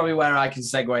is probably where I can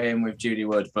segue in with Judy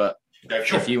Wood, but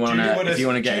if you want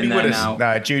to get in there now...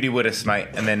 No, Judy Woodis, mate,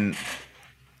 and then...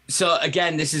 So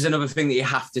again, this is another thing that you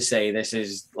have to say. This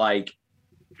is like...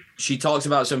 She talks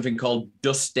about something called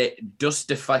dustification.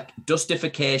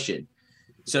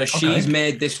 So she's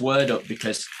made this word up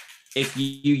because if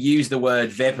you use the word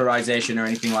vaporization or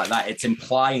anything like that, it's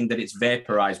implying that it's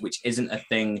vaporized, which isn't a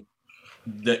thing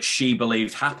that she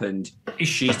believes happened.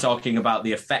 She's talking about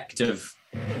the effect of,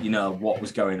 what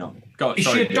was going on. Is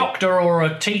she a doctor or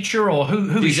a teacher or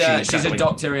who is she exactly? She's a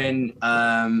doctor in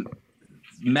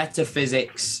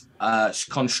metaphysics,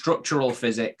 constructural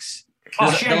physics.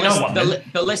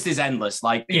 The list is endless.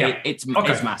 Like it's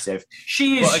massive.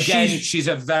 She is. But again, she's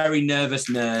a very nervous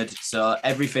nerd. So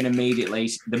everything immediately,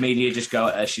 the media just go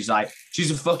at her. She's like, she's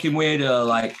a fucking weirdo.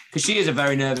 Like, because she is a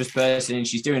very nervous person, and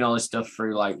she's doing all this stuff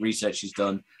through like research she's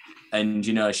done. And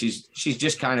she's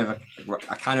just kind of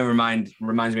reminds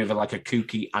me of like a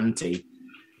kooky auntie.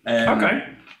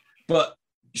 But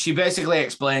she basically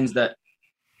explains that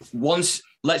once,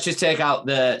 let's just take out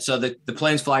the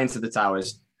planes fly into the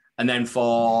towers. And then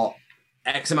for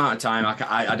X amount of time,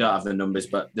 I don't have the numbers,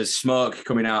 but there's smoke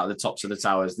coming out of the tops of the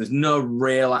towers. There's no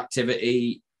real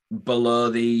activity below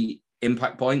the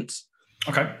impact points.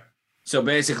 Okay. So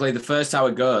basically, the first tower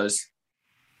goes,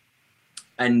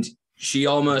 and she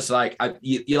almost like,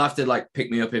 you'll have to like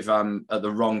pick me up if I'm at the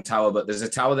wrong tower, but there's a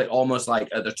tower that almost like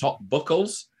at the top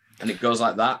buckles, and it goes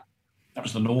like that. That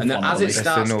was the north and then one. As it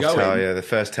starts going, tower, the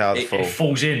first tower to fall. It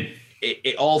falls in.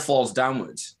 It all falls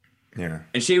downwards. Yeah,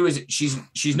 and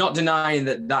she's not denying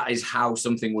that is how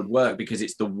something would work because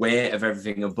it's the weight of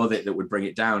everything above it that would bring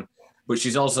it down. But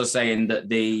she's also saying that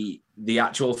the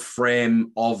actual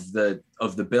frame of the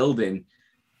building,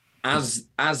 as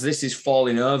this is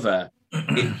falling over,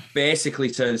 it basically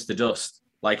turns to dust.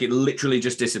 Like it literally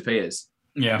just disappears.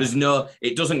 Yeah,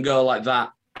 it doesn't go like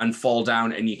that and fall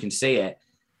down and you can see it.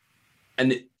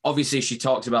 And obviously, she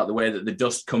talks about the way that the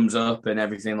dust comes up and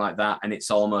everything like that, and it's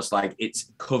almost like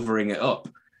it's covering it up.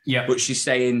 Yeah. But she's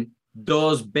saying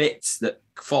those bits that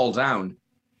fall down,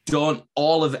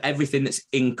 all of everything that's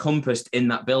encompassed in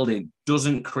that building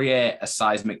doesn't create a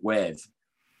seismic wave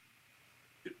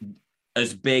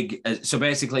as big as. So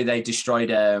basically, they destroyed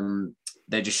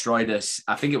us.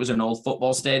 I think it was an old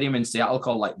football stadium in Seattle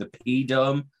called like the P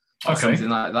Dome or something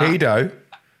like that. Pedo.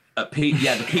 The P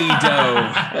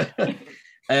Dome.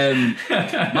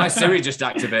 My Siri just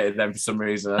activated them for some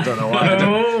reason. I don't know why.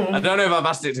 I don't know if I've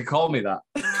asked it to call me that.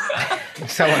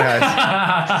 Someone has.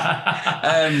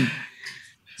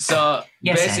 So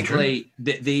basically,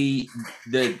 the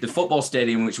football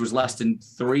stadium, which was less than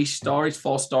 4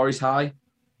 stories high,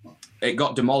 it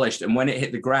got demolished, and when it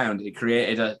hit the ground, it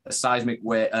created a seismic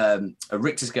wave, a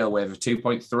Richter scale wave of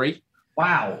 2.3.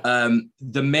 Wow.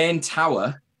 The main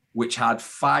tower, which had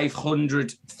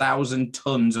 500,000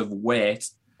 tons of weight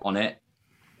on it,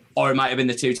 or it might have been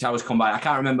the two towers combined. I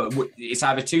can't remember. It's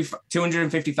either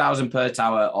 250,000 per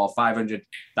tower or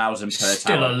 500,000 per tower.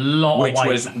 Still a lot, which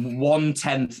was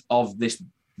 1/10 of this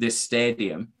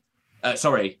stadium.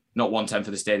 Sorry, not 1/10 of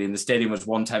the stadium. The stadium was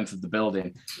 1/10 of the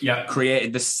building. Yeah,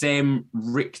 created the same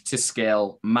Richter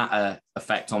scale matter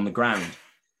effect on the ground.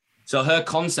 So her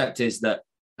concept is that,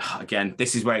 again,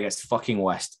 this is where it gets fucking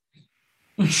west.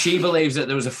 She believes that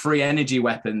there was a free energy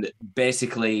weapon that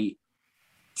basically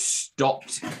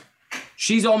stopped.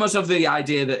 She's almost of the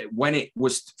idea that when it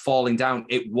was falling down,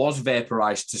 it was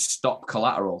vaporized to stop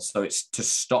collateral. So it's to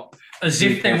stop. As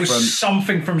if there was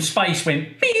something from space went.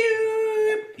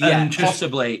 Yeah,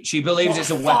 possibly. She believes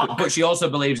it's a weapon, but she also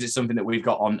believes it's something that we've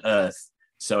got on Earth.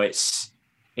 So it's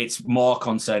more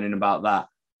concerning about that.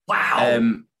 Wow.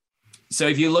 So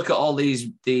if you look at all these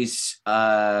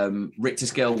Richter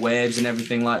scale waves and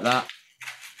everything like that,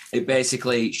 it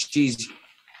basically she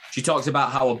talks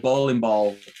about how a bowling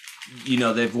ball,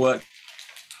 they've worked.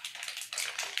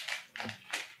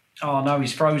 Oh no,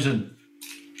 he's frozen.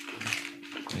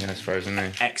 Yeah, it's frozen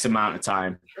now. X amount of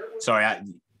time. Sorry,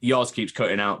 yours keeps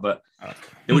cutting out, but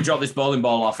they would drop this bowling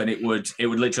ball off, and it would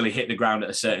literally hit the ground at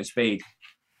a certain speed.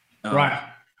 Right,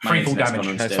 free fall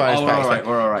damage. That's fine.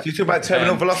 We're all right. So you talk about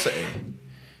terminal velocity.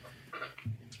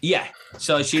 Yeah.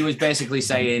 So she was basically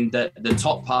saying that the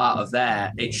top part of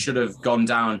there, it should have gone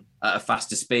down at a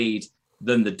faster speed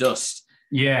than the dust.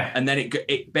 Yeah. And then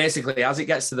it basically, as it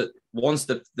gets to once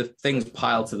the things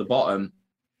pile to the bottom.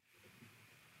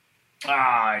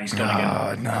 He's gone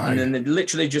again. No. And then they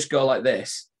literally just go like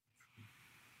this.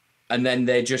 And then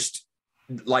they just,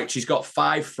 like, she's got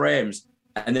 5 frames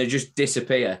and they just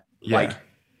disappear. Yeah.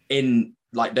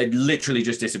 They literally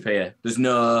just disappear.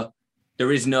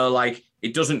 There is no, like,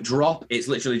 it doesn't drop. It's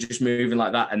literally just moving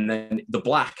like that. And then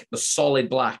the solid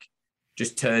black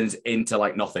just turns into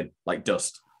like nothing, like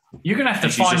dust. You're going to have to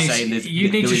find this.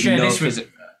 You need to share this with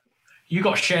you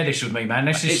got to share this with me, man.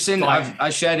 This is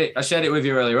I shared it with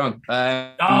you earlier on.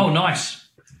 Nice.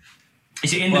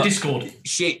 Is it in the Discord? No.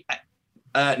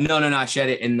 I shared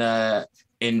it in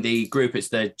the group. It's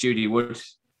the Judy Wood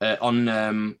on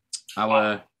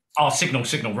our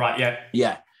Signal. Right, yeah.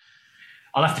 Yeah.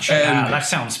 I'll have to check that out. That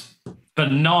sounds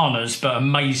bananas, but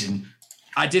amazing.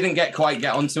 I didn't quite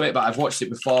get onto it, but I've watched it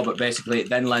before. But basically, it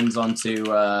then lends onto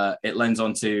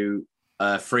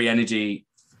free energy,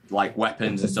 like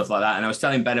weapons and stuff like that. And I was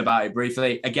telling Ben about it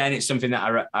briefly. Again, it's something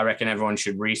that I reckon everyone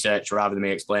should research rather than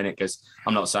me explain it, because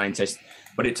I'm not a scientist.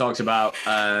 But it talks about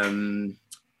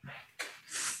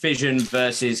fission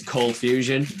versus cold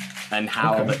fusion and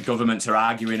how the governments are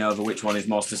arguing over which one is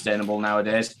more sustainable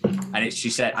nowadays. And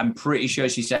I'm pretty sure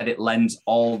she said it lends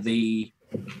all the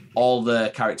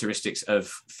characteristics of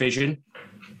fission.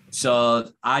 So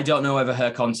I don't know whether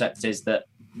her concept is that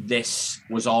this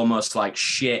was almost like,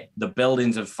 shit, the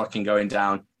buildings are fucking going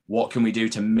down. What can we do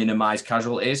to minimize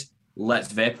casualties?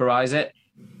 Let's vaporize it.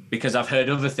 Because I've heard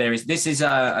other theories. This is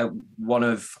one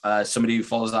of somebody who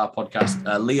follows our podcast,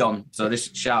 Leon. So this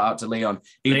shout out to Leon.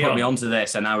 He put me onto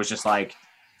this, and I was just like,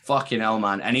 "Fucking hell,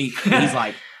 man!" And he's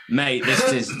like, "Mate,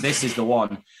 this is the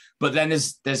one." But then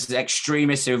there's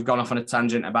extremists who have gone off on a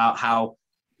tangent about how,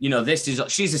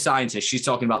 she's a scientist. She's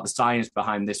talking about the science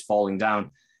behind this falling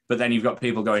down. But then you've got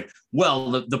people going,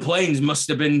 "Well, the planes must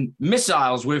have been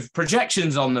missiles with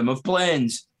projections on them of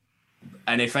planes."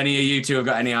 And if any of you two have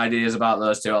got any ideas about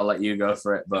those two, I'll let you go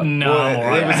for it. But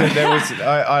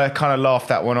I kind of laughed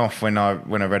that one off when I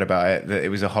read about it, that it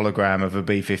was a hologram of a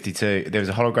B-52. There was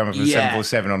a hologram of a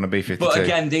 747 on a B-52. But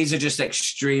again, these are just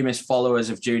extremest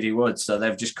followers of Judy Wood, so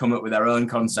they've just come up with their own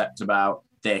concept about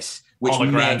this, which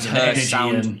makes her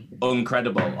sound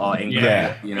uncredible or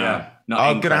incredible.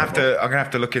 I'm gonna have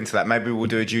to look into that. Maybe we'll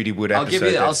do a Judy Wood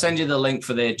episode. I'll send you the link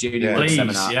for the Judy Wood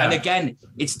seminar. Yeah. And again,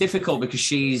 it's difficult because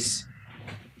she's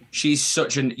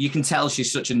you can tell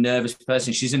she's such a nervous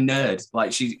person. She's a nerd.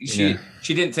 Like she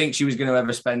didn't think she was going to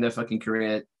ever spend her fucking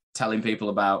career telling people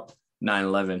about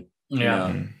 9/11.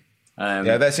 Yeah.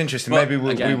 That's interesting. Maybe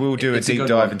we will do a deep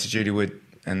dive into Judy Wood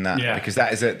and that, because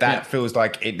that feels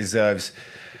like it deserves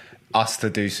us to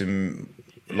do some,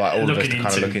 like, all of us to kind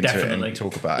of look into it and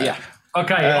talk about it. Yeah.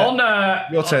 Okay,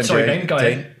 your turn, Ben, go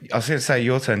ahead. I was going to say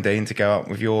your turn, Dean, to go up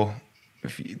with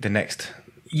the next.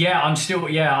 Yeah,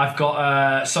 I've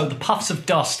got, so the puffs of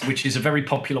dust, which is a very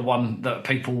popular one that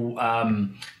people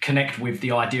connect with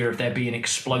the idea of there being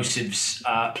explosives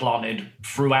planted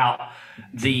throughout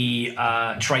the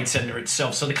Trade Center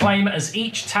itself. So the claim, as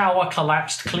each tower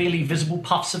collapsed, clearly visible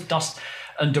puffs of dust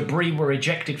and debris were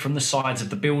ejected from the sides of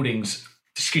the buildings.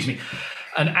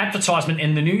 An advertisement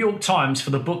in the New York Times for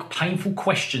the book Painful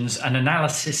Questions, an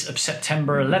analysis of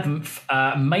September 11th,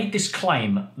 made this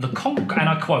claim. And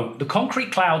I quote, "The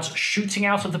concrete clouds shooting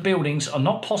out of the buildings are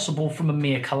not possible from a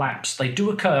mere collapse. They do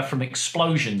occur from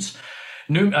explosions."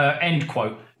 End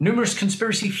quote. Numerous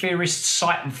conspiracy theorists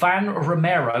cite Van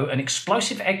Romero, an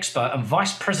explosive expert and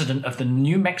vice president of the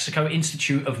New Mexico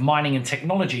Institute of Mining and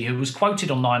Technology, who was quoted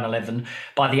on 9/11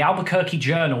 by the Albuquerque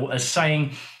Journal as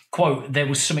saying, quote, "There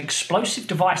was some explosive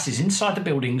devices inside the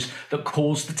buildings that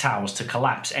caused the towers to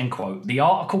collapse," end quote. The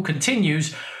article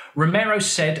continues. Romero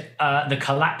said the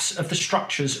collapse of the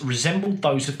structures resembled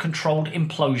those of controlled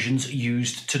implosions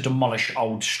used to demolish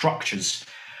old structures.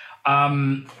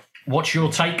 What's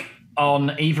your take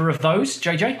on either of those,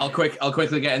 JJ? I'll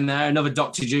quickly get in there. Another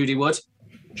Dr. Judy Wood.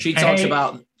 She talks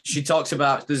about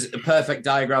there's a perfect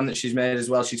diagram that she's made as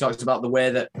well. She talks about the way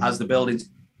that as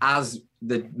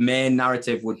the main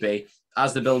narrative would be,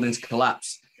 as the buildings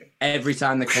collapse, every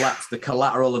time they collapse, the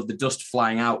collateral of the dust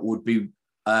flying out would be,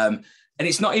 and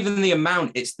it's not even the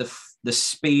amount, it's the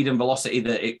speed and velocity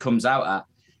that it comes out at.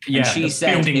 Yeah, and she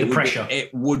said it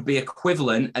would be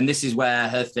equivalent, and this is where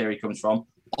her theory comes from,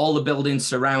 all the buildings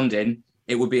surrounding,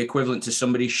 it would be equivalent to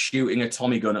somebody shooting a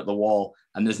Tommy gun at the wall,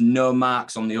 and there's no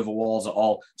marks on the other walls at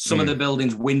all. Some of the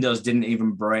buildings' windows didn't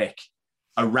even break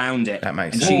around it. That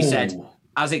makes and sense. she said,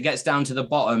 as it gets down to the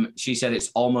bottom, she said it's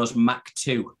almost Mach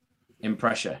 2 in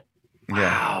pressure.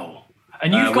 Wow.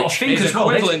 And you've got to think is as well.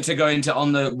 equivalent to going to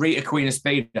on the Rita Queen of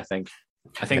Speed, I think.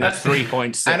 I think that's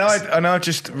 3.6. And I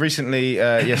just recently,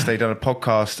 yesterday, done a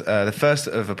podcast, the first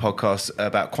of a podcast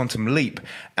about Quantum Leap.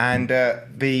 And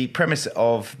the premise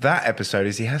of that episode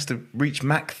is he has to reach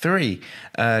Mach 3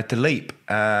 to leap,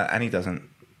 and he doesn't.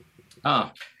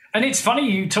 Ah. And it's funny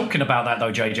you talking about that,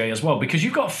 though, JJ, as well, because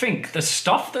you've got to think the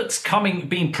stuff that's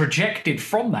being projected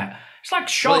from that, it's like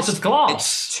shards of glass.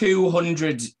 It's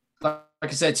 200, like I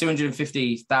said,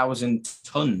 250,000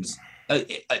 tons.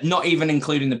 Not even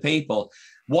including the people.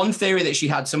 One theory that she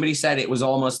had, somebody said it was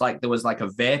almost like there was like a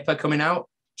vapor coming out.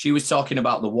 She was talking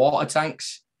about the water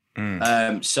tanks. So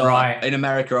in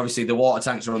America, obviously, the water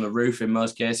tanks are on the roof in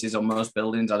most cases, on most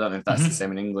buildings. I don't know if that's the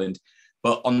same in England.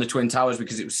 But on the Twin Towers,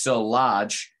 because it was so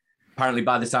large, apparently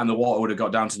by the time the water would have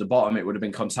got down to the bottom, it would have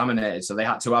been contaminated. So they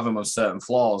had to have them on certain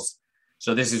floors.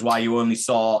 So this is why you only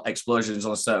saw explosions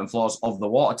on certain floors of the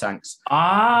water tanks.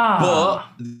 But...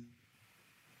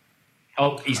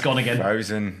 Oh, he's gone again.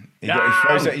 Frozen. He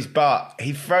froze at his butt.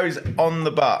 He froze on the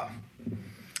butt.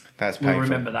 That's painful. We'll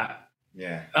remember that.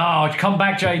 Yeah. Oh, come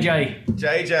back, JJ.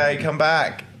 JJ, come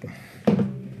back.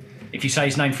 If you say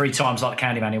his name 3 times like the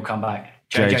Candyman, he'll come back.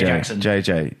 JJ Jackson.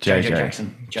 JJ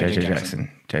Jackson.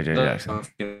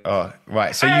 Oh,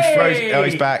 right. So you froze. Oh,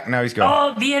 he's back. Now he's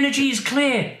gone. Oh, the energy is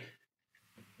clear.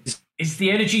 Is the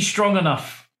energy strong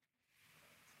enough?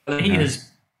 He is.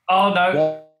 Oh,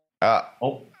 no.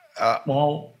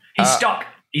 Well, he's stuck.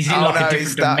 He's in a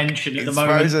different dimension at the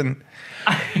moment. Frozen.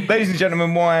 Ladies and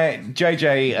gentlemen, why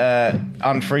JJ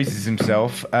unfreezes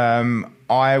himself,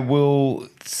 I will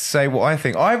say what I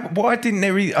think. I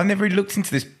never really looked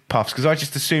into this puffs because I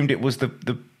just assumed it was the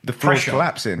floor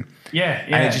collapsing. Yeah,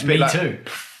 and it just me like, too.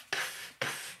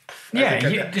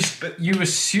 Yeah, you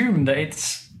assume that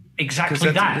it's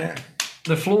exactly that. Yeah.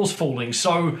 The floor's falling.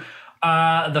 So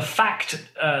the fact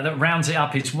that rounds it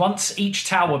up is once each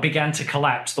tower began to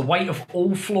collapse, the weight of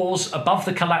all floors above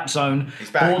the collapse zone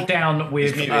bore down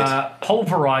with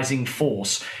pulverizing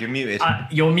force. You're muted.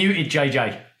 You're muted,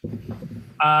 JJ.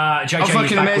 How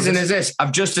fucking amazing is this?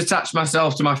 I've just attached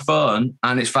myself to my phone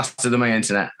and it's faster than my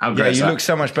internet. How great you look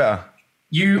so much better.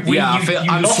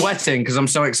 I'm sweating because I'm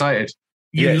so excited.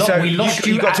 We lost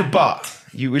you at butt.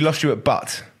 We lost you at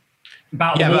butt.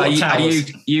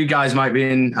 You guys might be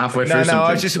in halfway through.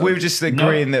 No, we were just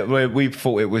agreeing that we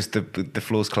thought it was the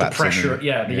floors collapsing. The pressure,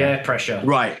 the air pressure.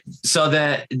 Right. So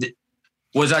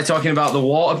was I talking about the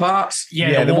water parts?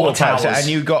 Yeah, the water parts. And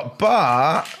you got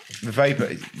the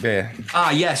vapor. Yeah.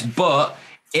 Yes, but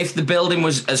if the building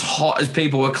was as hot as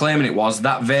people were claiming it was,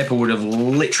 that vapor would have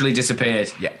literally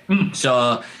disappeared. Yeah.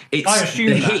 So it's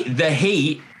the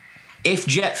heat. If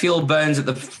jet fuel burns at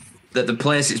the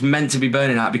place it's meant to be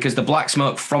burning at, because the black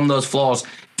smoke from those floors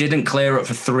didn't clear up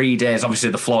for 3 days. Obviously,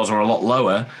 the floors were a lot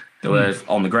lower. They were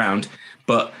on the ground.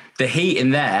 But the heat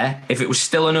in there, if it was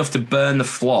still enough to burn the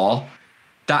floor,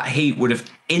 that heat would have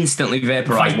instantly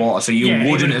vaporized water. So you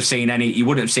wouldn't have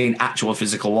seen actual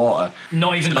physical water.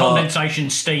 Not even condensation,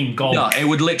 steam, gone. No, it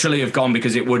would literally have gone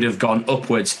because it would have gone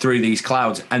upwards through these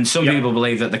clouds. And some people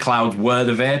believe that the clouds were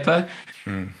the vapor.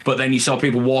 But then you saw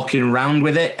people walking around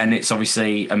with it, and it's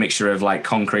obviously a mixture of like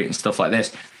concrete and stuff like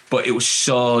this. But it was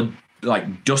so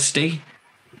like dusty,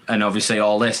 and obviously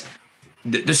all this.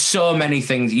 There's so many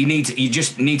things you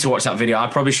just need to watch that video. I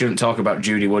probably shouldn't talk about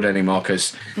Judy Wood anymore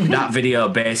because that video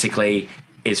basically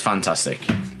is fantastic.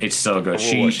 It's so good.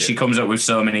 She comes up with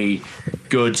so many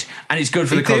good, and it's good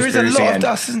for the conspiracy. There is a lot of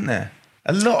dust, isn't there?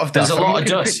 A lot of dust. There's a lot of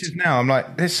dust. Pictures now, I'm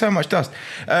like, there's so much dust.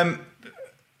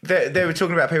 They were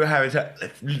talking about people having to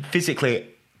physically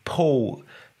pull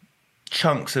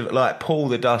chunks of, pull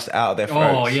the dust out of their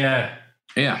throats. Oh, yeah.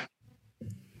 Yeah.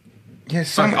 Yeah,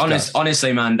 so much dust.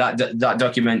 Honestly, man, that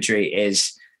documentary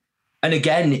is... And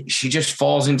again, she just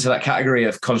falls into that category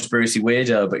of conspiracy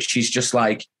weirdo, but she's just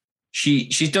like...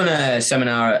 She's done a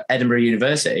seminar at Edinburgh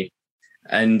University,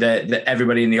 and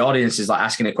everybody in the audience is like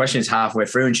asking her questions halfway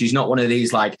through, and she's not one of these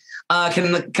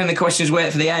can the questions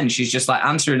wait for the end? She's just like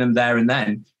answering them there and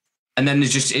then. And then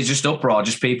it's just uproar,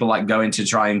 just people like going to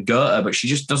try and goat her, but she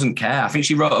just doesn't care. I think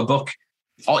she wrote a book.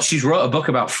 She's wrote a book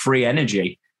about free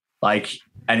energy, and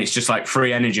it's just like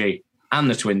free energy and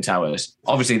the Twin Towers.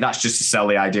 Obviously, that's just to sell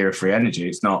the idea of free energy.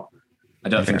 It's not. I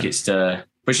don't think it's to.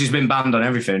 But she's been banned on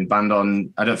everything.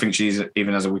 I don't think she's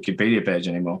even has a Wikipedia page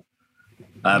anymore.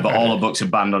 But all the books are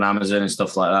banned on Amazon and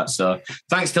stuff like that. So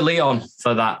thanks to Leon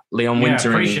for that. Leon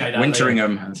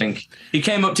Winteringham, I think. He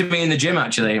came up to me in the gym,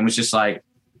 actually, and was just like,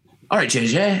 all right,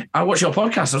 JJ, I watch your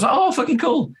podcast. I was like, oh, fucking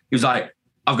cool. He was like,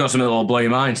 I've got something that'll blow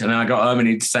your mind. And then I got home and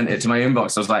he sent it to my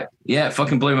inbox. I was like, yeah, it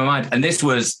fucking blew my mind. And this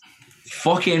was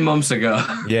fucking months ago.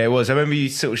 Yeah, it was. I remember you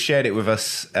sort of shared it with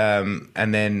us, and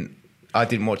then I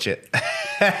didn't watch it.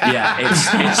 Yeah,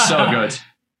 it's so good.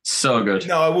 So good.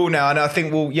 No, I will now, and I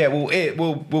think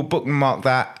we'll bookmark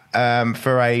that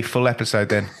for a full episode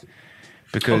then,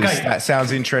 because that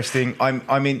sounds interesting.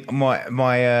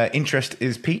 My interest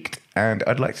is piqued, and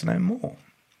I'd like to know more.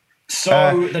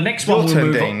 So the next one we'll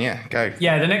move on. Yeah, go.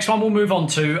 Yeah, the next one we'll move on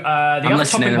to. I'm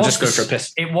listening. I'm just going for a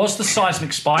piss. It was the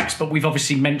seismic spikes, but we've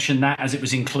obviously mentioned that as it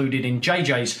was included in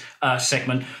JJ's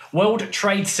segment. World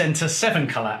Trade Center 7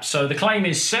 collapse. So the claim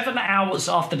is 7 hours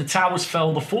after the towers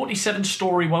fell, the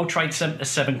 47-story World Trade Center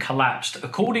 7 collapsed.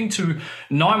 According to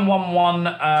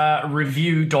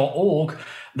 911review.org,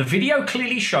 the video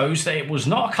clearly shows that it was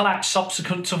not a collapse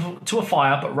subsequent to a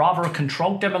fire, but rather a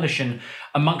controlled demolition.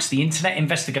 Amongst the internet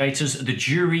investigators, the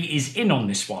jury is in on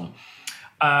this one.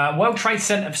 World Trade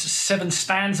Center 7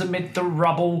 stands amid the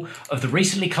rubble of the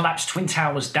recently collapsed Twin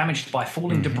Towers damaged by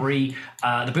falling debris.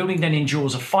 The building then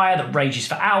endures a fire that rages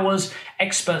for hours.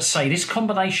 Experts say this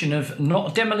combination of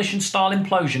not demolition-style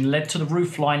implosion led to the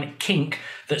roofline kink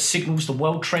that signals the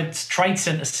World Trade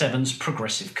Center 7's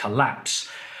progressive collapse.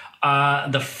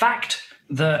 The fact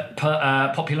that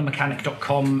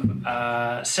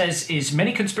popularmechanic.com says is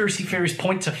many conspiracy theories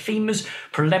point to FEMA's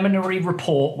preliminary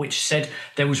report, which said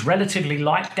there was relatively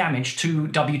light damage to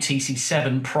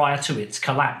WTC-7 prior to its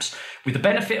collapse. With the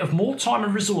benefit of more time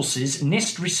and resources,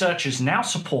 NIST researchers now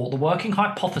support the working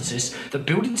hypothesis that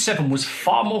Building 7 was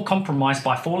far more compromised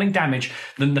by falling damage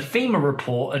than the FEMA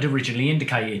report had originally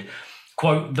indicated.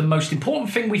 Quote, the most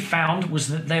important thing we found was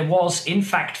that there was, in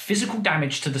fact, physical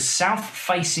damage to the south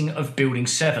facing of Building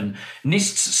 7.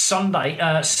 NIST's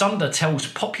Sunder tells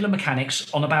Popular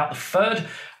Mechanics on about a third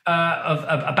of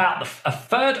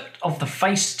the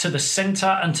face to the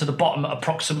centre and to the bottom,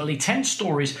 approximately 10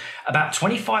 stories, about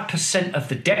 25% of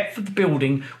the depth of the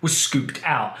building was scooped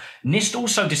out. NIST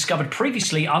also discovered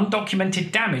previously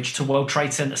undocumented damage to World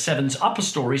Trade Center 7's upper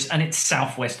stories and its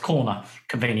southwest corner,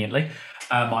 conveniently.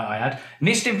 Might I add.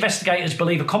 NIST investigators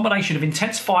believe a combination of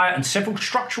intense fire and several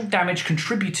structural damage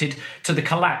contributed to the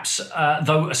collapse,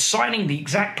 though assigning the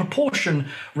exact proportion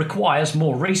requires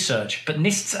more research. But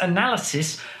NIST's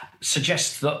analysis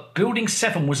suggests that Building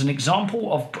 7 was an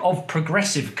example of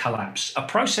progressive collapse, a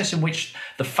process in which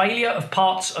the failure of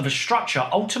parts of a structure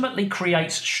ultimately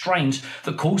creates strains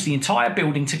that cause the entire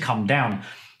building to come down.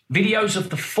 Videos of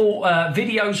the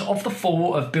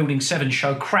fall of Building 7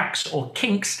 show cracks or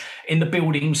kinks in the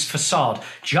building's facade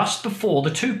just before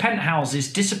the 2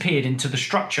 penthouses disappeared into the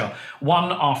structure,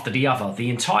 one after the other. The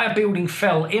entire building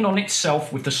fell in on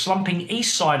itself, with the slumping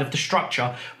east side of the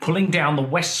structure pulling down the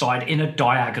west side in a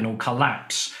diagonal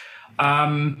collapse.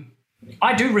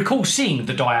 I do recall seeing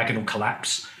the diagonal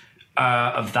collapse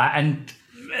of that, and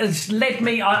has led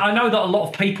me. I know that a lot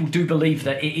of people do believe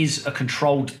that it is a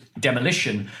controlled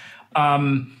demolition,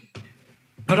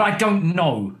 but I don't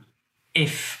know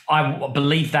if I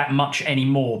believe that much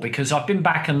anymore, because I've been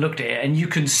back and looked at it, and you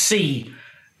can see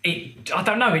it. I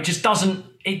don't know. It just doesn't.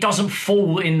 It doesn't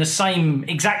fall in the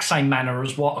exact same manner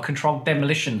as what a controlled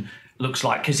demolition looks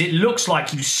like, because it looks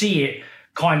like you see it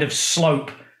kind of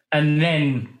slope and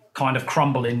then kind of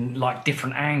crumble in like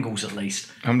different angles, at least.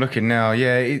 I'm looking now.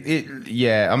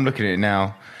 Yeah, I'm looking at it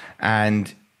now,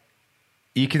 and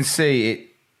you can see it.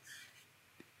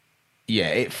 Yeah,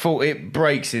 it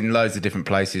breaks in loads of different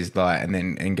places, like, and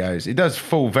then goes. It does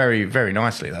fall very, very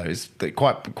nicely though. It's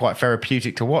quite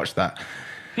therapeutic to watch that.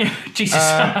 Yeah, Jesus.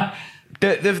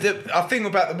 The thing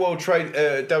about the World Trade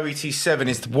WT7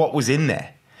 is what was in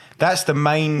there. That's the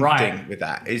main thing with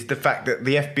that, is the fact that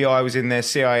the FBI was in there,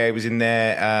 CIA was in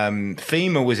there,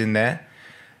 FEMA was in there.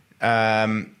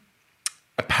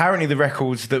 Apparently the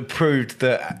records that proved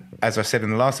that, as I said in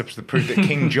the last episode, proved that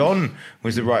King John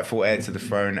was the rightful heir to the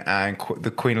throne and the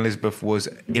Queen Elizabeth was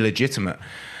illegitimate.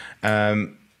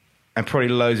 And probably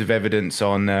loads of evidence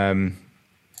on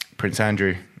Prince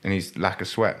Andrew and his lack of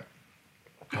sweat.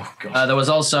 Oh, God. There was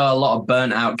also a lot of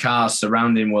burnt out cars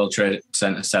surrounding World Trade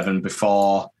Center 7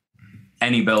 before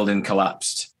any building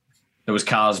collapsed. There was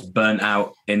cars burnt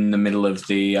out in the middle of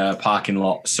the parking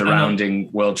lot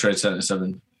surrounding World Trade Center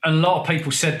 7. And a lot of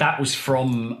people said that was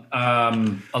from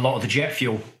a lot of the jet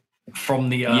fuel from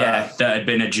the... that had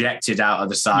been ejected out of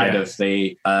the side of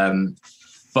the...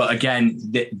 but again,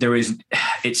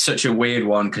 it's such a weird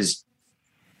one, because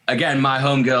again, my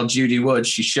homegirl Judy Wood,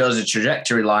 she shows a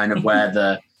trajectory line of where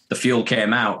the fuel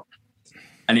came out,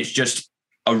 and it's just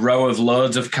a row of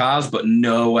loads of cars, but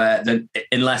nowhere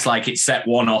unless like it set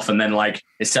one off and then like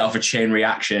it set off a chain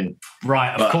reaction.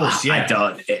 Right, of course, yeah.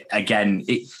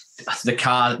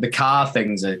 The car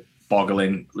things are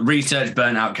boggling. Research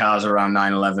burnt out cars around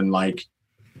 9/11. Like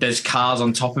there's cars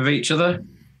on top of each other.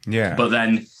 Yeah. But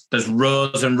then there's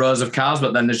rows and rows of cars,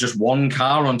 but then there's just one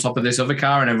car on top of this other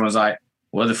car, and everyone's like,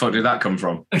 where the fuck did that come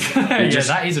from?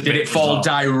 That is a bit did it fall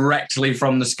bizarre. directly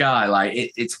from the sky? Like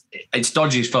it's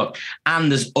dodgy as fuck. And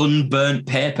there's unburnt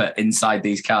paper inside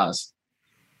these cars.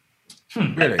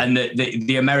 Really? And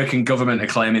the American government are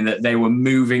claiming that they were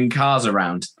moving cars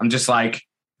around. I'm just like,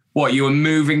 what? You were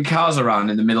moving cars around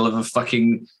in the middle of a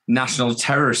fucking national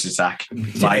terrorist attack?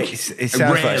 Like, it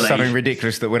sounds like something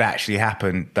ridiculous that would actually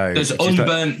happen, though. There's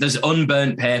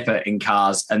unburnt paper in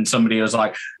cars, and somebody was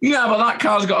like, "Yeah, but that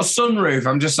car's got a sunroof."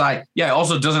 I'm just like, "Yeah, it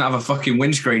also doesn't have a fucking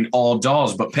windscreen or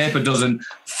doors, but paper doesn't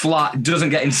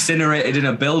get incinerated in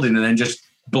a building and then just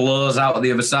blows out at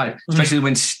the other side, especially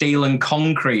when steel and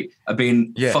concrete are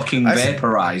being fucking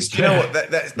vaporized." You know what?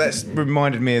 That's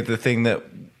reminded me of the thing that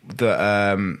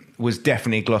was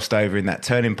definitely glossed over in that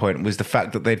turning point was the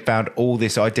fact that they'd found all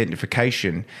this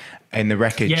identification in the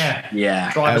wreckage.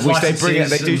 Yeah. Which they bring.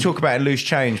 They do talk about in Loose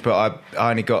Change, but I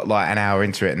only got like an hour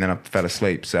into it and then I fell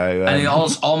asleep. So and it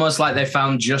almost like they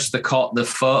found just the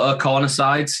photo corner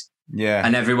sides. Yeah.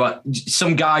 And everyone,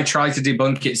 some guy tried to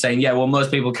debunk it, saying, "Yeah, well,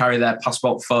 most people carry their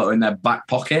passport photo in their back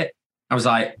pocket." I was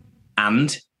like,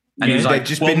 and he was like,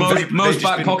 "Well, most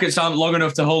back pockets aren't long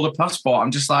enough to hold a passport."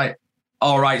 I'm just like,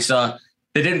 all right, so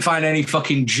they didn't find any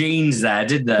fucking jeans there,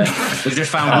 did they? They just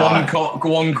found one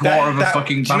quarter of a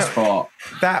fucking passport.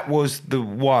 That was the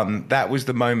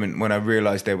moment when I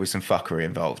realised there was some fuckery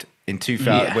involved. In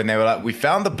 2000, when they were like, we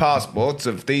found the passports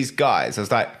of these guys. I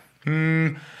was like,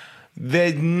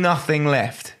 there's nothing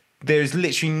left. There's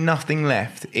literally nothing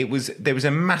left. There was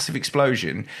a massive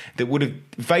explosion that would have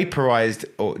vaporised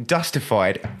or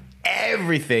dustified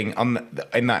everything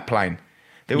in that plane.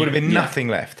 There would have been nothing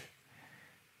left.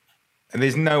 And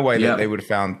there's no way that they would have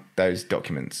found those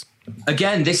documents.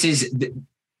 Again, this is,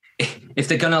 if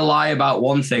they're going to lie about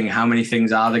one thing, how many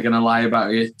things are they going to lie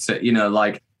about? You know,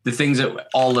 like the things that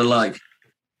all the like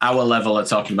our level are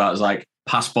talking about is like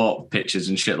passport pictures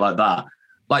and shit like that.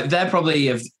 Like they're probably,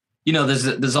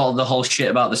 there's all the whole shit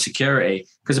about the security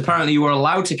because apparently you were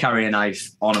allowed to carry a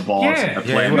knife on a board, a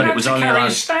plane, but it was only carry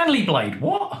a Stanley blade.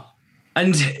 What?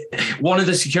 And one of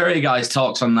the security guys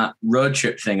talks on that road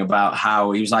trip thing about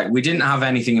how he was like, we didn't have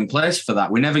anything in place for that.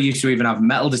 We never used to even have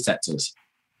metal detectors.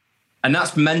 And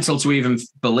that's mental to even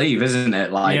believe, isn't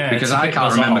it? Like, because I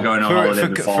can't remember going on holiday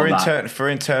before that. For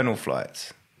internal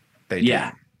flights, they do.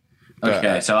 Yeah.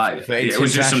 Okay, so it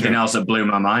was just something else that blew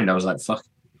my mind. I was like, fuck.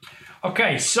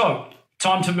 Okay, so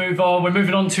time to move on. We're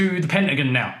moving on to the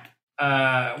Pentagon now.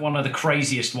 One of the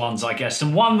craziest ones, I guess,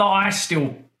 and one that I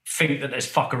still think that there's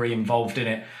fuckery involved in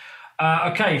it.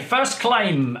 Okay, first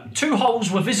claim. 2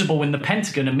 holes were visible in the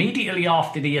Pentagon immediately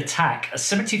after the attack. A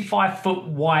 75-foot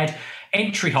wide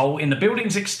entry hole in the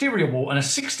building's exterior wall and a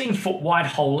 16-foot wide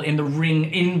hole in the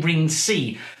Ring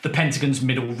C, the Pentagon's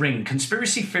middle ring.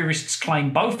 Conspiracy theorists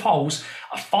claim both holes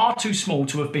are far too small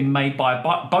to have been made by a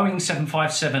Boeing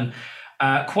 757.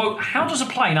 Quote, how does a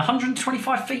plane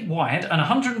 125 feet wide and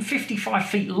 155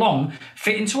 feet long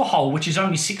fit into a hole which is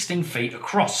only 16 feet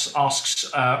across, asks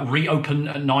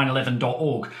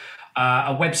reopen911.org,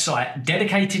 a website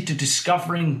dedicated to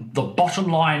discovering the bottom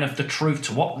line of the truth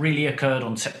to what really occurred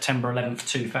on September 11th,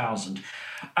 2000.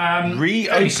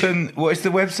 What is the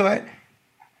website?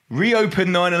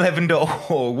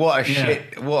 Reopen911.org. What a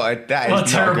shit. That is a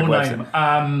terrible name.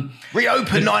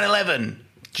 Reopen 9/11.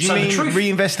 Do you mean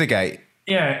reinvestigate?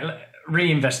 Yeah,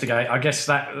 reinvestigate. I guess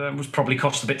that was probably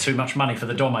cost a bit too much money for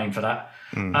the domain for that.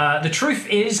 The truth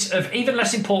is of even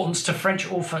less importance to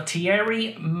French author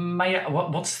Thierry Meyer.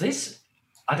 What's this?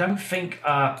 I don't think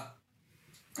that's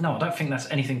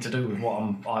anything to do with what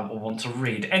I want to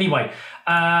read. Anyway,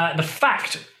 the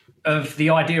fact of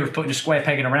the idea of putting a square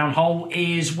peg in a round hole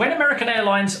is when American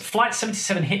Airlines Flight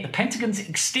 77 hit the Pentagon's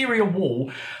exterior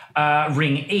wall,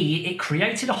 Ring E, it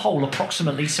created a hole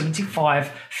approximately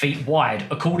 75 feet wide,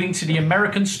 according to the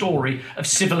American Story of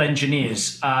Civil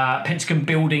Engineers Pentagon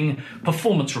Building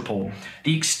Performance Report.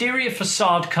 The exterior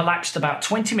facade collapsed about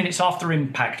 20 minutes after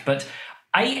impact, but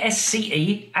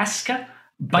ASCE,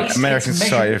 American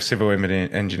Society of Civil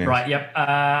Engineers. Right, yep.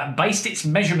 Based its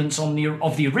measurements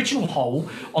of the original hole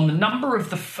on the number of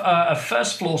the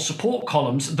first floor support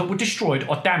columns that were destroyed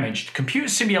or damaged. Computer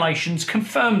simulations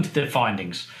confirmed the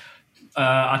findings.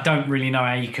 I don't really know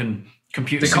how you can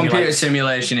computer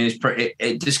simulation is pretty.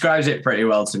 It describes it pretty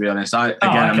well, to be honest. I'm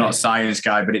not a science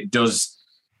guy, but it does.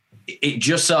 It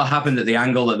just so happened that the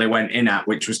angle that they went in at,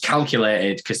 which was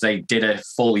calculated because they did a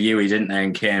full UE, didn't they,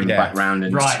 and came back round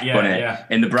and spun it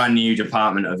in the brand new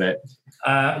department of it.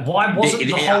 Why wasn't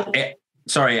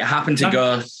it happened to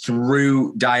go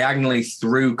diagonally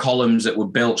through columns that were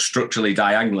built structurally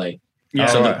diagonally. Yeah.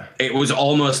 So it was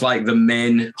almost like the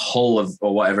main hull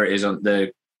or whatever it is on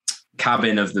the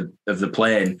cabin of the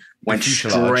plane went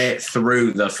straight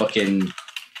through the fucking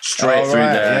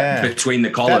between the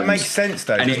columns. That makes sense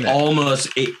though. And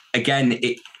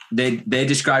they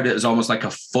described it as almost like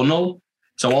a funnel.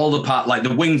 So all the part, like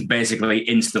the wings basically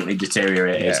instantly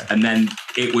deteriorated. And then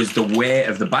it was the weight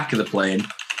of the back of the plane,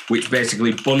 which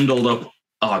basically bundled up.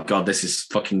 Oh God, this is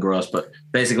fucking gross, but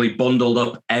basically bundled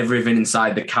up everything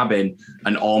inside the cabin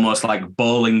and almost like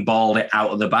bowling balled it out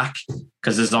of the back.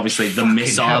 Because there's obviously the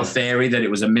missile theory that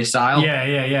it was a missile.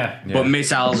 Yeah. But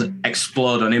missiles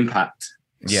explode on impact.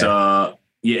 Yeah. So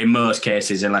in most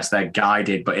cases, unless they're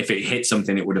guided, but if it hit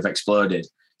something, it would have exploded.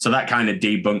 So that kind of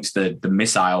debunks the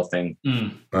missile thing.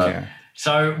 Right.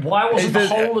 So why wasn't the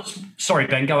whole... Sorry,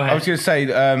 Ben, go ahead. I was going to say,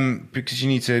 because you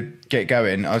need to get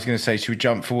going, I was going to say, should we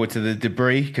jump forward to the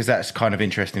debris? Because that's kind of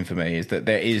interesting for me, is that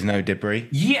there is no debris.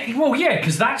 Yeah, well, yeah,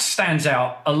 because that stands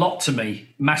out a lot to me,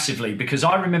 massively, because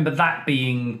I remember that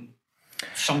being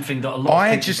something that a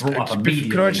lot of people brought up immediately.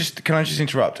 Can I just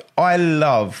interrupt? I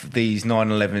love these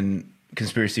 9/11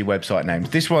 conspiracy website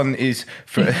names. This one is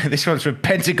for this one's from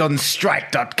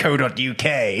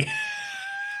pentagonstrike.co.uk.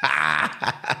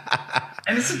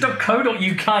 And this is .co.uk.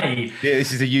 Yeah,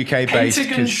 this is a UK-based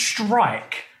Pentagon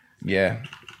Strike. Yeah.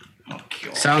 Oh,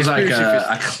 God. Sounds like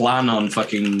a clan on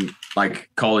fucking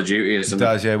like Call of Duty or something.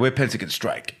 It does, yeah. We're Pentagon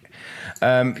Strike.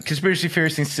 Conspiracy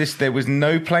theorists insist there was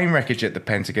no plane wreckage at the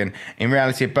Pentagon. In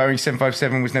reality, a Boeing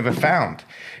 757 was never found,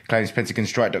 claims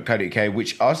pentagonstrike.co.uk,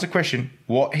 which asks the question,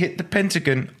 what hit the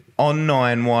Pentagon on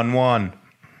 9/11?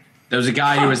 There was a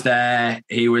guy who was there.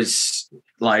 He was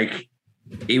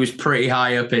pretty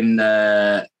high up in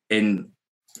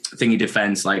thingy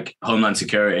defense, like Homeland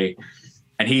Security.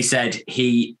 And he said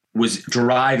he was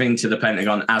driving to the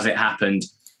Pentagon as it happened,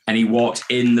 and he walked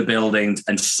in the buildings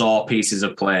and saw pieces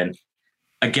of plane.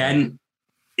 Again,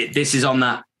 this is on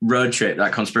that road trip,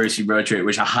 that conspiracy road trip,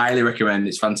 which I highly recommend.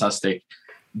 It's fantastic.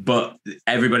 But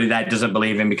everybody there doesn't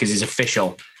believe him because he's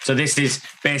official. So this is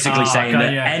basically saying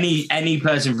that any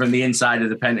person from the inside of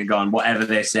the Pentagon, whatever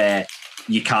they say,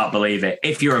 you can't believe it.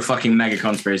 If you're a fucking mega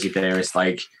conspiracy theorist,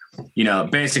 like, you know,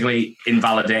 basically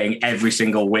invalidating every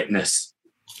single witness,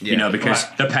 you know, because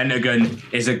the Pentagon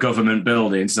is a government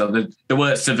building. So there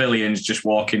were civilians just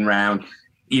walking around.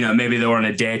 You know, maybe they were on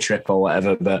a day trip or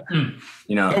whatever, but,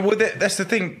 you know. Well, that's the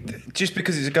thing. Just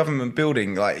because it's a government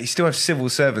building, like, you still have civil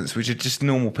servants, which are just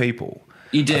normal people.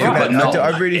 You do, but not.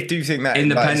 I really do think that in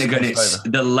the Pentagon, it's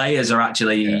the layers are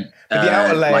actually. Yeah. But the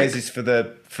outer layers is for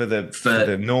the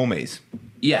normies.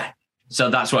 Yeah, so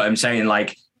that's what I'm saying.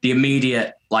 Like the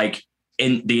immediate, like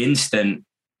in the instant,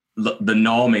 the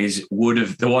normies would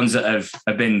have, the ones that have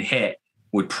been hit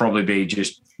would probably be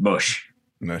just mush.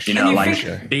 You know,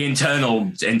 like the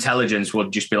internal intelligence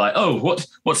would just be like, oh,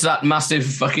 what's that massive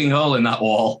fucking hole in that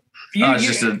wall?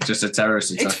 It's just a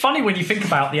terrorist attack. It's funny when you think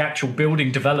about the actual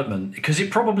building development, because it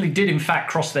probably did in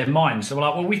fact cross their minds. They were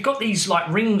like, well, we've got these like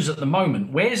rings at the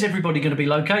moment. Where's everybody going to be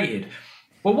located?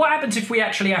 Well, what happens if we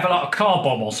actually have a car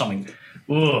bomb or something?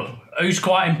 Ugh, who's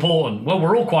quite important? Well,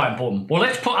 we're all quite important. Well,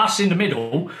 let's put us in the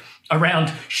middle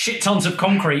around shit tons of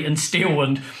concrete and steel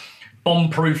and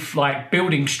bomb-proof like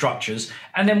building structures,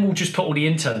 and then we'll just put all the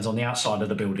interns on the outside of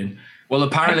the building. Well,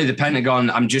 apparently the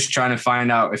Pentagon, I'm just trying to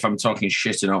find out if I'm talking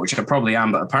shit or not, which I probably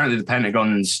am, but apparently the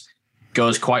Pentagon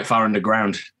goes quite far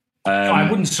underground. It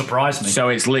wouldn't surprise me. So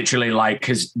it's literally like,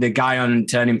 because the guy on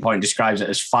Turning Point describes it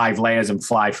as 5 layers and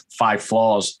five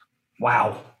floors.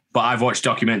 Wow. But I've watched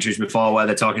documentaries before where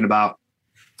they're talking about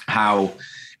how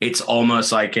it's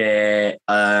almost like a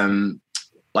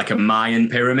Mayan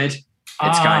pyramid.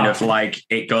 It's kind of like,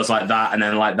 it goes like that and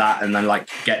then like that and then like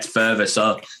gets further.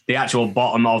 So the actual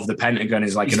bottom of the Pentagon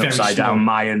is like an upside down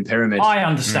Mayan pyramid. I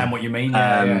understand what you mean.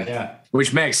 Yeah.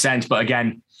 Which makes sense. But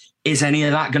again, is any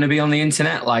of that going to be on the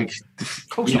internet? Like,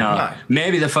 you know,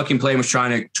 maybe the fucking plane was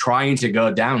trying to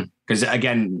go down. Because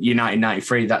again, United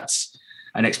 93, that's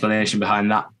an explanation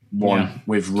behind that one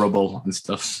with rubble and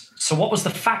stuff. So what was the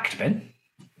fact, Ben?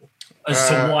 As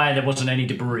to why there wasn't any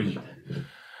debris?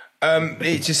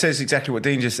 It just says exactly what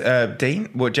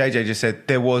what JJ just said.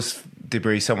 There was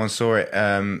debris. Someone saw it.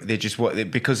 They just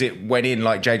because it went in,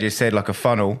 like JJ said, like a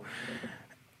funnel.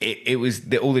 It was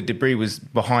all the debris was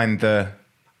behind the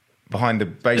behind the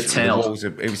basically the walls.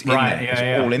 It was in there. It was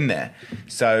all in there.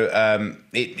 So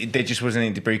there just wasn't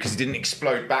any debris because it didn't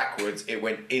explode backwards. It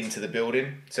went into the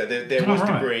building. So there was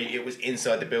debris. It was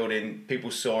inside the building. People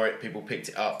saw it. People picked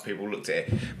it up. People looked at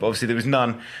it. But obviously there was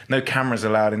no cameras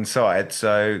allowed inside.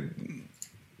 So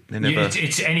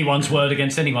it's anyone's word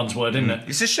against anyone's word, isn't it?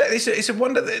 It's a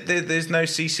wonder that there's no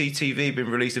CCTV been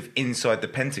released of inside the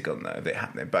Pentagon though of it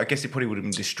happening. But I guess it probably would have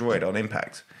been destroyed on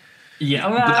impact. Yeah,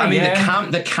 I mean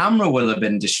the camera will have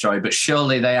been destroyed, but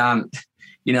surely they aren't.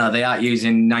 They aren't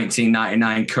using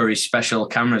 1999 Curry special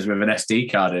cameras with an SD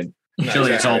card in.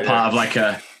 Surely it's all part of like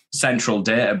a central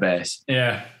database.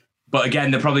 Yeah, but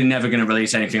again, they're probably never going to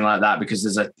release anything like that because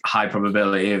there's a high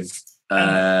probability of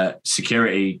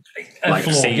security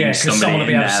seeing somebody will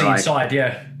be able to see inside.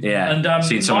 And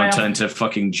seeing someone turn to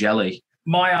fucking jelly.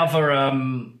 My other,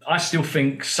 I still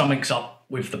think something's up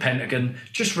with the Pentagon.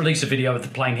 Just release a video of the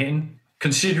plane hitting,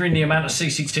 considering the amount of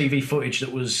CCTV footage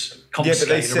that was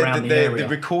confiscated around the area. The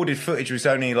recorded footage was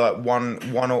only like one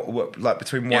or like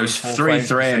between one. It was and 4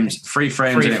 frames. 3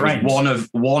 frames. It was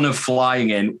one of flying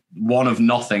in, one of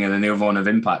nothing, and then the other one of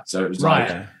impact. So it was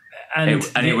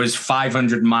it was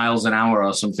 500 miles an hour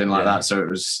or something like that. So it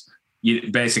was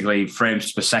basically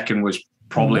frames per second was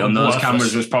probably on those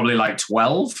cameras was probably like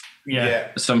 12.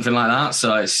 Something like that.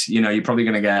 So it's you're probably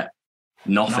going to get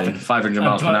nothing. 500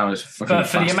 miles per hour is fucking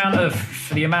fast.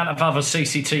 For the amount of other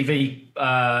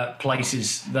CCTV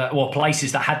places that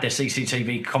had their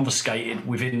CCTV confiscated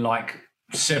within like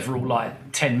several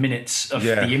 10 minutes of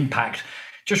the impact,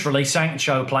 just release something and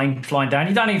show a plane flying down.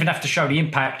 You don't even have to show the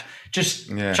impact. Just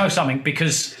show something,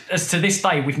 because as to this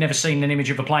day we've never seen an image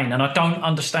of a plane, and I don't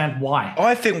understand why.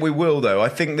 I think we will though. I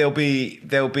think there'll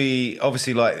be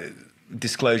obviously like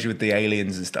disclosure with the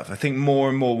aliens and stuff. I think more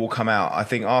and more will come out. I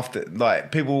think after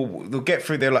people they'll get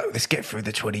through. They're like, let's get through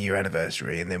the 20-year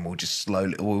anniversary, and then we'll just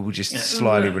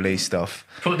slyly release stuff.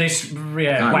 Put this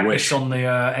whack this on the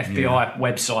FBI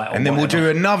website, and then we'll do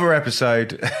another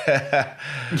episode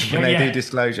when they do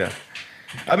disclosure.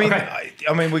 I mean,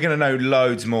 we're going to know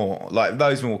loads more. Like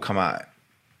loads more will come out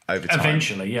over time.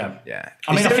 Eventually, yeah.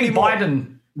 I think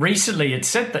Biden recently had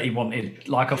said that he wanted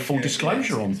like a full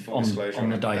disclosure on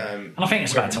the day, and I think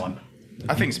it's about time.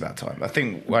 I think it's about time. I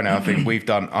think we've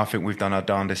done our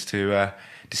darndest to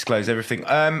disclose everything.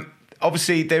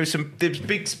 Obviously, there's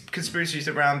big conspiracies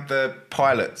around the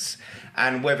pilots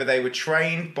and whether they were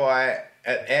trained by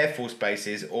Air Force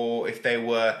bases or if they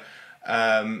were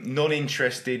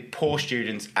non-interested poor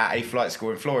students at a flight school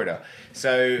in Florida.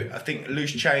 So I think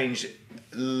loose change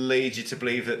leads you to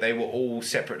believe that they were all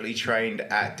separately trained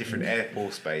at different Air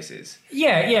Force bases.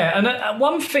 Yeah. And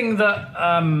one thing that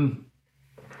I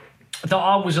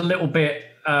was a little bit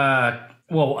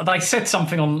they said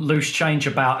something on Loose Change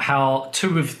about how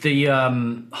 2 of the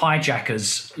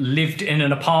hijackers lived in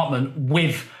an apartment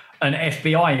with an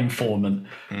FBI informant.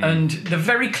 And the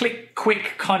very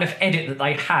quick kind of edit that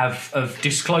they have of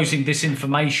disclosing this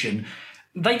information,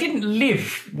 they didn't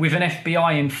live with an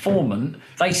FBI informant.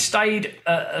 They stayed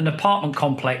at an apartment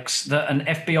complex that an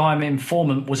FBI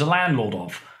informant was a landlord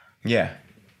of. Yeah.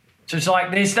 So it's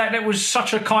like there's that. It was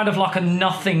such a kind of like a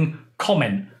nothing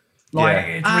comment.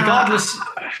 Regardless.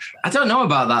 I don't know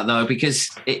about that though, because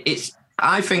it's.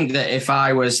 I think that if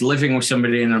I was living with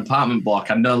somebody in an apartment block,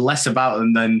 I'd know less about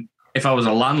them than if I was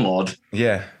a landlord.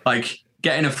 Yeah. Like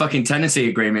getting a fucking tenancy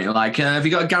agreement. Like, have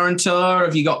you got a guarantor?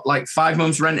 Have you got like 5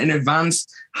 months rent in advance?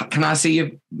 Can I see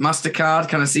your MasterCard?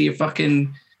 Can I see your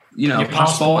fucking, your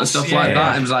passport and stuff like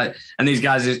that? It was like, and these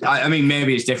guys, I mean,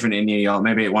 maybe it's different in New York.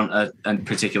 Maybe it want a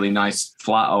particularly nice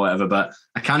flat or whatever, but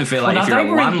I kind of feel like if you're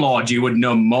a landlord, you would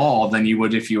know more than you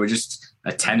would if you were just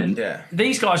a tenant. Yeah.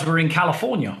 These guys were in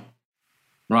California.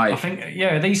 Right. I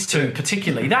think, these 2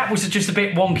 particularly. That was just a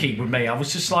bit wonky with me. I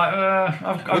was just like,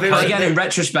 again, in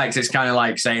retrospect, it's kind of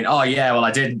like saying, oh, yeah, well,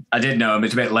 I did know him.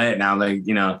 It's a bit late now. They,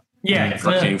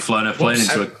 fucking flown a plane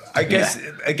into it. I guess,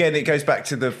 again, it goes back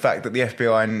to the fact that the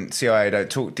FBI and CIA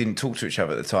didn't talk to each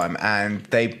other at the time. And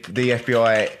the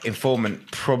FBI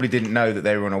informant probably didn't know that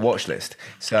they were on a watch list.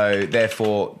 So,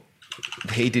 therefore,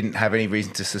 he didn't have any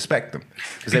reason to suspect them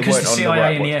because they weren't the on CIA the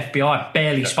right and the FBI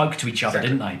barely spoke to each other,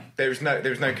 didn't they? There was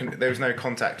no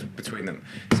contact between them.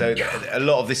 So a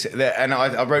lot of this, and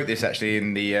I wrote this actually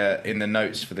in the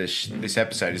notes for this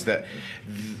episode, is that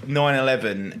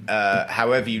 9/11,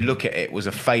 however you look at it, was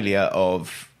a failure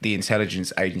of the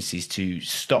intelligence agencies to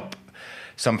stop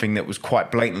something that was quite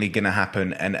blatantly going to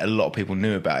happen, and a lot of people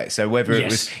knew about it. So whether it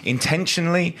was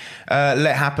intentionally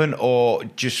let happen or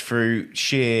just through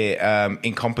sheer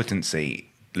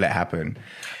incompetency, let happen.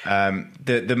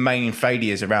 The main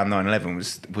failures around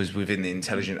 9/11 was within the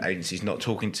intelligence agencies not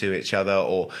talking to each other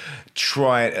or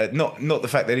trying. Not the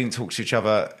fact they didn't talk to each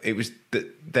other. It was that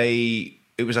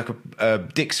it was like a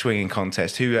dick swinging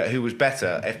contest. Who was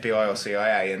better, FBI or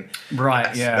CIA? And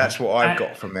that's what I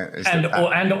got from it.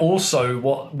 And also,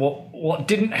 what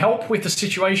didn't help with the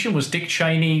situation was Dick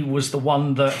Cheney was the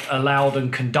one that allowed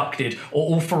and conducted,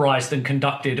 or authorized and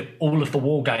conducted, all of the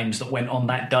war games that went on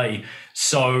that day.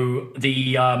 So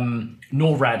the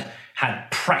NORAD had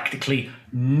practically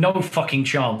no fucking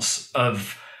chance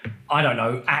of, I don't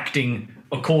know, acting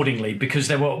accordingly, because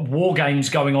there were war games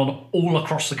going on all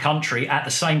across the country at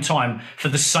the same time for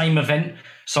the same event.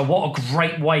 So what a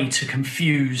great way to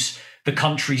confuse the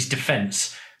country's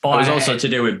defence. It was also to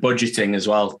do with budgeting as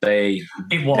well. They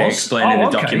explain in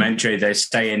the documentary, they're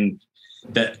saying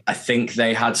that I think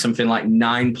they had something like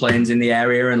 9 planes in the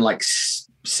area and like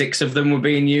 6 of them were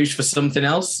being used for something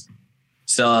else.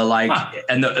 So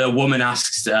and the woman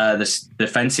asks the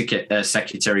defense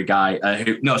secretary guy,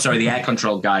 the air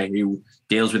control guy who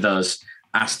deals with us,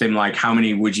 asked him like, how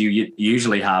many would you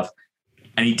usually have?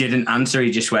 And he didn't answer. He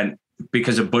just went,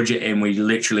 because of budgeting,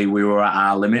 we were at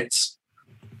our limits.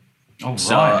 Oh,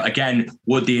 so right. Again,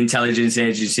 would the intelligence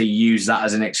agency use that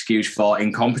as an excuse for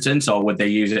incompetence, or would they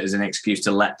use it as an excuse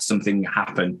to let something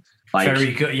happen? Like,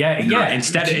 very good. Yeah.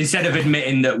 Instead of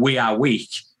admitting that we are weak,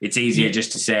 it's easier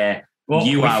just to say,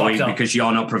 you are weak because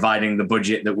you're not providing the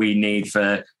budget that we need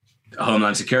for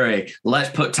Homeland Security. Let's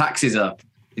put taxes up.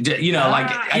 You know,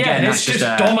 it's just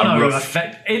a domino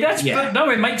effect. No,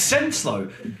 it makes sense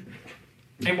though.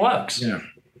 It works. Yeah.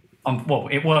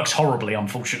 It works horribly,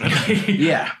 unfortunately.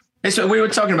 Yeah. It's what we were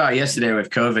talking about yesterday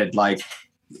with COVID. Like,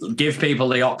 give people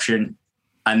the option,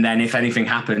 and then if anything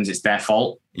happens, it's their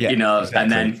fault. Yeah, you know, exactly.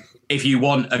 And then if you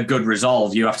want a good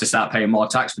resolve, you have to start paying more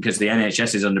tax because the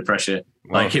NHS is under pressure.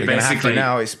 Well, like, it basically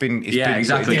now it's been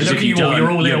exactly. Look If you at you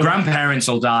all, your grandparents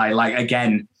will die. Like,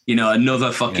 again, you know,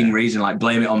 another fucking reason. Like,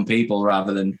 blame it on people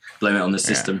rather than blame it on the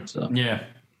system. So Yeah.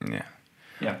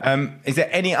 Um, Is there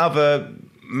any other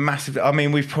massive? I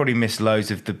mean, we've probably missed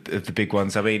loads of the big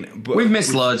ones. I mean, we've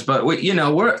missed loads, but we're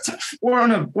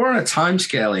on a time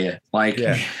scale here. Like,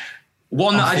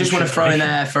 one that I just want to throw in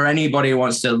there for anybody who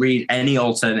wants to read any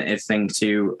alternative thing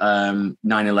to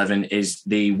 9/11 is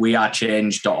the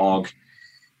wearechange.org.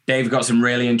 They've got some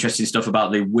really interesting stuff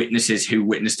about the witnesses who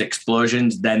witnessed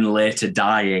explosions, then later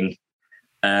dying.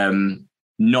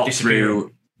 Not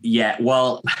through,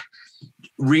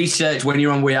 research, when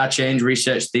you're on We Are Change,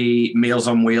 research the Meals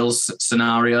on Wheels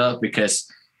scenario, because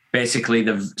basically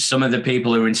some of the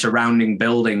people who were in surrounding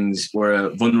buildings were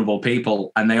vulnerable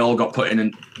people, and they all got put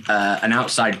in an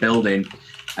outside building.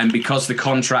 And because the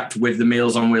contract with the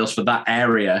Meals on Wheels for that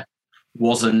area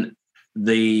wasn't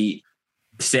the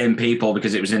same people,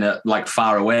 because it was in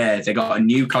far away, they got a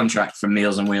new contract from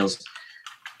Meals on Wheels.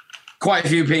 Quite a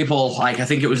few people, I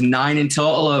think it was 9 in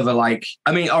total over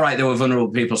all right, there were vulnerable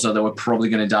people, so they were probably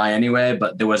going to die anyway,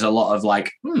 but there was a lot of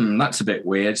that's a bit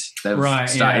weird. They've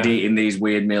started eating these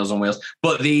weird Meals on Wheels.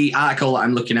 But the article that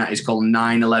I'm looking at is called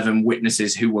 9/11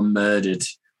 Witnesses Who Were Murdered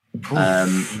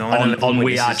on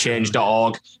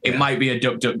wearechange.org. It might be a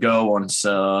DuckDuckGo one,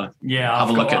 so have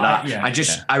a look at that.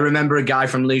 Yeah. I remember a guy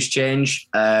from Loose Change.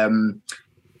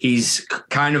 He's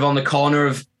kind of on the corner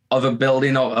of a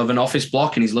building of an office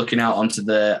block, and he's looking out onto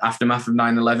the aftermath of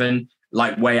 9/11,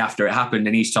 like way after it happened,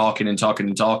 and he's talking and talking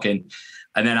and talking.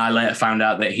 And then I later found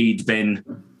out that he'd been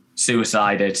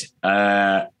suicided.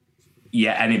 And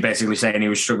he basically saying he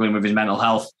was struggling with his mental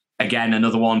health. Again,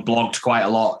 another one, blogged quite a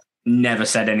lot, never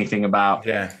said anything about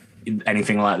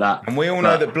anything like that. And we all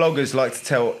know that bloggers like to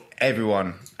tell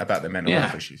everyone about their mental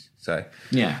health issues. So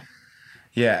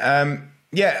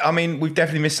I mean, we've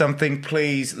definitely missed something.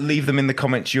 Please leave them in the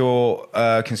comments, your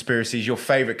conspiracies, your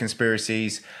favourite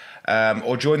conspiracies,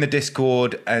 or join the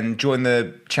Discord and join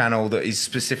the channel that is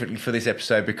specifically for this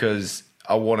episode, because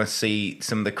I want to see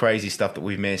some of the crazy stuff that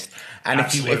we've missed. And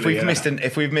if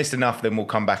we've missed enough, then we'll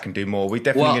come back and do more. We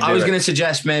definitely. I was going to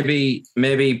suggest maybe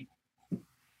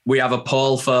we have a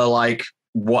poll for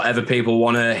whatever people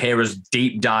want to hear us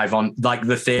deep dive on,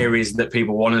 the theories that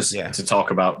people want us to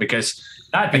talk about, because.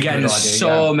 Again,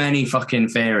 so many fucking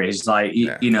theories.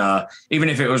 You know, even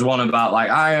if it was one about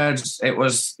I heard it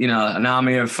was, an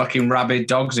army of fucking rabid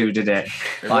dogs who did it.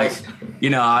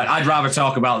 I'd rather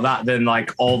talk about that than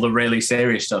all the really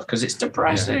serious stuff, because it's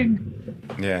depressing.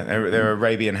 Yeah, they're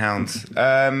Arabian hounds.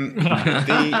 I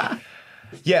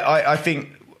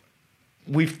think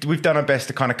we've done our best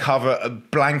to kind of cover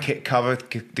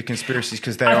the conspiracies,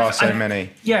 because there are so many.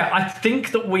 Yeah, I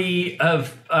think that we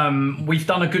have we've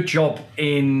done a good job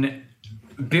in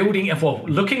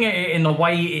looking at it in the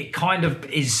way it kind of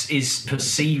is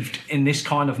perceived in this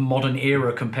kind of modern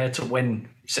era compared to when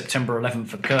September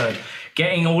 11th occurred,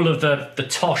 getting all of the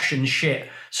tosh and shit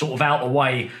sort of out the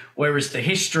way, whereas the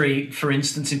history, for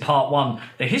instance, in part 1,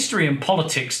 the history and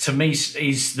politics to me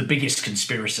is the biggest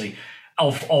conspiracy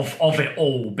of it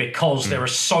all, because there are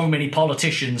so many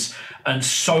politicians and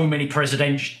so many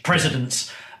presidents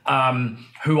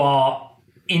who are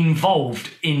involved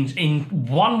in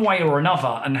one way or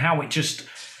another, and how it just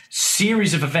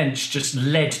series of events just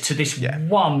led to this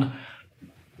one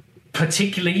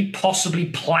particularly possibly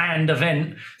planned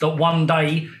event that one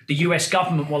day the US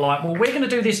government were like, well, we're going to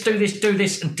do this,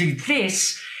 and do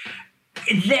this,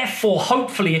 therefore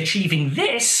hopefully achieving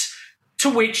this, to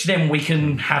which then we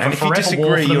can have a forever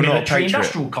war for the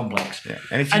military-industrial complex. Yeah.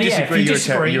 And if you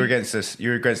disagree, you're against us.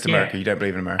 You're against America. You don't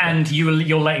believe in America. And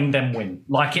you're letting them win.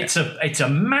 Like, it's a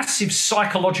massive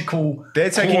psychological... They're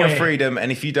taking your freedom,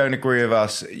 and if you don't agree with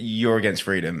us, you're against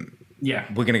freedom. Yeah.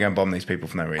 We're going to go and bomb these people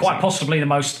for no reason. Quite possibly the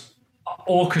most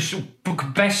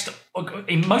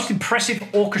impressive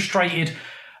orchestrated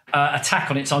attack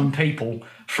on its own people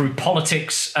through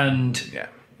politics and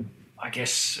I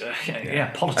guess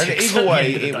politics. And either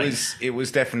way, it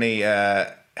was definitely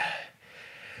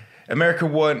America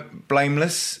weren't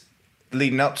blameless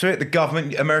leading up to it.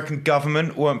 The American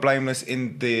government weren't blameless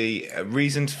in the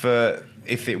reasons for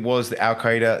if it was the Al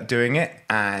Qaeda doing it,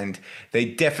 and they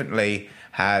definitely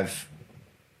have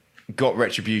got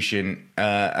retribution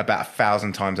about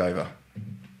 1,000 times over.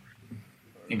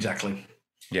 Exactly.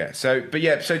 Yeah. So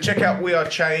check out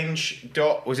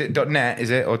wearechange.net, is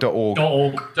it, or .org?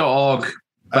 .org.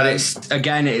 But it's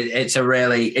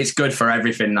good for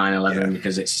everything 9/11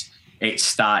 because it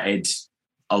started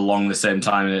along the same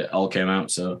time it all came out.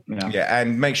 So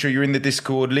and make sure you're in the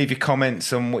Discord. Leave your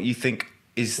comments on what you think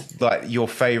is like your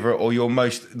favorite or your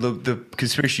most the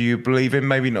conspiracy you believe in.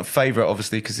 Maybe not favorite,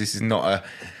 obviously, because this is not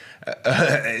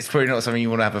it's probably not something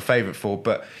you want to have a favourite for,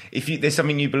 but if there's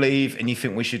something you believe and you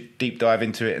think we should deep dive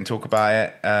into it and talk about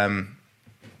it,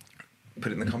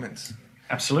 put it in the comments.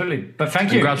 Absolutely. But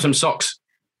thank you. And grab some socks.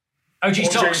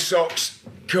 OG socks.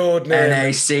 God,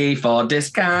 NAC for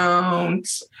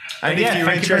discounts. And if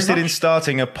you're interested in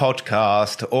starting a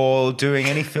podcast or doing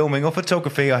any filming or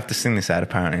photography, I have to sing this out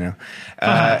apparently now.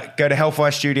 Go to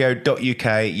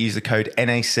hellfirestudio.uk, use the code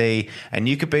NAC, and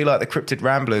you could be like the Cryptid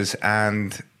Ramblers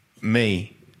and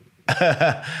me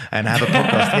and have a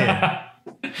podcast here.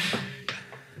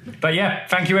 But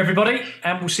thank you everybody,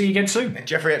 and we'll see you again soon. And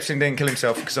Jeffrey Epstein didn't kill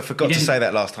himself because I forgot to say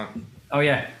that last time. Oh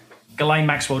yeah, Ghislaine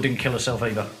Maxwell didn't kill herself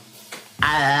either.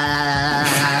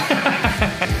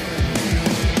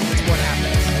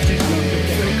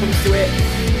 To it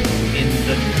in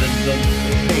the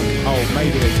thing. Oh,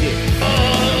 maybe they did.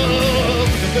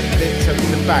 So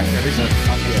in the back there is a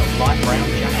light brown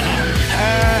jacket.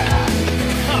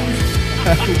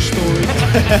 Cool story.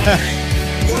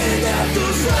 We're not the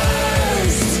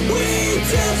first. We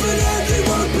definitely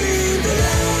won't be the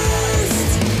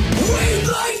last. We'd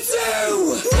like to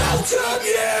welcome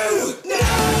you.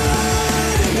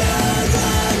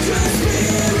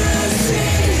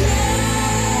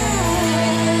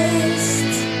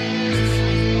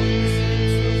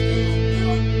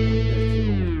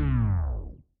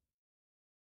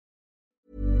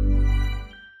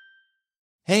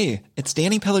 Hey, it's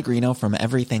Danny Pellegrino from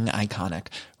Everything Iconic.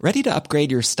 Ready to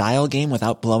upgrade your style game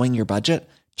without blowing your budget?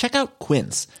 Check out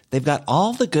Quince. They've got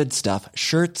all the good stuff,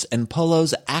 shirts and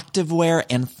polos, activewear,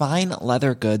 and fine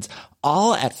leather goods,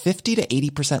 all at 50 to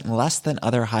 80% less than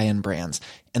other high-end brands.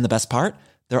 And the best part?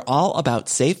 They're all about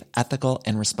safe, ethical,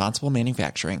 and responsible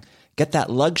manufacturing. Get that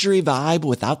luxury vibe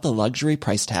without the luxury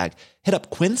price tag. Hit up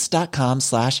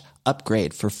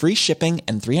quince.com/upgrade for free shipping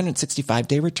and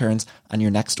 365-day returns on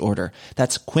your next order.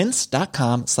 That's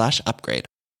quince.com/upgrade.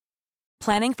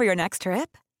 Planning for your next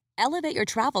trip? Elevate your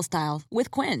travel style with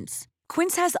Quince.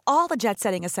 Quince has all the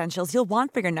jet-setting essentials you'll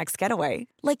want for your next getaway,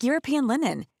 like European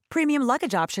linen, premium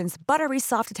luggage options, buttery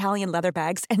soft Italian leather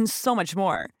bags, and so much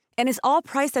more. And is all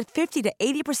priced at 50 to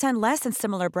 80% less than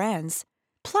similar brands.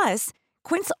 Plus,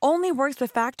 Quince only works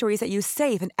with factories that use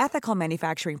safe and ethical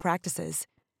manufacturing practices.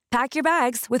 Pack your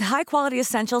bags with high-quality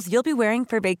essentials you'll be wearing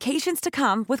for vacations to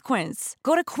come with Quince.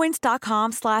 Go to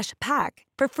quince.com/pack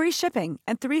for free shipping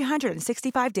and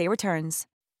 365-day returns.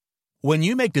 When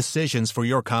you make decisions for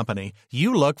your company,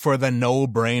 you look for the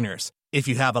no-brainers. If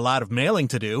you have a lot of mailing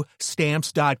to do,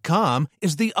 Stamps.com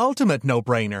is the ultimate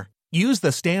no-brainer. Use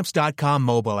the Stamps.com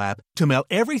mobile app to mail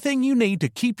everything you need to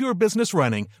keep your business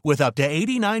running with up to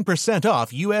 89%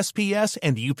 off USPS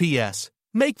and UPS.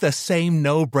 Make the same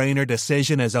no-brainer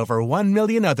decision as over 1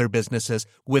 million other businesses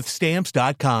with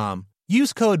Stamps.com.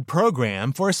 Use code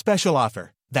PROGRAM for a special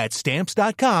offer. That's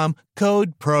Stamps.com,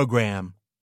 code PROGRAM.